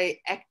that's why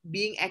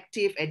being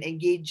active and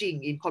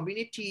engaging in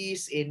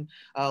communities, in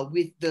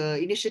with the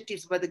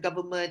initiatives by the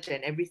government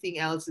and everything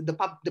else,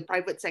 the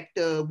private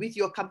sector, with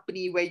your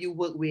company where you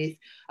work with,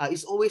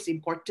 is always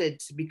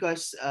important,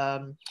 because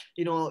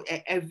you know,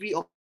 every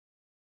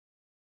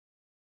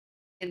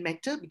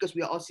matter, because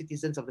we are all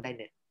citizens of the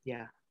planet.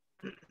 Yeah.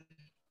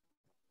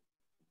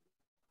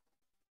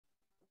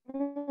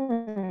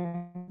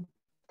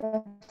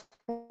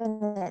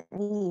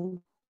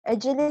 Definitely.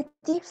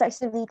 Agility,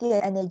 flexibility,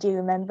 and energy.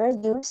 Remember,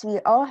 youths, we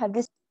all have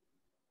this.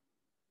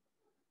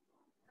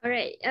 All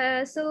right.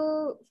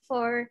 So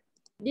for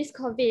this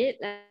COVID,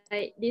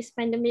 like this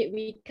pandemic,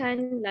 we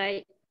can't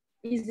like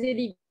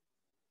easily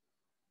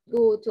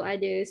go to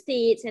other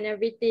states and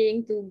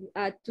everything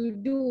to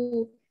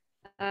do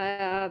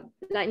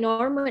like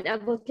normal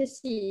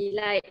advocacy.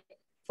 Like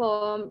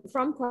from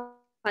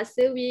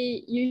Kuasa,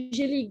 we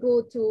usually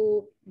go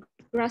to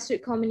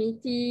grassroots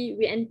community.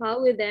 We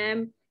empower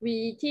them.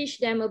 We teach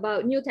them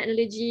about new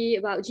technology,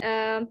 about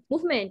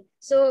movement.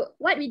 So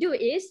what we do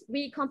is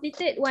we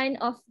completed one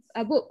of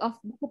a book of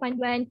buku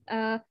panduan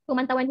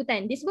pemantauan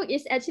hutan. This book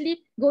is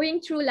actually going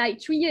through like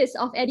 3 years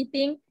of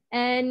editing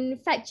and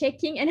fact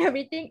checking and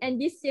everything. And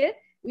this year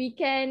we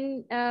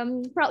can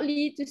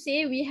proudly to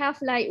say we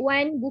have like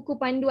one buku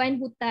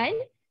panduan hutan.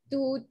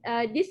 To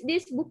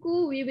this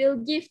buku we will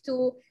give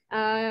to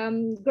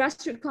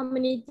grassroots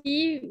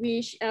community,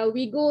 which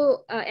we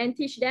go and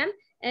teach them.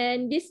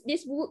 And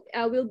this book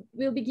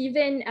will be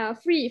given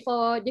free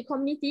for the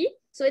community,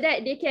 so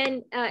that they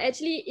can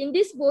actually, in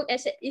this book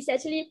is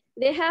actually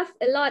they have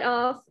a lot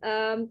of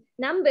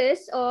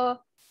numbers or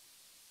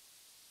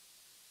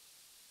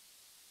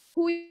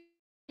who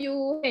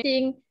you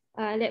think.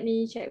 Let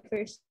me check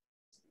first.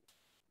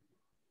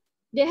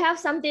 they have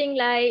something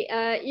like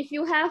if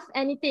you have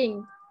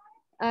anything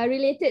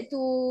related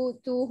to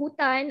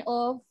hutan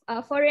or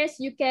forest,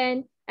 you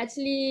can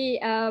actually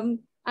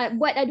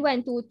buat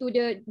aduan to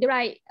the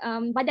right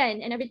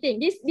badan and everything.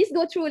 This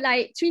go through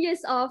like 3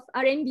 years of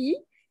R&D,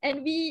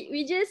 and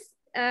we just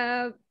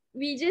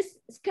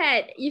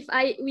scared if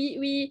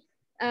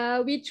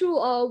we true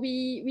or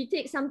we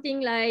take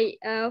something like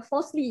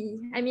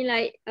falsely. I mean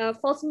like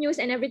false news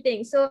and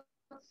everything. So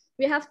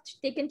we have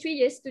taken 3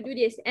 years to do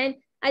this, and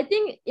I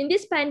think in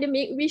this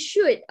pandemic we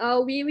should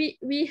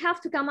we have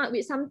to come up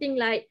with something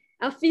like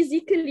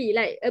physically,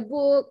 like a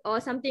book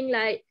or something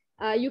like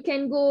you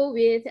can go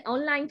with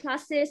online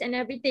classes and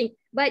everything.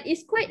 But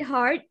it's quite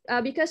hard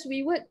because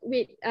we work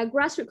with a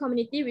grassroots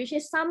community, which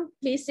is some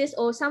places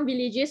or some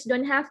villages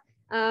don't have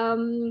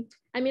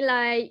I mean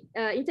like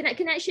internet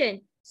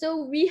connection.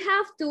 So we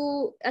have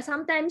to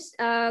sometimes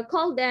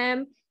call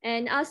them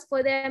and ask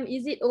for them,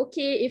 is it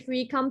okay if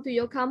we come to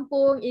your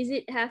kampung? Is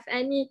it have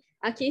any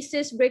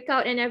cases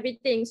breakout and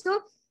everything?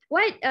 So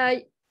what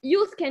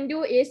youth can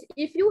do is,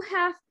 if you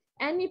have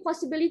any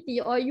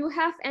possibility or you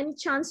have any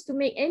chance to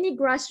make any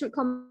grassroots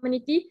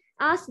community,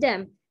 ask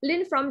them,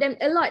 learn from them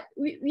a lot.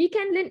 We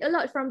can learn a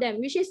lot from them,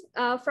 which is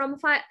from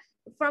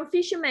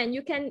fishermen.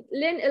 You can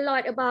learn a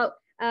lot about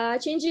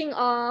changing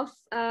of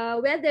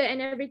weather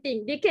and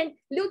everything. They can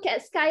look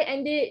at sky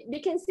and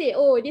they can say,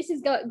 oh, this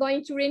is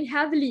going to rain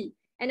heavily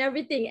and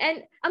everything.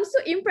 And I'm so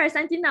impressed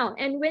until now.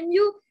 And when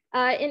you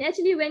and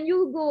actually when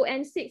you go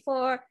and seek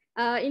for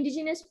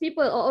indigenous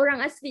people or orang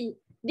asli,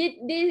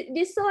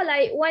 they saw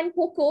like one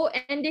pokok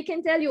and they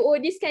can tell you, oh,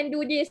 this can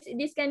do this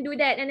can do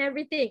that and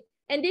everything.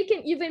 And they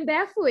can even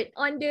barefoot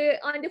on the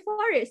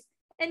forest.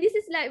 And this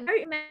is like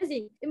very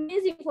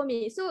amazing for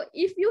me. So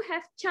if you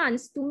have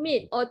chance to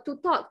meet or to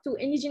talk to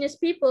indigenous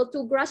people,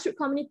 to grassroots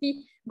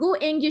community, go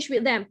engage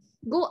with them.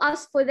 Go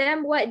ask for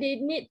them what they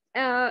need.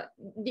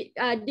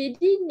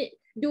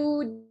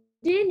 Do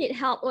they need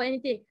help or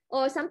anything?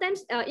 Or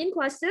sometimes in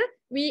Kuasa,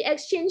 we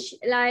exchange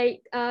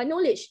like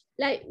knowledge.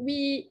 Like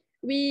we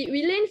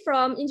learn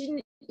from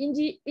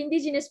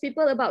indigenous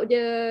people about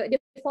the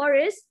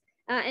forest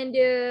and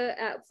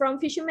from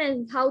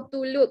fishermen how to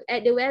look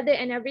at the weather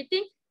and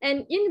everything.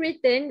 And in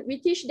return,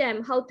 we teach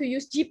them how to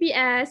use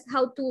GPS,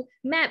 how to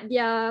map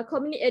their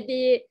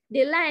community,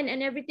 their land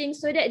and everything,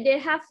 so that they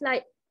have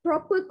like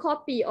proper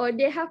copy or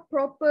they have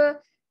proper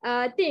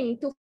thing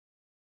to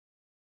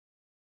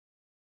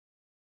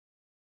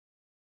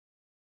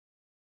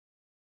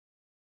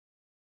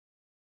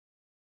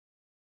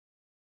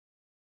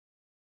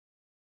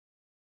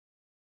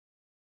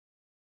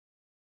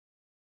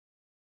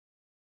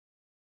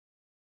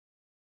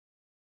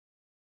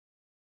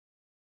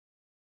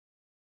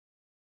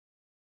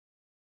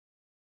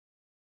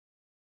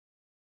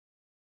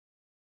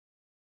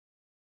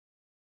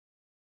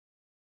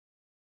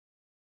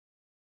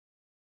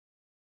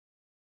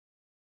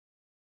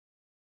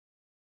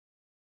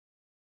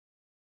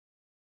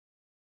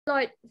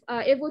lot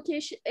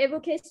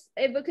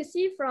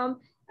advocacy from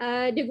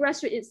the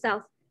grassroots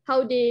itself.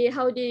 How they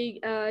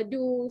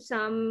do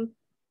some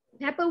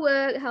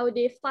paperwork, how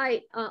they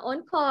fight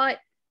on court,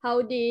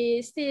 how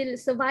they still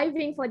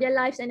surviving for their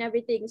lives and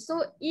everything.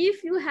 So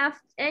if you have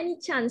any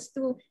chance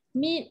to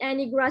meet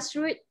any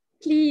grassroots,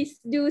 please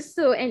do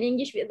so and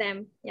engage with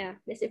them. Yeah,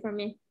 that's it from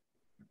me.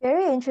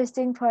 Very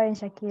interesting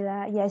point,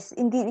 Shakila. Yes,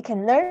 indeed, we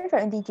can learn from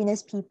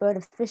indigenous people,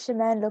 the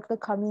fishermen, local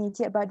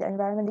community about the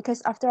environment,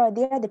 because after all,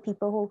 they are the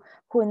people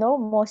who know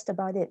most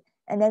about it.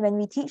 And then when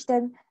we teach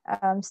them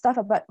stuff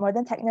about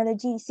modern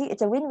technology, see,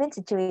 it's a win-win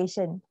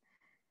situation.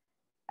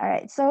 All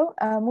right, so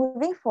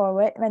moving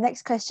forward, my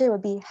next question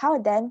would be, how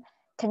then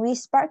can we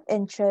spark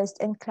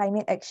interest in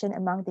climate action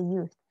among the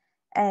youth?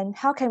 And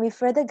how can we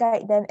further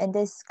guide them in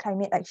this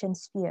climate action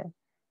sphere?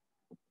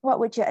 What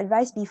would your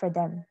advice be for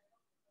them?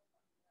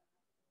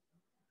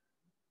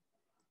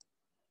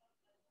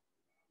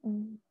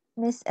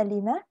 Miss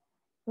Alina,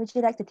 would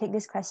you like to take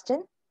this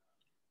question?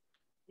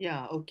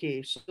 Yeah,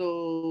 okay.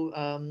 So,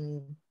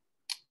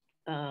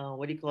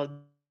 what do you call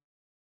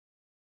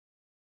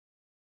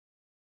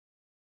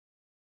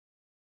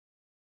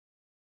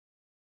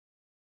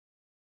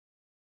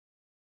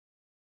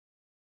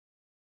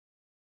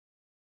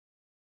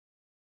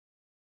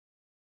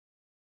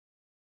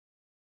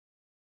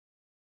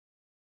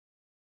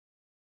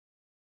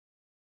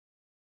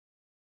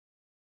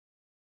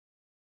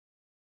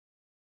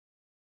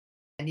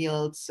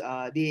millennials,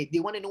 they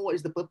want to know what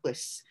is the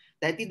purpose.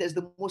 I think that's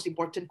the most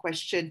important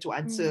question to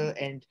answer.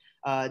 And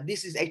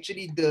this is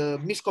actually the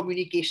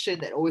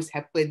miscommunication that always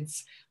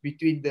happens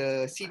between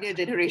the senior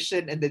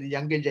generation and the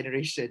younger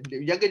generation.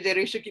 The younger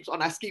generation keeps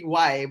on asking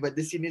why, but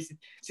the senior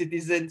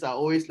citizens are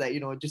always like,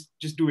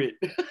 just do it.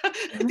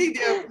 I think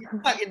they have been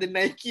stuck in the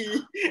Nike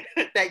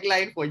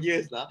tagline for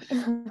years now.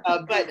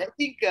 But I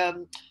think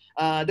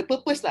the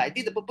purpose lah. I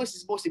think the purpose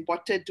is most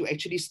important to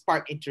actually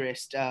spark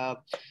interest.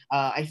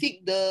 I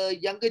think the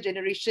younger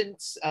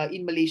generations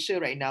in Malaysia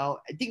right now,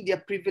 I think they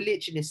are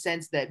privileged in a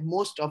sense that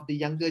most of the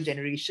younger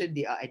generation,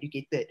 they are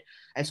educated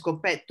as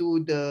compared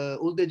to the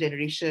older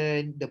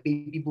generation, the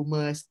baby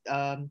boomers.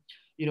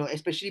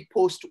 Especially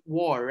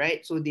post-war,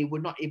 right? So they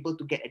were not able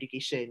to get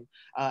education,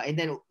 and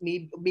then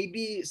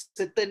maybe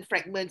certain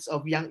fragments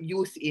of young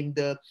youth in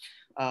the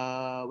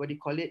what do you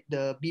call it,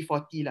 the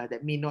B40 lah,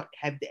 that may not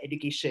have the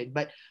education.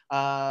 But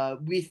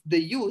with the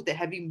youth that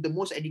having the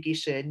most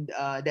education,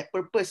 that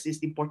purpose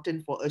is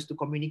important for us to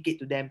communicate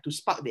to them to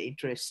spark their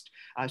interest.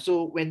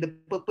 So when the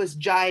purpose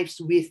jives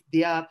with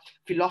their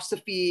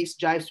philosophies,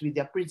 jives with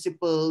their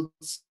principles,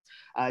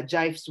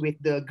 jives with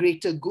the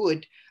greater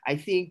good, I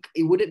think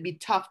it wouldn't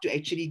be tough to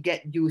actually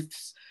get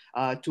youths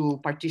to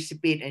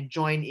participate and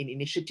join in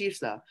initiatives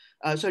lah.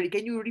 Sorry,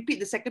 can you repeat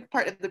the second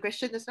part of the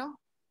question just now?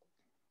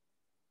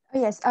 Oh,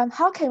 yes.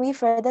 How can we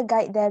further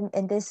guide them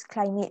in this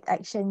climate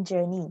action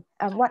journey?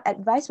 What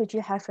advice would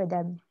you have for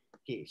them?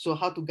 Okay, so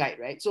how to guide,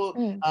 right? So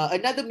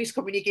another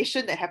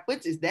miscommunication that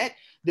happens is that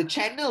the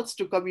channels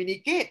to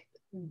communicate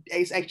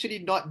is actually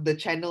not the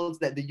channels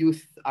that the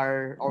youth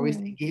are always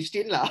engaged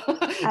in lah.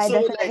 I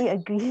So definitely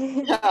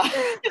agree. yeah.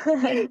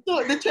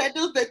 So the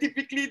channels that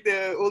typically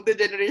the older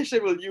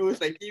generation will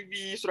use, like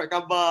TV, surat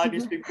khabar,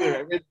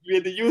 newspaper, right? Where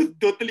the youth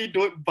totally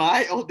don't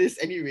buy all this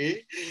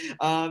anyway.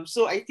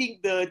 So I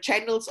think the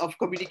channels of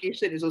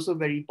communication is also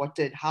very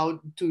important.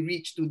 How to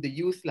reach to the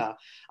youth lah.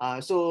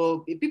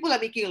 So people are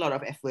making a lot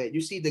of effort.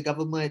 You see the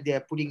government,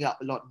 they're putting up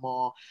a lot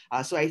more.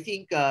 So I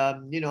think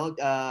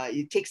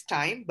it takes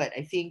time, but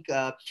I think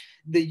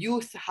the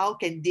youth, how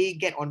can they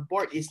get on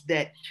board is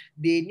that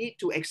they need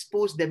to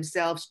expose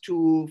themselves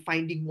to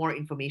finding more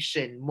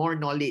information, more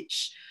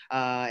knowledge,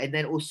 and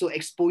then also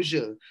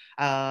exposure.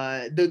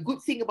 The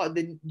good thing about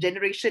the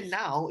generation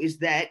now is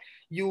that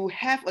you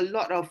have a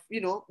lot of,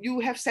 you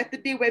have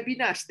Saturday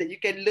webinars that you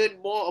can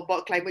learn more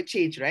about climate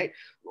change, right?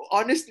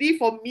 Honestly,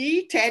 for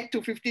me, 10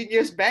 to 15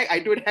 years back, I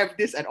don't have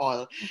this at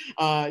all.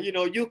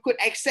 You could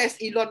access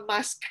Elon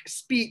Musk's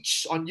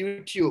speech on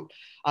YouTube.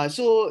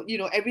 So,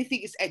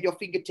 everything is at your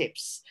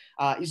fingertips.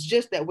 It's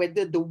just that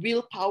whether the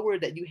willpower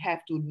that you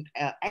have to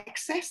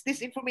access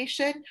this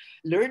information,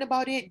 learn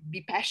about it,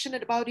 be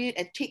passionate about it,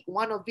 and take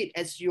one of it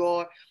as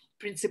your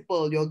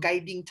principle, your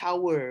guiding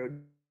tower,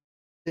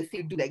 the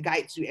thing you do that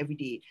guides you every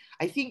day.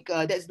 I think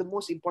that's the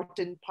most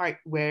important part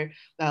where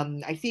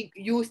I think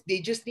youth, they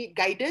just need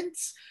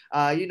guidance,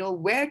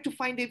 where to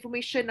find the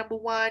information, number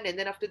one, and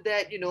then after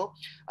that,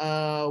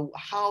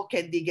 how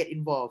can they get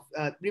involved.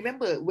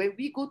 Remember, when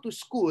we go to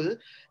school,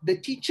 the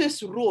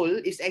teacher's role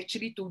is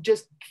actually to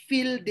just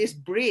fill this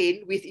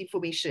brain with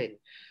information.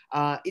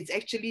 It's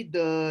actually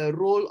the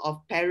role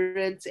of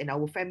parents and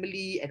our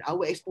family and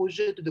our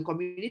exposure to the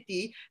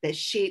community that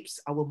shapes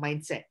our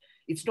mindset.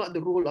 It's not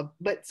the role of,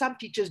 but some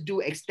teachers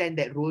do extend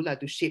that role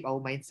to shape our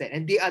mindset.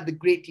 And they are the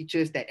great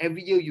teachers that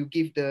every year you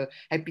give the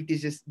Happy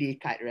Teachers Day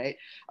card, right?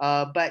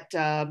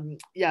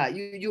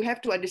 You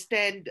have to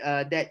understand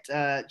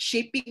that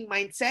shaping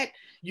mindset,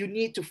 you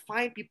need to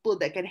find people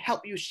that can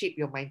help you shape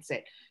your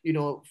mindset.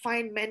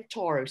 Find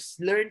mentors,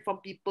 learn from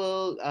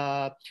people,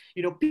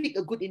 pick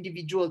a good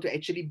individual to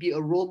actually be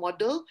a role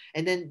model,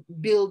 and then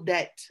build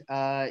that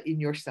in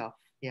yourself.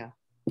 Yeah.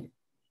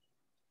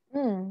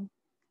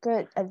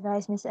 Good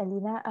advice, Miss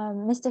Alina.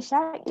 Mr.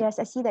 Shak, yes,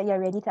 I see that you're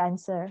ready to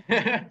answer.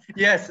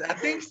 Yes, I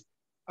think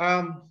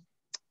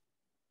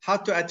how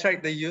to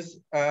attract the youth,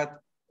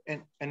 and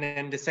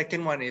then the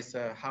second one is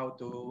how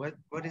to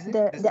what is it?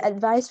 The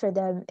advice for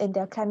them in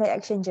their climate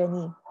action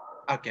journey.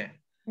 Okay,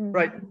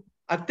 right.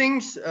 I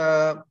think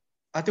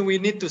we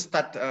need to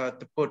start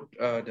to put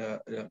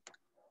the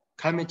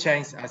climate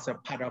change as a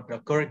part of the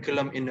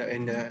curriculum in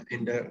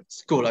the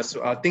school.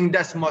 So I think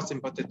that's the most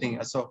important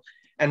thing. So,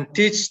 and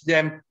teach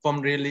them from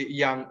really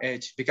young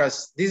age,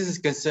 because this is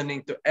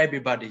concerning to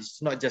everybody.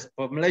 It's not just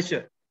for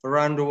Malaysia,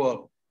 around the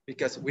world,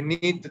 because we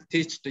need to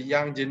teach the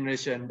young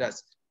generation that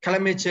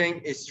climate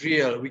change is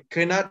real. We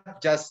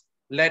cannot just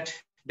let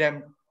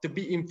them to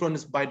be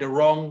influenced by the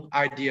wrong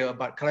idea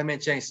about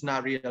climate change is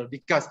not real,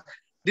 because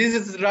this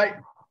is right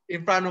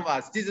in front of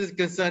us. This is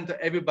concern to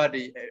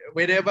everybody.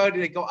 Whenever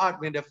they go out,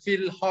 when they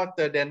feel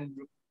hotter than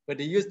what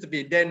they used to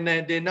be, then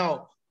they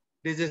know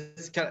this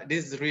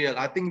is real.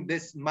 I think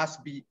this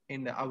must be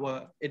in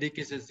our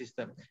education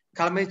system.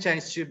 Climate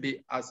change should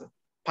be as a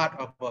part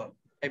of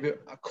a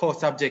core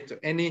subject to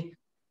any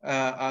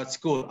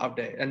school out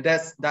there, and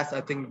that's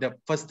I think the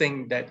first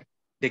thing that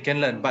they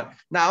can learn. But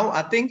now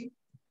I think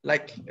I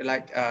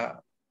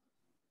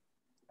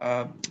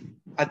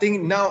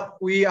think now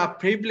we are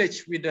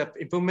privileged with the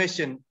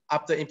information.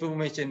 After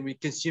information we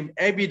consume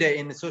every day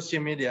in the social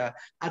media,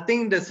 I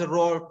think there's a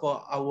role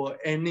for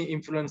any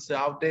influencer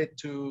out there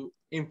to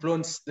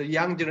influence the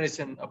young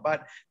generation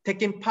about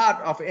taking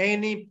part of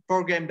any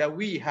program that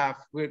we have.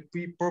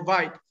 We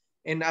provide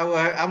in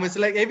our, I was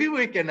like every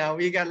weekend now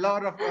we got a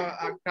lot of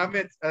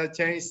climate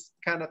change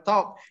kind of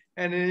talk,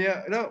 and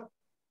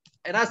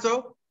and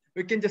also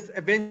we can just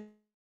eventually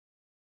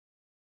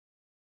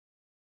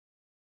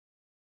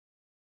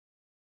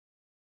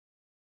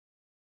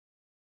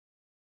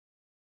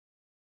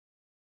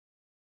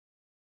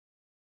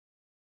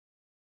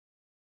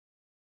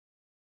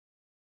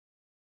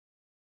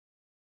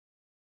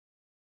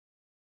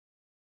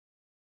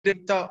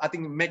TikTok, I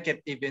think make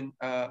it even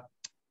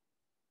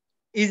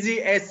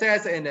easy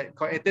access and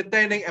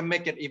entertaining, and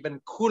make it even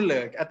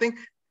cooler. I think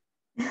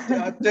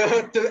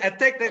to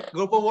attack the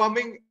global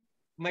warming,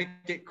 make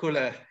it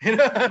cooler. You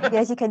know?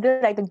 Yes, you can do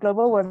like the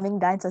global warming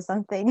dance or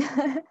something.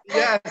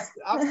 Yes,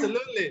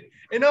 absolutely.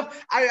 You know,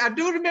 I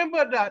do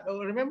remember that.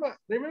 Or remember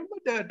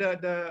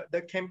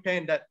the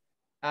campaign that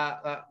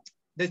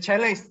the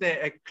challenge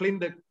there, clean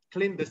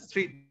the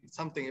street,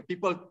 something.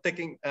 People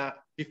taking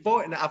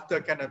before and after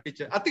kind of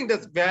picture. I think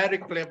that's very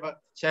clever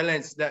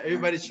challenge that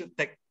everybody should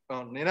take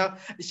on. You know,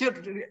 it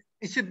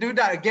should do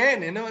that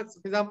again. You know,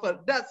 for example,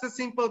 that's a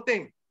simple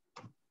thing.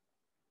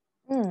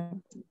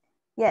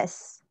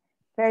 Yes,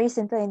 very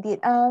simple indeed.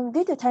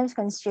 Due to time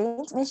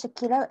constraints, Ms.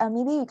 Shakila,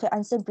 maybe you could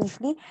answer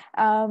briefly.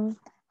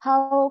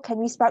 How can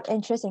we spark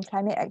interest in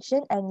climate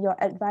action and your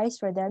advice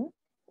for them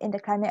in the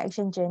climate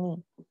action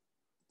journey?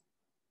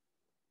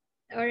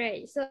 All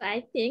right, so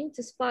I think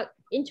to spark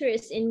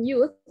interest in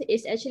youth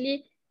is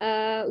actually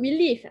I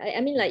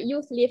mean like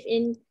youth live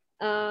in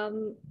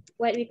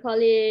what we call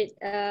it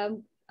a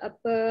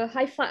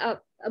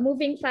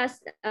moving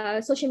fast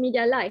social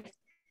media life,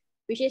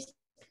 which is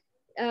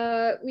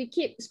we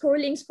keep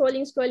scrolling.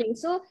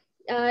 So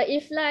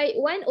if like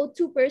 1 or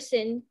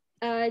 2%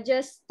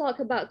 just talk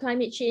about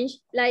climate change,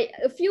 like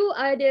a few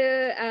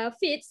other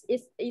feeds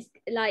is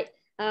like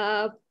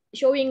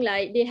showing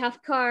like they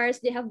have cars,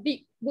 they have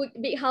big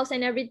house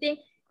and everything,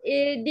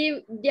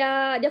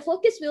 their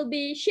focus will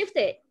be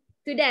shifted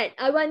to that.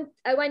 I want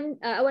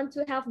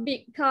to have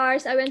big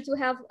cars, I want to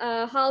have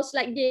a house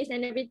like this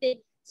and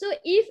everything. So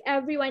if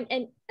everyone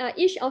and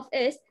each of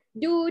us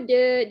do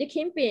the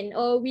campaign,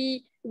 or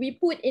we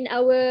put in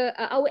our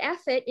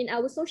effort in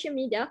our social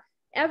media,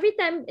 every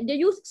time the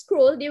youth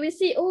scroll, they will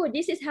see, oh,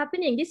 this is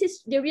happening, this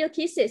is the real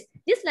cases.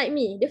 Just like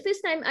me, the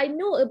first time I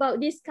know about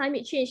this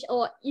climate change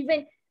or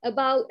even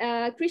about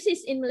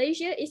crisis in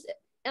Malaysia is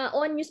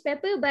on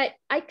newspaper, but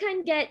I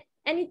can't get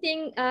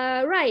anything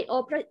right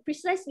or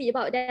precisely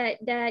about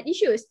that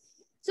issues.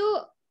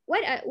 So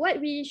what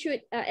we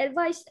should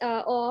advise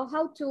or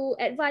how to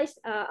advise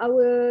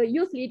our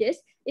youth leaders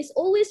is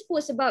always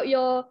post about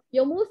your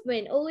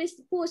movement, always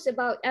post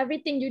about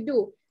everything you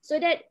do, so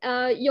that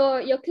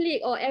your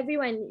clique or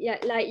everyone, yeah,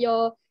 like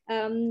your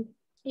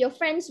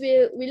friends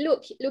will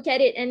look at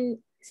it and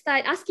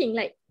start asking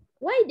like,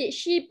 why did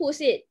she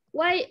post it?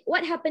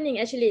 What happening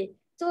actually?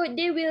 So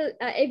they will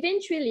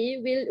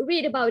eventually will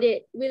read about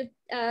it, will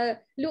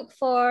look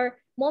for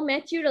more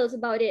materials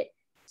about it.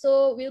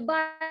 So we'll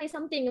buy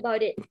something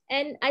about it.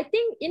 And I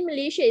think in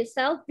Malaysia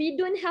itself, we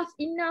don't have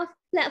enough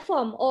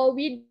platform, or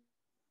we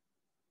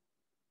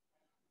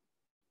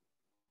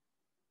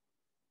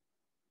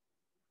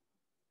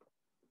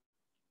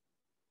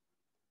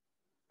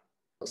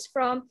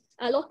from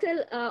a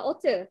local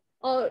author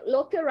or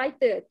local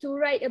writer to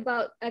write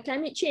about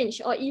climate change,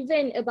 or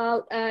even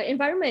about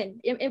environmental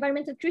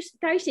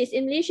crisis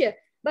in Malaysia.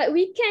 But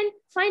we can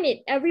find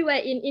it everywhere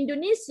in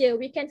Indonesia.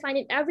 We can find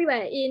it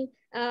everywhere in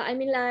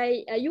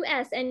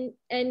US and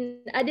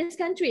other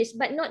countries,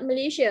 but not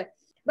Malaysia.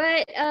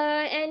 But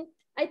and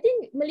I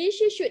think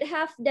Malaysia should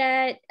have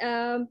that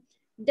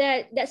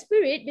that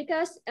spirit,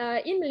 because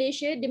in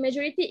Malaysia the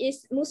majority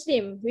is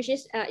Muslim, which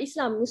is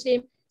Islam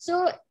Muslim.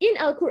 So in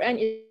Al Quran,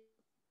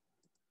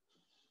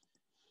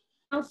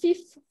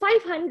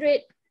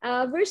 500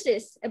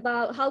 verses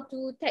about how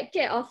to take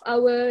care of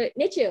our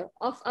nature,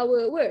 of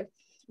our world.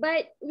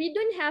 But we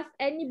don't have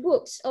any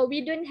books, or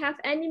we don't have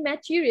any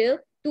material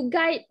to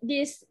guide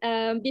these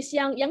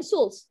young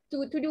souls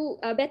to do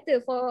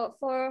better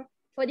for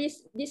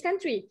this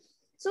country.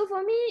 So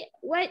for me,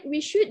 what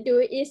we should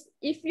do is,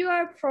 if you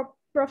are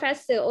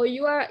professor, or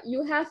you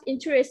have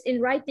interest in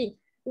writing,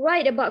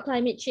 write about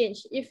climate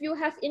change. If you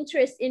have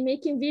interest in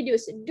making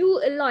videos,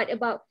 do a lot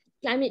about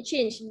climate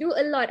change, do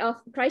a lot of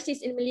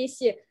crisis in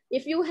Malaysia.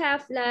 If you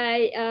have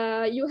like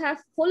you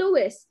have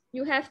followers,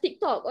 you have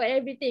TikTok or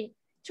everything,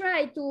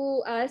 try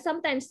to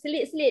sometimes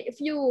slate a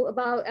few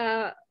about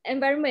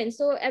environment,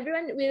 so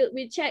everyone will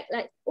check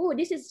like, oh,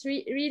 this is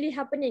really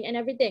happening and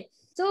everything.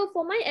 So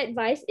for my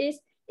advice is,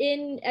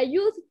 in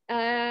youth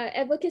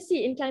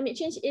advocacy in climate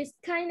change is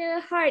kind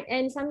of hard,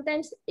 and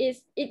sometimes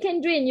it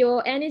can drain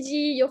your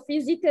energy, your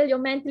physical, your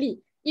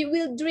mentally. It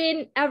will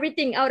drain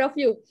everything out of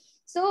you.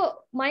 So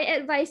my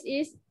advice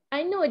is,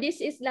 I know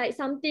this is like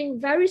something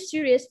very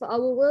serious for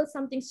our world,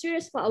 something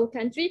serious for our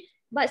country,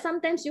 but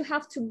sometimes you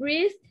have to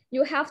breathe,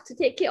 you have to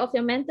take care of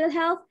your mental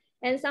health,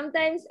 and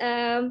sometimes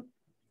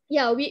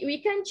we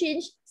can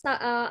change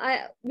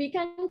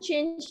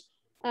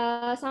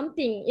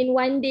something in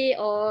one day,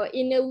 or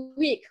in a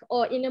week,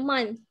 or in a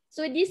month.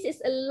 So this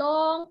is a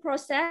long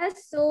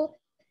process. So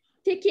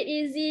take it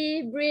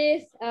easy,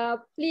 breathe.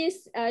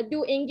 Please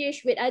do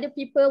engage with other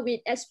people,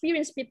 with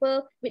experienced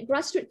people, with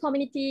grassroots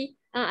community.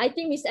 I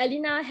think Miss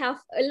Alina have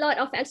a lot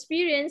of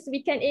experience.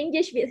 We can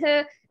engage with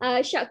her.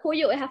 Shak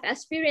Koyo have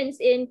experience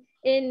in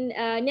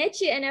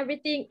nature and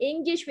everything.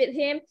 Engage with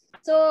him.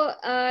 So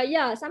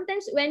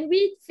sometimes when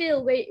we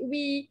feel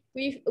we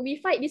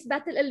fight this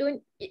battle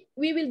alone,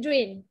 we will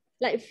drain.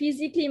 like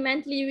physically,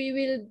 mentally, we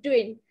will do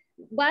it.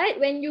 But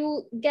when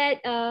you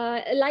get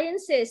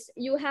alliances,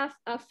 you have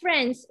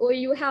friends, or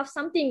you have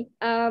something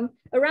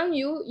around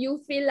you, you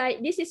feel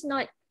like this is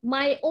not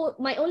my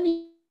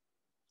only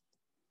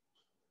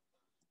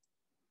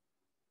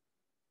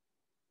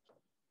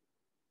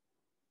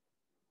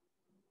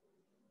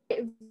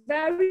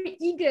very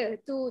eager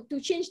to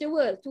change the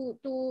world,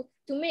 to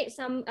make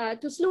some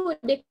to slow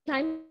the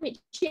climate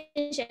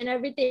change and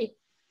everything.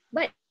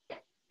 But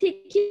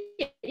take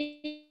it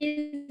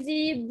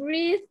easy,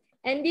 breathe,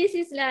 and this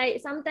is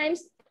like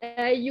sometimes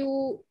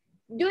you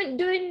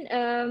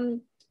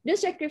don't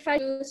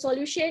sacrifice the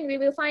solution. We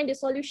will find the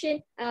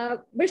solution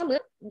bersama.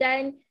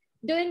 Then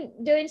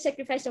don't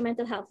sacrifice your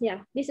mental health.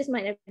 Yeah, this is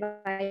my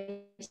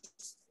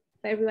advice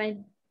for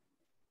everyone.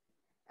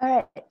 All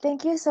right,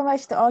 thank you so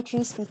much to all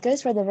three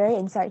speakers for the very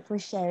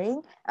insightful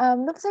sharing.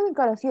 Looks like we've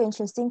got a few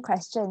interesting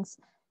questions.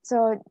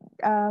 So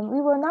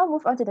we will now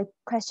move on to the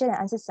question and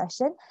answer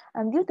session.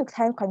 Due to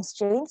time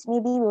constraints,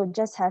 maybe we'll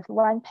just have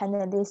one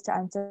panelist to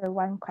answer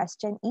one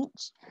question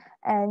each,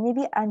 and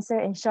maybe answer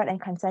in short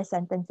and concise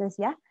sentences,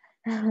 yeah?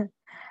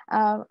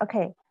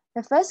 Okay,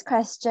 the first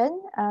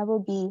question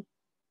will be,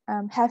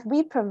 have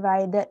we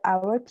provided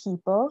our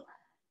people,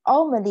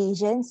 all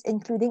Malaysians,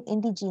 including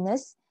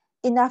indigenous,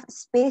 enough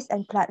space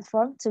and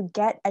platform to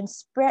get and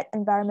spread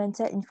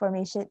environmental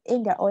information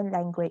in their own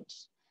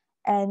language?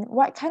 And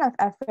what kind of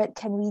effort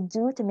can we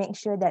do to make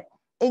sure that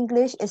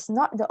English is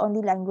not the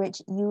only language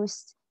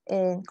used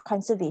in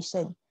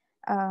conservation?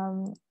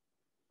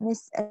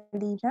 Miss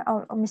Alina,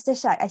 or Mr.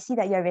 Shak, I see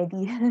that you're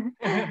ready.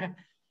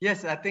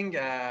 Yes, I think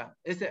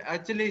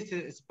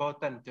it's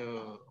important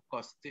to, of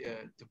course,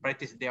 to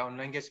practice their own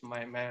language,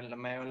 my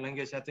own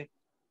language. I think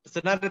it's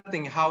another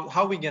thing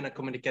how we gonna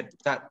communicate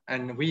that,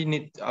 and we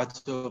need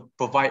to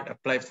provide a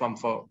platform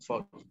for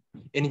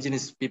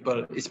indigenous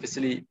people,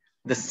 especially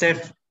the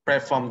safe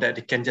platform that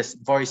they can just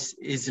voice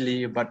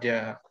easily about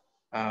their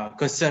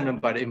concern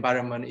about the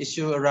environment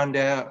issue around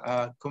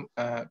their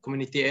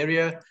community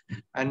area.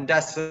 And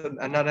that's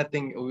another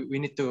thing we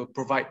need to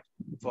provide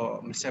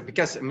for Malaysia,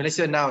 because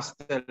Malaysia now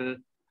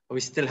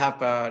we still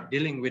have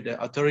dealing with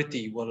the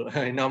authority, well,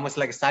 almost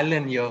like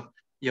silent your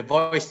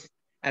voice,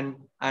 and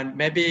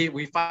maybe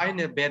we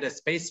find a better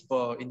space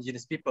for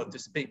indigenous people to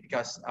speak,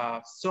 because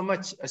so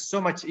much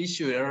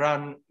issue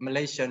around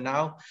Malaysia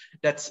now.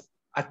 That's,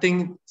 I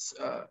think,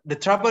 the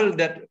trouble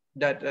that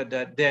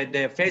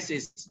they face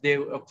is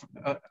they're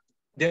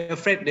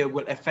afraid they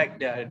will affect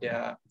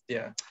their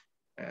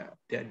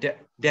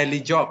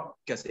daily job,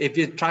 because if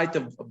you try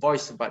to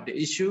voice about the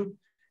issue,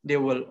 they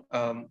will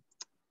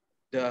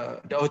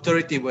the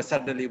authority will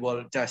suddenly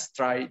just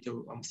try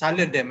to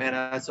silence them and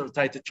also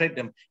try to treat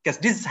them, because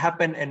this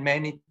happened and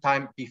many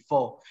times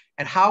before.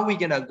 And how we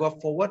gonna go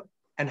forward,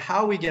 and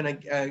how we gonna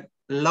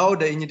allow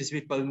the indigenous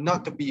people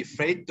not to be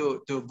afraid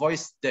to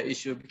voice the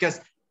issue, because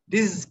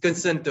this is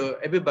concern to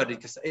everybody.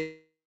 Because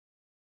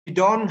we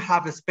don't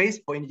have a space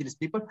for indigenous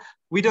people,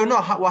 we don't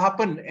know what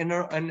happened in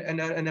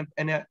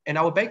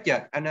our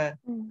backyard. And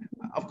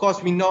of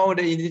course, we know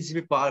the indigenous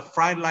people are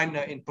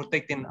frontliner in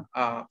protecting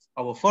our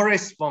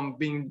forests from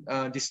being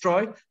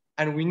destroyed,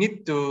 and we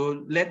need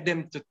to let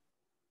them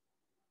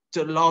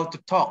to allow to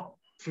talk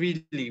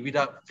freely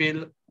without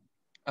feel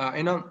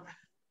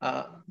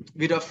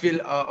without feel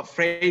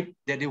afraid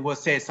that they will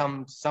say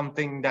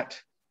something that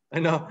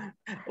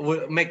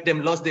will make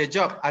them lose their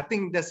job. I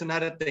think that's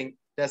another thing.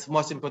 That's the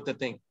most important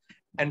thing.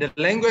 And the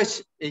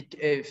language,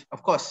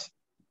 of course,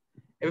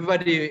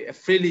 everybody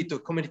freely to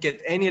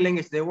communicate any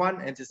language they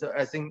want. And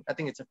I think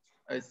everybody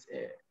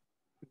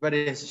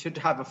should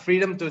have a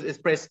freedom to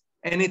express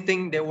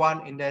anything they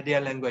want in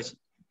their language.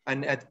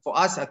 And for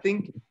us, I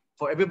think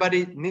for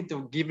everybody need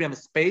to give them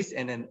space.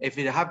 And then if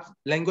they have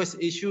language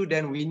issue,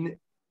 then we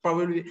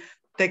probably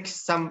take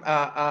some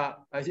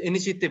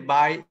initiative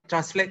by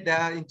translate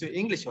that into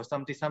English or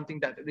something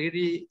that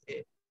really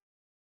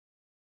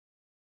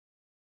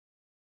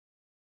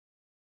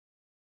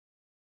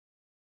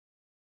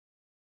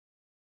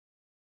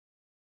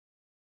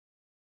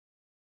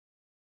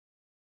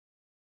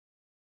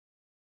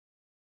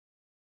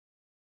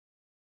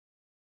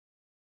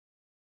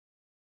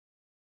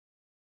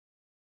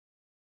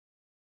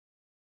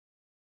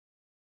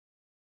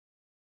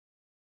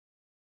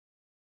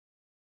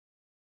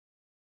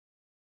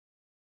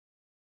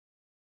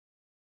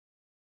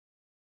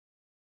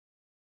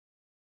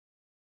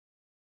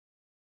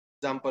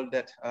example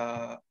that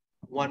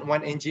one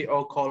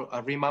NGO called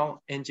Rimau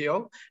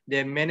NGO,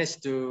 they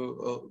managed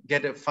to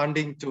get a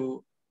funding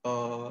to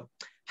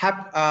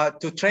have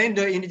to train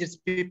the indigenous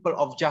people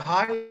of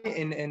Jahai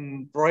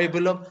in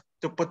Royabulum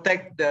to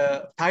protect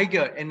the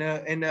tiger in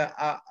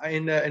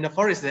a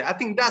forest there. I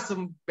think that's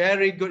a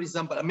very good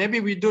example.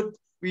 Maybe we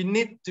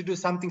need to do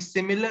something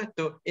similar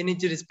to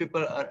indigenous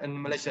people in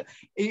Malaysia.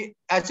 It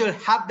actually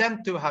help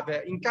them to have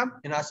an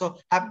income, and also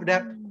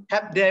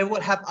they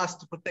will help us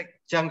to protect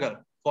jungle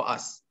for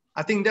us.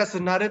 I think that's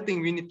another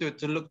thing we need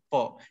to look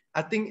for.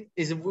 I think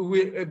it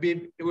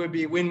will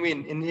be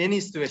win-win in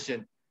any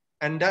situation.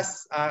 And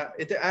that's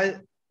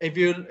if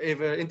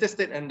you're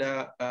interested in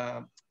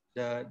the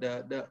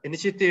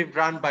initiative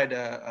run by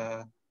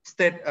the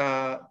state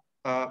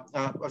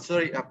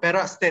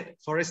Perak State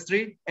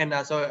Forestry and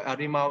also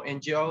Rimau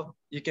NGO,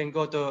 you can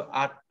go to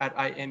at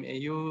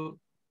IMAU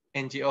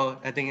NGO.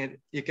 I think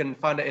you can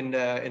find it in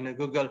the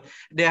Google.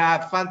 They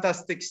have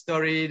fantastic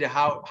story.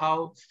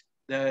 How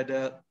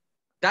that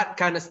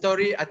kind of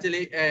story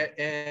actually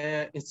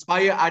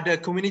inspire other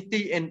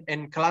community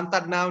in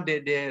Kelantan. Now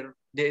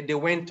they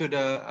went to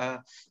the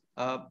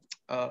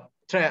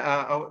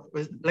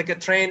like a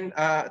training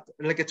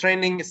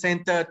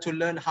center to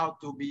learn how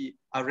to be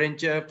a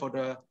ranger for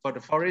the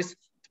forest,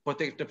 to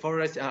protect the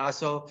forest, and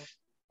also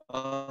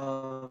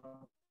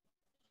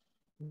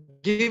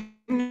give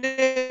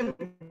them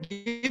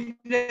the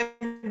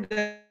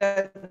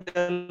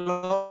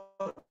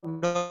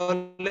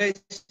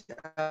knowledge.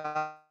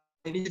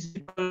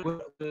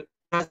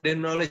 Pass the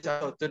knowledge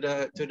out to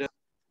the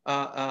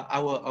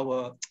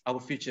our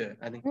future,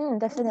 I think.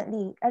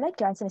 Definitely. I like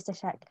your answer, Mr.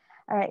 Shak.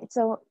 All right,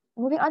 so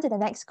moving on to the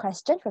next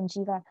question from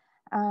Jiva.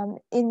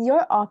 In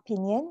your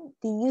opinion,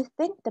 do you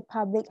think the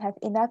public have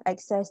enough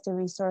access to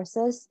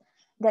resources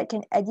that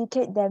can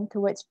educate them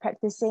towards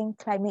practicing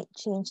climate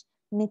change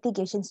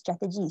mitigation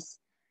strategies?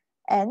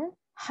 And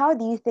how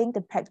do you think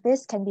the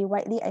practice can be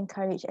widely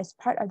encouraged as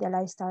part of their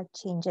lifestyle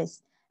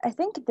changes? I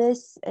think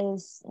this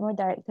is more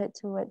directed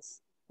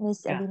towards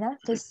Ms. Alina,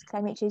 because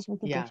climate change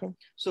mitigation.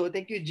 So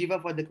thank you,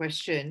 Jiva, for the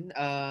question.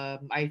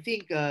 I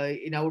think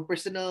in our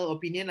personal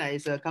opinion,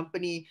 as a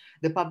company,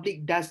 the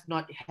public does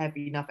not have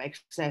enough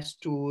access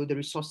to the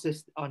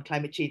resources on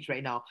climate change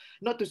right now.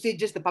 Not to say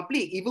just the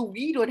public, even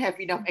we don't have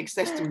enough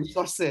access to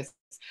resources.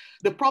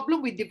 The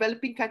problem with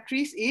developing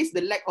countries is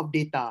the lack of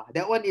data.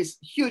 That one is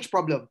huge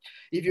problem.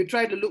 If you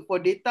try to look for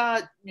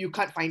data, you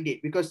can't find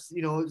it because,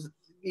 you know,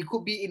 it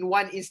could be in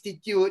one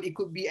institute, it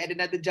could be at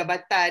another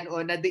jabatan or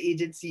another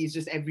agency. It's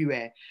just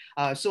everywhere.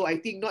 So I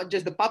think not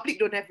just the public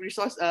don't have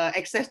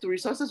access to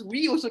resources,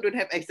 we also don't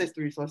have access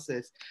to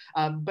resources.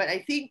 But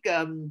I think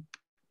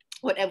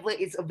whatever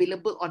is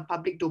available on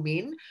public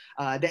domain,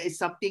 that is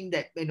something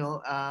that, you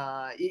know,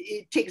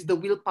 it takes the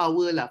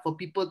willpower for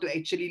people to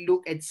actually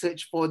look and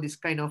search for this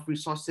kind of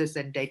resources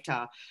and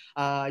data.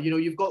 You know,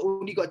 you've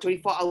only got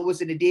 24 hours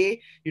in a day,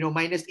 you know,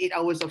 minus 8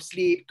 hours of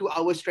sleep, 2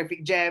 hours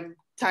traffic jam,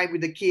 time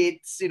with the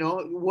kids, you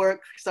know,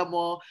 work some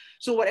more.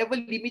 So whatever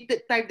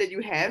limited time that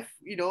you have,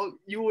 you know,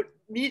 you would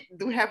need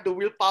to have the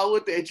willpower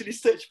to actually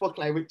search for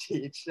climate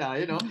change,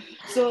 you know.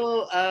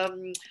 So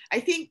I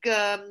think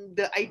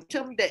the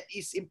item that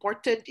is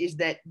important is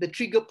that the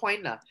trigger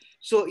point.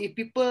 So if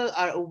people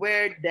are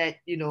aware that,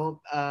 you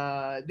know,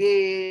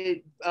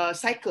 they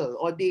cycle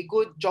or they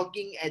go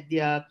jogging at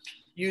their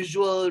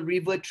usual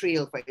river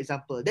trail, for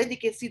example, then they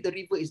can see the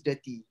river is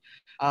dirty.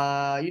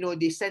 You know,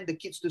 they send the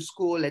kids to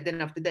school and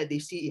then after that they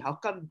see, how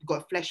come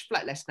got flash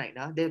flood last night?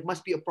 There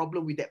must be a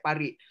problem with that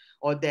parit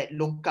or that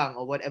longkang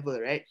or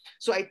whatever, right?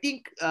 So I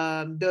think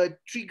the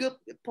trigger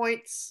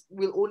points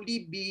will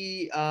only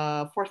be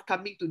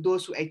forthcoming to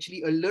those who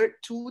actually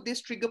alert to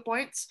these trigger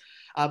points.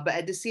 But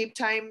at the same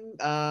time,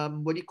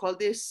 what do you call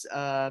this?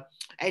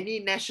 Any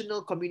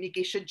national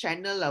communication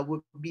channel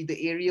would be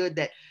the area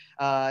that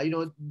you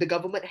know, the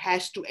government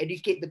has to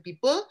educate the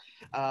people.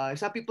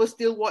 Some people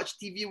still watch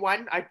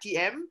TV1,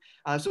 RTM.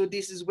 So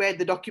this is where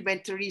the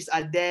documentaries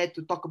are there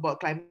to talk about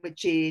climate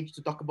change,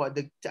 to talk about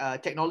the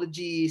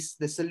technologies,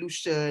 the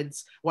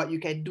solutions, what you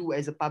can do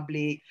as a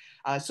public.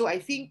 So I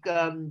think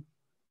a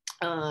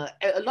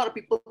lot of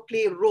people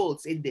play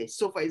roles in this.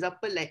 So for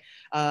example, like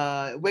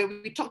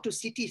when we talk to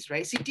cities,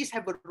 right? Cities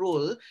have a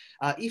role.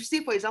 If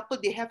say, for example,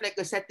 they have like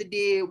a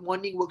Saturday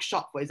morning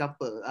workshop, for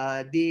example,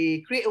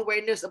 they create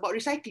awareness about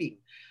recycling.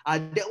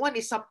 That one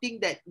is something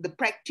that the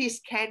practice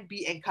can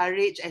be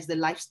encouraged as the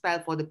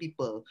lifestyle for the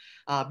people.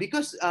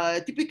 Because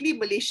typically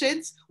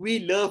Malaysians, we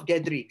love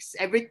gatherings,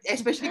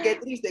 especially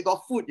gatherings that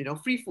got food, you know,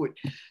 free food.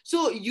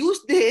 So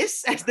use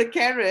this as the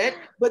carrot,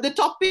 but the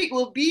topic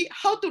will be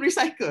how to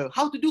recycle,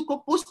 how to do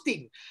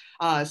composting.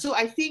 So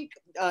I think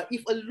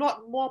if a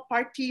lot more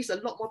parties, a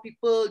lot more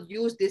people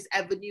use these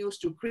avenues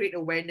to create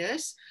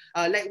awareness,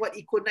 like what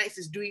Econites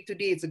is doing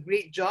today, it's a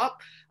great job.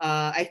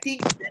 I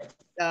think that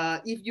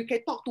if you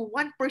can talk to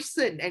one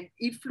person and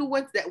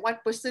influence that one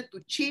person to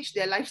change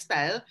their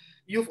lifestyle,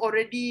 you've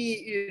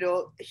already, you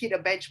know, hit a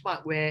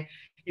benchmark where,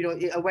 you know,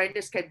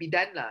 awareness can be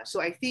done.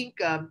 So I think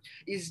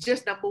it's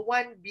just number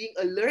one, being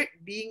alert,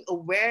 being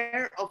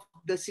aware of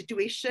the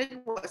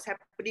situation, what's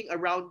happening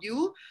around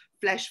you.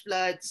 Flash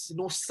floods,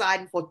 no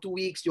sun for 2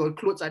 weeks, your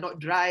clothes are not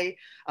dry,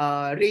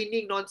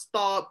 raining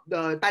non-stop,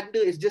 the thunder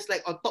is just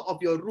like on top of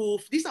your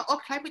roof. These are all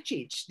climate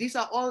change. These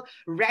are all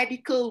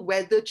radical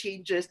weather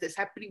changes that's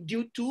happening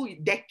due to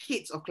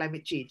decades of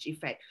climate change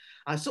effect.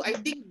 So I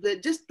think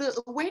just the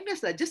awareness,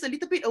 just a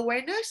little bit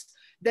awareness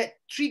that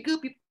trigger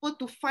people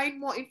to find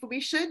more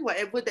information,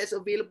 whatever that's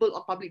available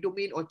on public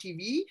domain or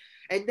TV,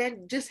 and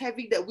then just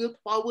having that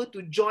willpower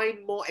to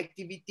join more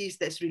activities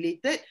that's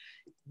related,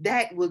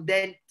 that will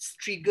then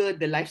trigger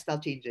the lifestyle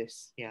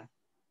changes. Yeah.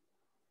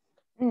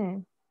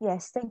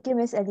 Yes, thank you,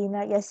 Miss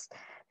Alina. Yes,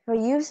 For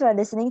youths who are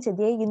listening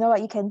today, you know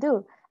what you can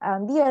do.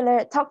 Be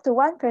alert, talk to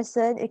one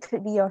person. It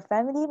could be your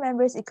family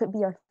members, it could be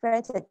your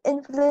friends, and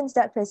influence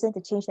that person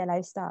to change their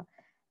lifestyle.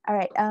 All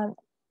right.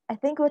 I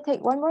think we'll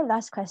take one more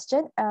last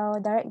question. I'll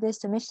direct this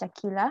to Miss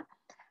Shakila.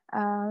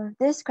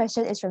 This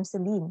question is from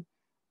Celine.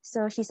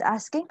 So she's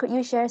asking, could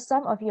you share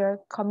some of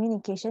your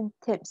communication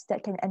tips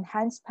that can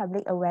enhance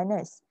public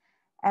awareness?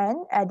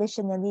 And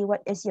additionally,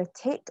 what is your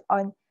take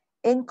on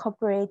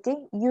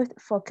incorporating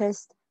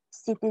youth-focused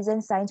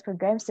citizen science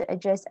programs to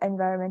address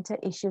environmental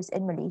issues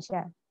in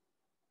Malaysia?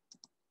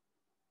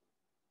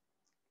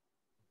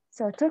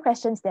 So 2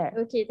 questions there.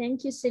 Okay,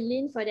 thank you,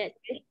 Celine, for that.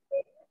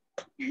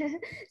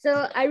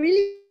 So I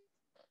really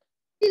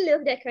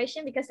love that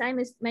question because I'm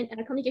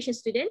a communication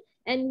student,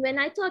 and when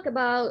I talk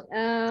about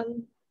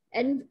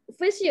and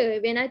first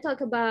year when I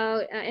talk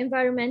about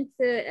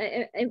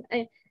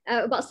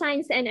about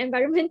science and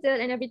environmental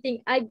and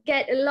everything, I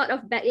get a lot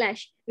of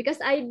backlash because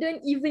I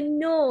don't even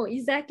know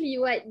exactly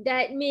what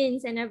that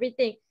means and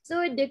everything.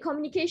 So the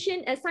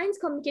communication, science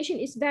communication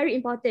is very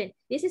important.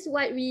 This is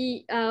what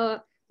we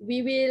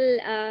will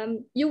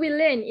you will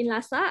learn in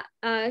LASA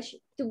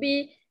to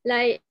be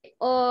like,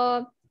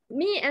 or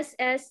me as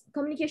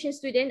communication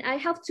student, I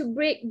have to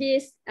break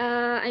this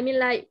I mean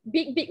like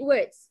big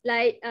words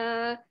like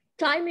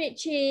climate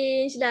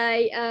change,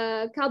 like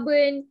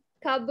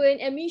carbon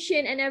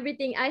emission and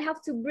everything. I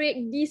have to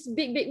break these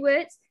big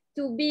words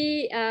to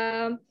be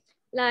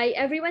like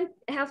everyone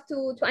have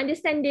to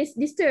understand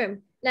this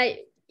term.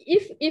 Like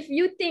if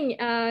you think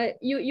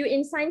you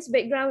in science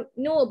background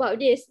know about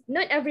this,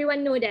 not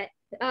everyone know that.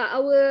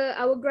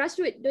 Our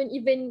grassroots don't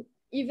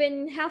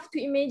even have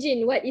to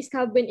imagine what is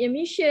carbon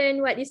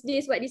emission, what is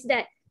this, what is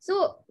that.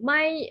 So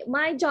my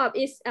job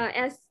is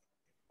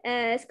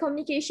as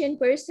communication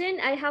person,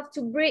 I have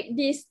to break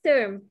this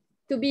term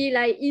to be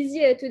like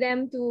easier to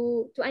them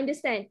to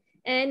understand.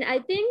 And I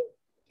think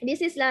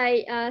this is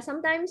like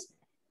sometimes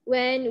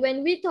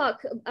when we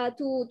talk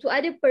to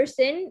other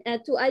person,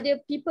 to other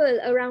people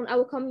around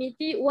our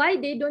community, why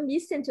they don't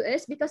listen to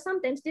us, because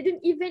sometimes they don't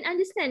even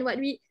understand what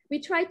we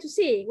try to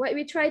say, what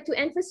we try to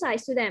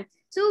emphasize to them.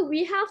 So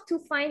we have to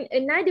find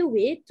another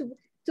way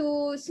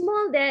to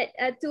small that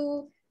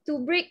to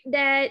break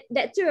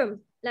that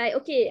term. Like,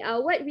 okay,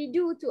 what we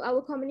do to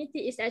our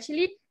community is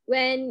actually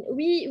when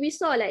we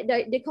saw like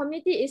the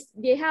community is,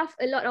 they have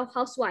a lot of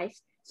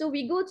housewives. So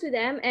we go to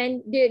them,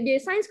 and the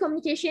science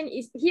communication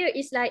is here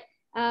is like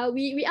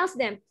we ask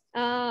them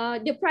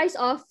the price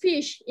of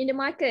fish in the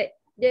market,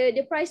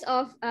 the price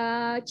of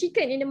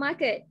chicken in the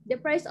market, the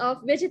price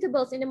of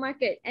vegetables in the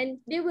market, and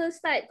they will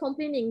start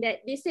complaining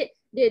that they said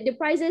the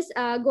prices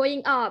are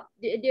going up,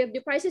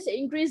 the prices are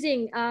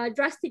increasing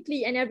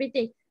drastically and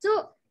everything.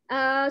 So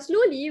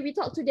slowly we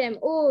talk to them.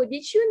 Oh,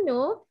 did you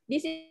know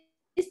this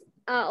is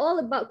all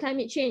about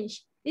climate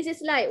change? This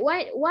is like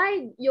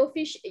why your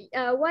fish,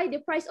 why the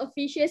price of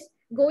fishes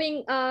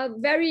going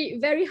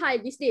very high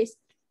these days?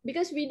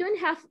 Because we don't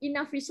have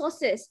enough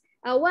resources.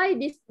 Why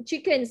these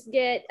chickens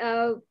get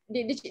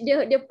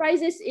the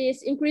prices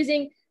is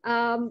increasing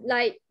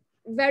like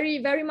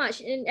very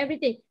much and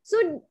everything.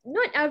 So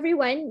not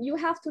everyone you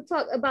have to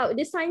talk about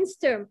the science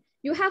term.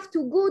 You have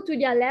to go to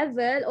their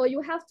level, or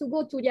you have to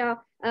go to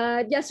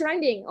their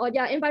surrounding or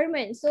their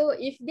environment. So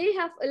if they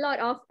have a lot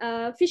of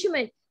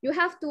fishermen, you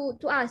have to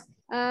ask,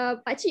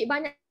 Pakcik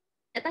banyak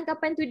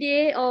tangkapan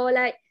today, or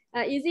like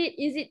is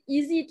it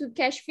easy to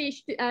catch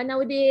fish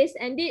nowadays?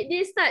 And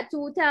they start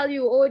to tell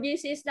you, oh,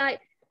 this is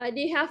like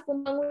they have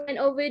pembangunan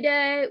over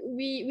there,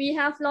 we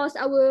have lost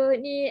our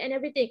ni and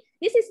everything.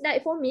 This is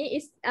like, for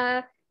me, is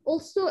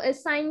also a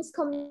science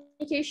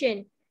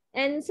communication.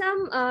 And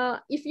some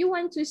if you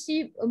want to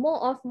see more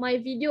of my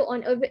video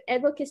on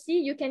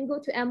advocacy, you can go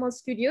to ML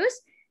Studios.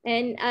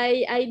 And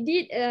I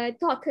did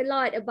talk a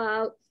lot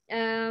about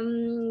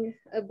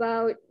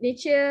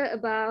nature,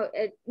 about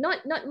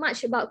not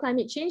much about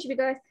climate change,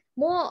 because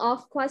more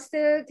of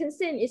cluster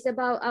concern is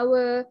about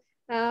our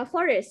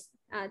forest.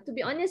 To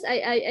be honest,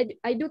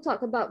 I do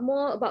talk about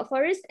more about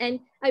forest, and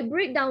I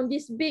break down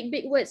these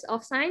big words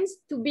of science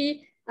to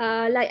be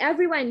like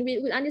everyone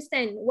will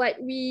understand what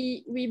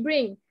we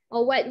bring,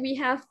 or what we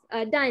have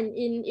done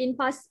in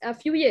past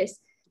few years.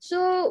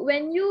 So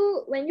when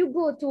you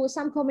go to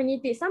some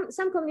communities,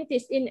 some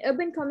communities in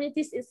urban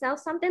communities itself,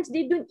 sometimes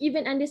they don't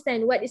even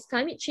understand what is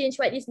climate change,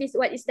 what is this,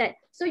 what is that.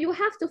 So you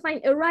have to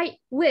find a right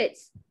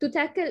words to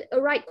tackle a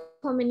right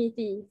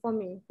community. For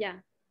me, yeah.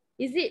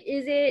 Is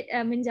it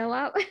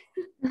menjawab?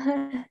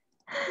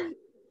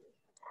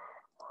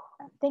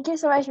 Thank you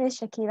so much, Ms.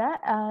 Shakira.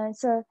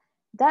 So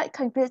that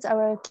concludes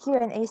our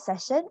Q&A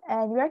session,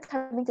 and we're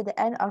coming to the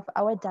end of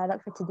our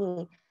dialogue for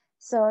today.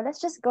 So let's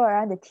just go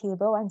around the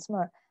table once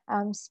more.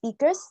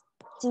 Speakers,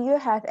 do you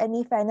have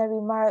any final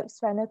remarks,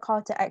 final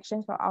call to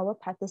action for our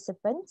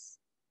participants?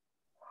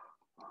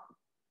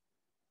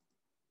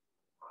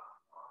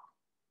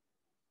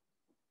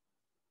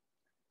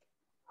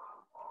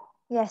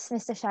 Yes,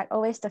 Mr. Shak,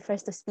 always the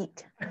first to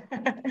speak.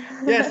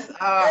 Yes,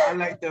 I'd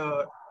like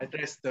to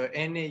address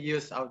any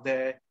youth out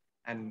there,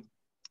 and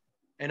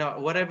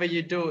whatever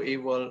you do, it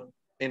will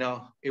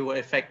it will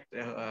affect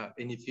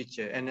in the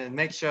future. And then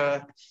make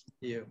sure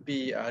you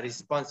be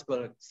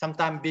responsible.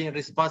 Sometimes being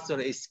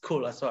responsible is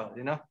cool as well,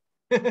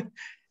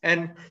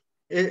 And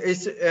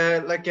it's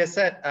like I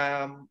said,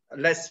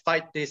 let's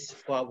fight this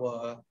for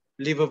our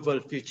livable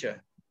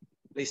future.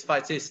 Let's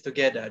fight this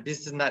together.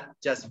 This is not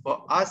just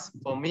for us,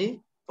 for me,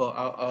 for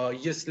our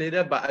youth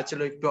leader, but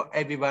actually for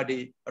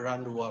everybody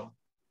around the world.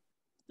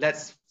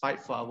 Let's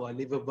fight for our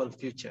livable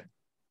future.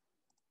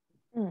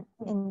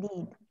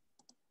 Indeed.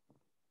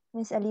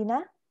 Miss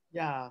Alina?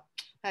 Yeah.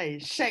 Hi,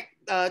 Shaq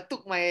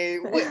took my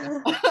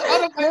word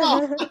out of my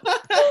mouth.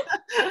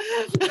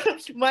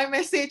 My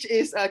message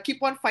is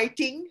keep on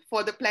fighting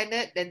for the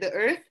planet and the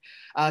earth.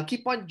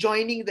 Keep on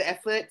joining the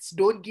efforts.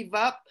 Don't give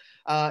up.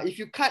 If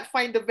you can't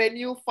find the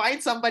venue,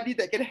 find somebody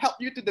that can help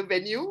you to the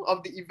venue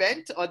of the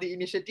event or the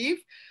initiative.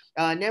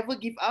 Never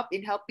give up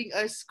in helping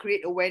us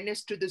create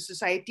awareness to the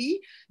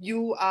society.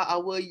 You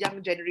are our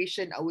young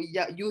generation, our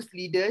youth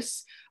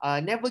leaders.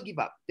 Never give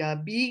up.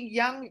 Being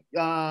young,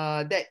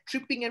 that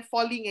tripping and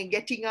falling and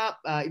getting up,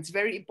 it's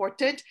very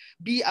important.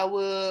 Be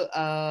our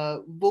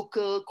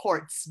vocal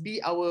cords,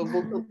 be our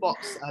vocal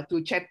box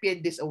to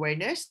champion this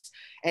awareness,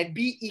 and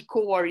be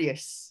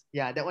eco-warriors.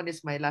 Yeah, that one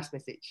is my last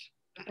message.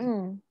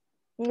 You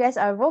guys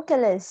are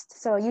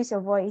vocalists, so use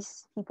your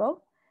voice,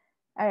 people.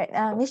 All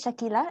right, Miss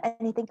Shakila,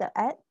 anything to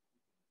add?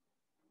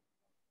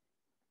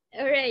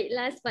 All right,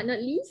 last but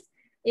not least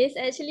is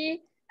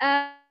actually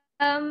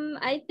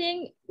I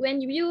think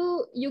when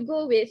you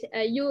go with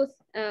a youth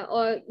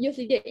or youth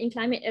leader in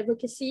climate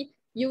advocacy,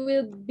 you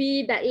will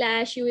be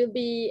backlash. You will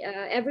be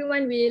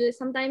everyone will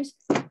sometimes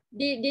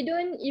they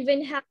don't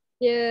even have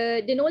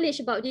the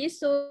knowledge about this,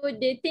 so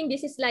they think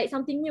this is like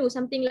something new,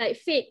 something like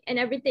fake and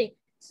everything.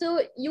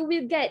 So you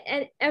will get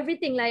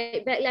everything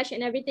like backlash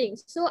and everything.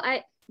 So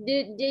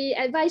the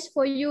advice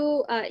for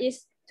you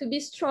is to be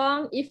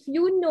strong. If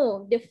you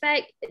know the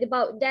fact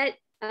about that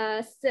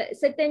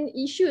certain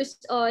issues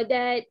or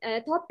that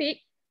topic,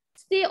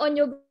 stay on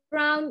your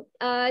ground,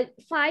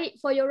 fight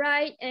for your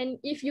right. And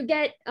if you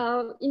get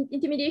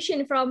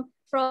intimidation from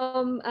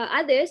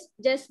others,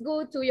 just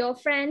go to your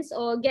friends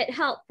or get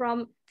help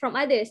from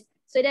others,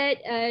 so that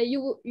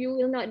you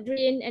will not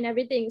drain and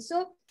everything.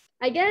 So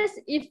I guess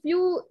if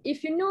you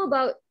know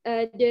about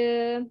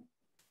the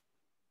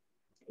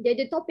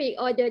topic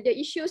or the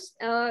issues,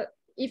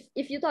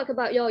 if you talk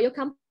about your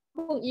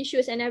kampung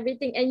issues and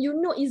everything, and you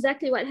know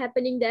exactly what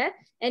happening there,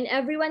 and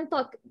everyone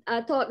talk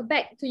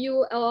back to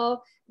you,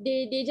 or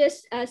they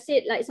just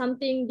said like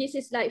something, this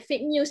is like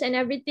fake news and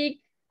everything,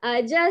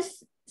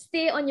 just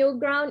stay on your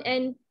ground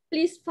and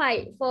please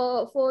fight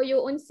for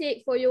your own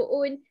sake, for your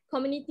own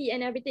community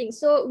and everything.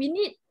 So we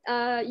need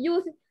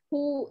youth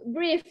who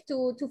brave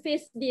to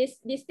face this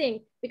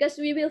thing, because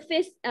we will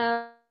face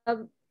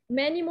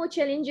many more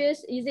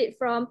challenges. Is it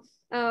from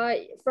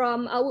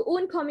our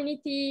own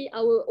community,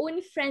 our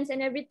own friends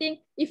and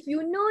everything? If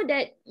you know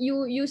that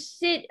you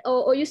said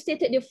or you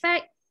stated the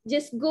fact,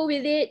 just go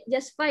with it,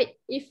 just fight.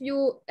 If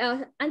you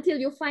until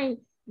you find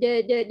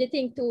the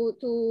thing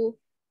to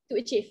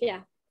achieve.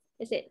 Yeah,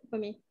 that's it for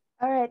me.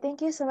 All right,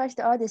 thank you so much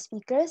to all the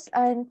speakers.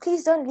 And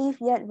please don't leave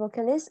yet,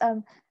 vocalists.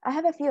 I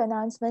have a few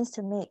announcements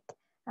to make.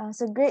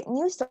 So great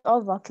news to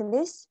all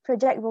vocalists.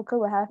 Project Vocal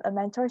will have a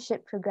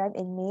mentorship program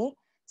in May.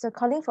 So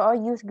calling for all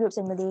youth groups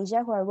in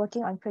Malaysia who are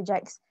working on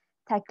projects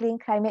tackling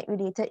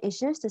climate-related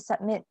issues to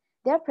submit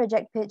their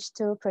project pitch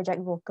to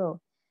Project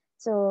Vocal.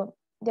 So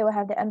they will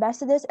have the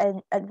ambassadors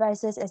and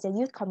advisors as a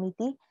youth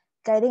committee,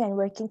 guiding and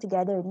working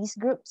together with these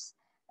groups.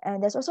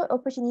 And there's also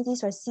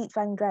opportunities for seed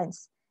fund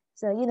grants.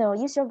 So,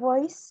 use your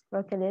voice,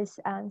 vocalists.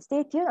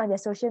 Stay tuned on their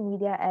social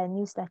media and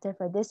newsletter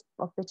for this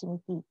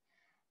opportunity.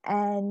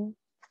 And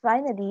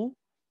finally,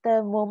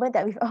 the moment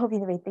that we've all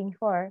been waiting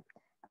for,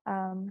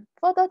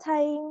 photo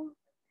time.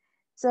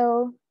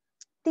 So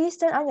please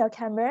turn on your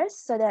cameras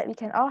so that we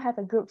can all have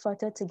a group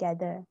photo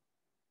together.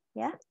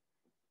 Yeah?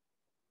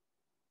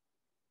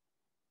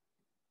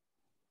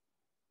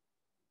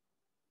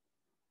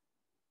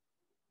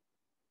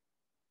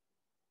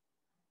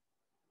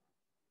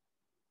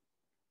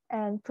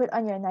 And put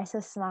on your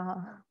nicest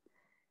smile.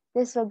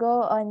 This will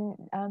go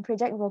on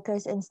Project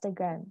Vocal's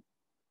Instagram.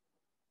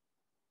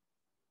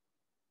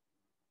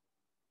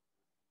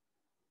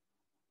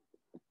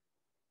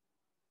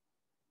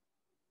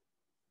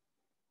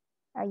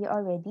 Are you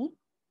all ready?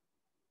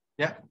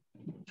 Yeah.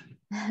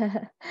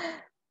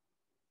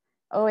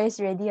 Always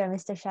ready,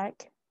 Mr.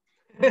 Shark.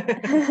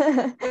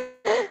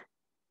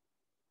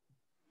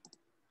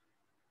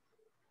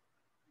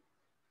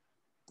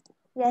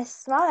 Yes,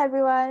 smile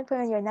everyone. Put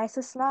on your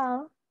nicest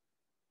smile.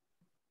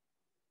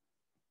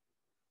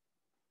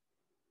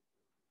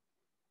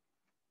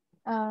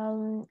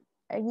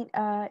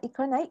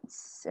 Eco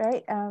Nights,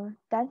 right?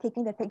 Done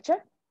taking the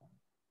picture.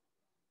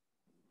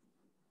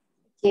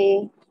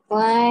 Okay,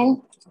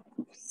 1,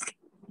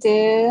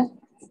 2,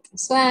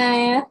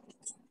 smile.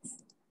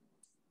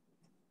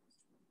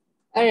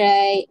 All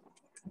right.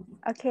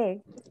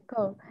 Okay,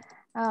 cool.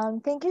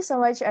 Thank you so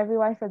much,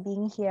 everyone, for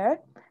being here.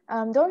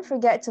 Don't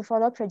forget to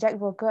follow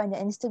Project Vocal on the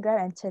Instagram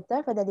and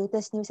Twitter for the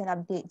latest news and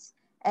updates.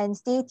 And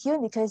stay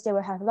tuned because they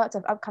will have lots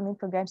of upcoming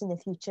programs in the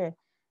future.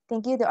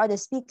 Thank you to all the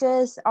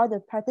speakers, all the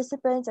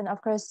participants, and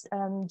of course,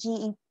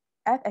 GEF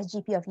as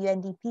GP of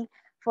UNDP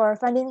for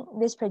funding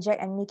this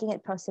project and making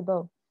it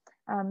possible.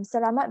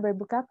 Selamat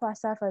berbuka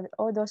puasa for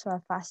all those who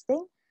are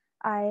fasting.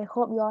 I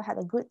hope you all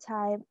had a good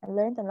time and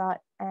learned a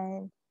lot.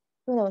 And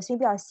who knows,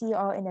 maybe I'll see you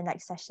all in the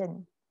next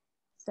session.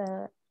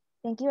 So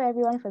thank you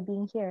everyone for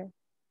being here.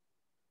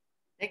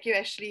 Thank you,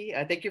 Ashley.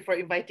 Thank you for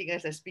inviting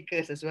us as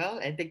speakers as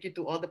well. And thank you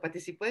to all the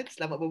participants.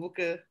 Selamat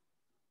berbuka.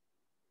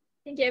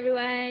 Thank you,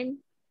 everyone.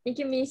 Thank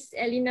you, Miss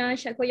Elina,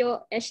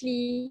 Shakoyo,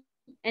 Ashley,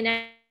 and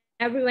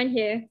everyone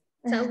here.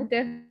 Selamat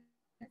berbuka.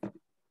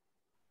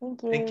 Thank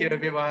you. Thank you,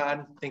 everyone.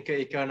 Thank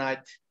you,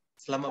 Ikonite.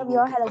 Selamat Hope you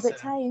all had a berbuka good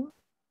puasa. time.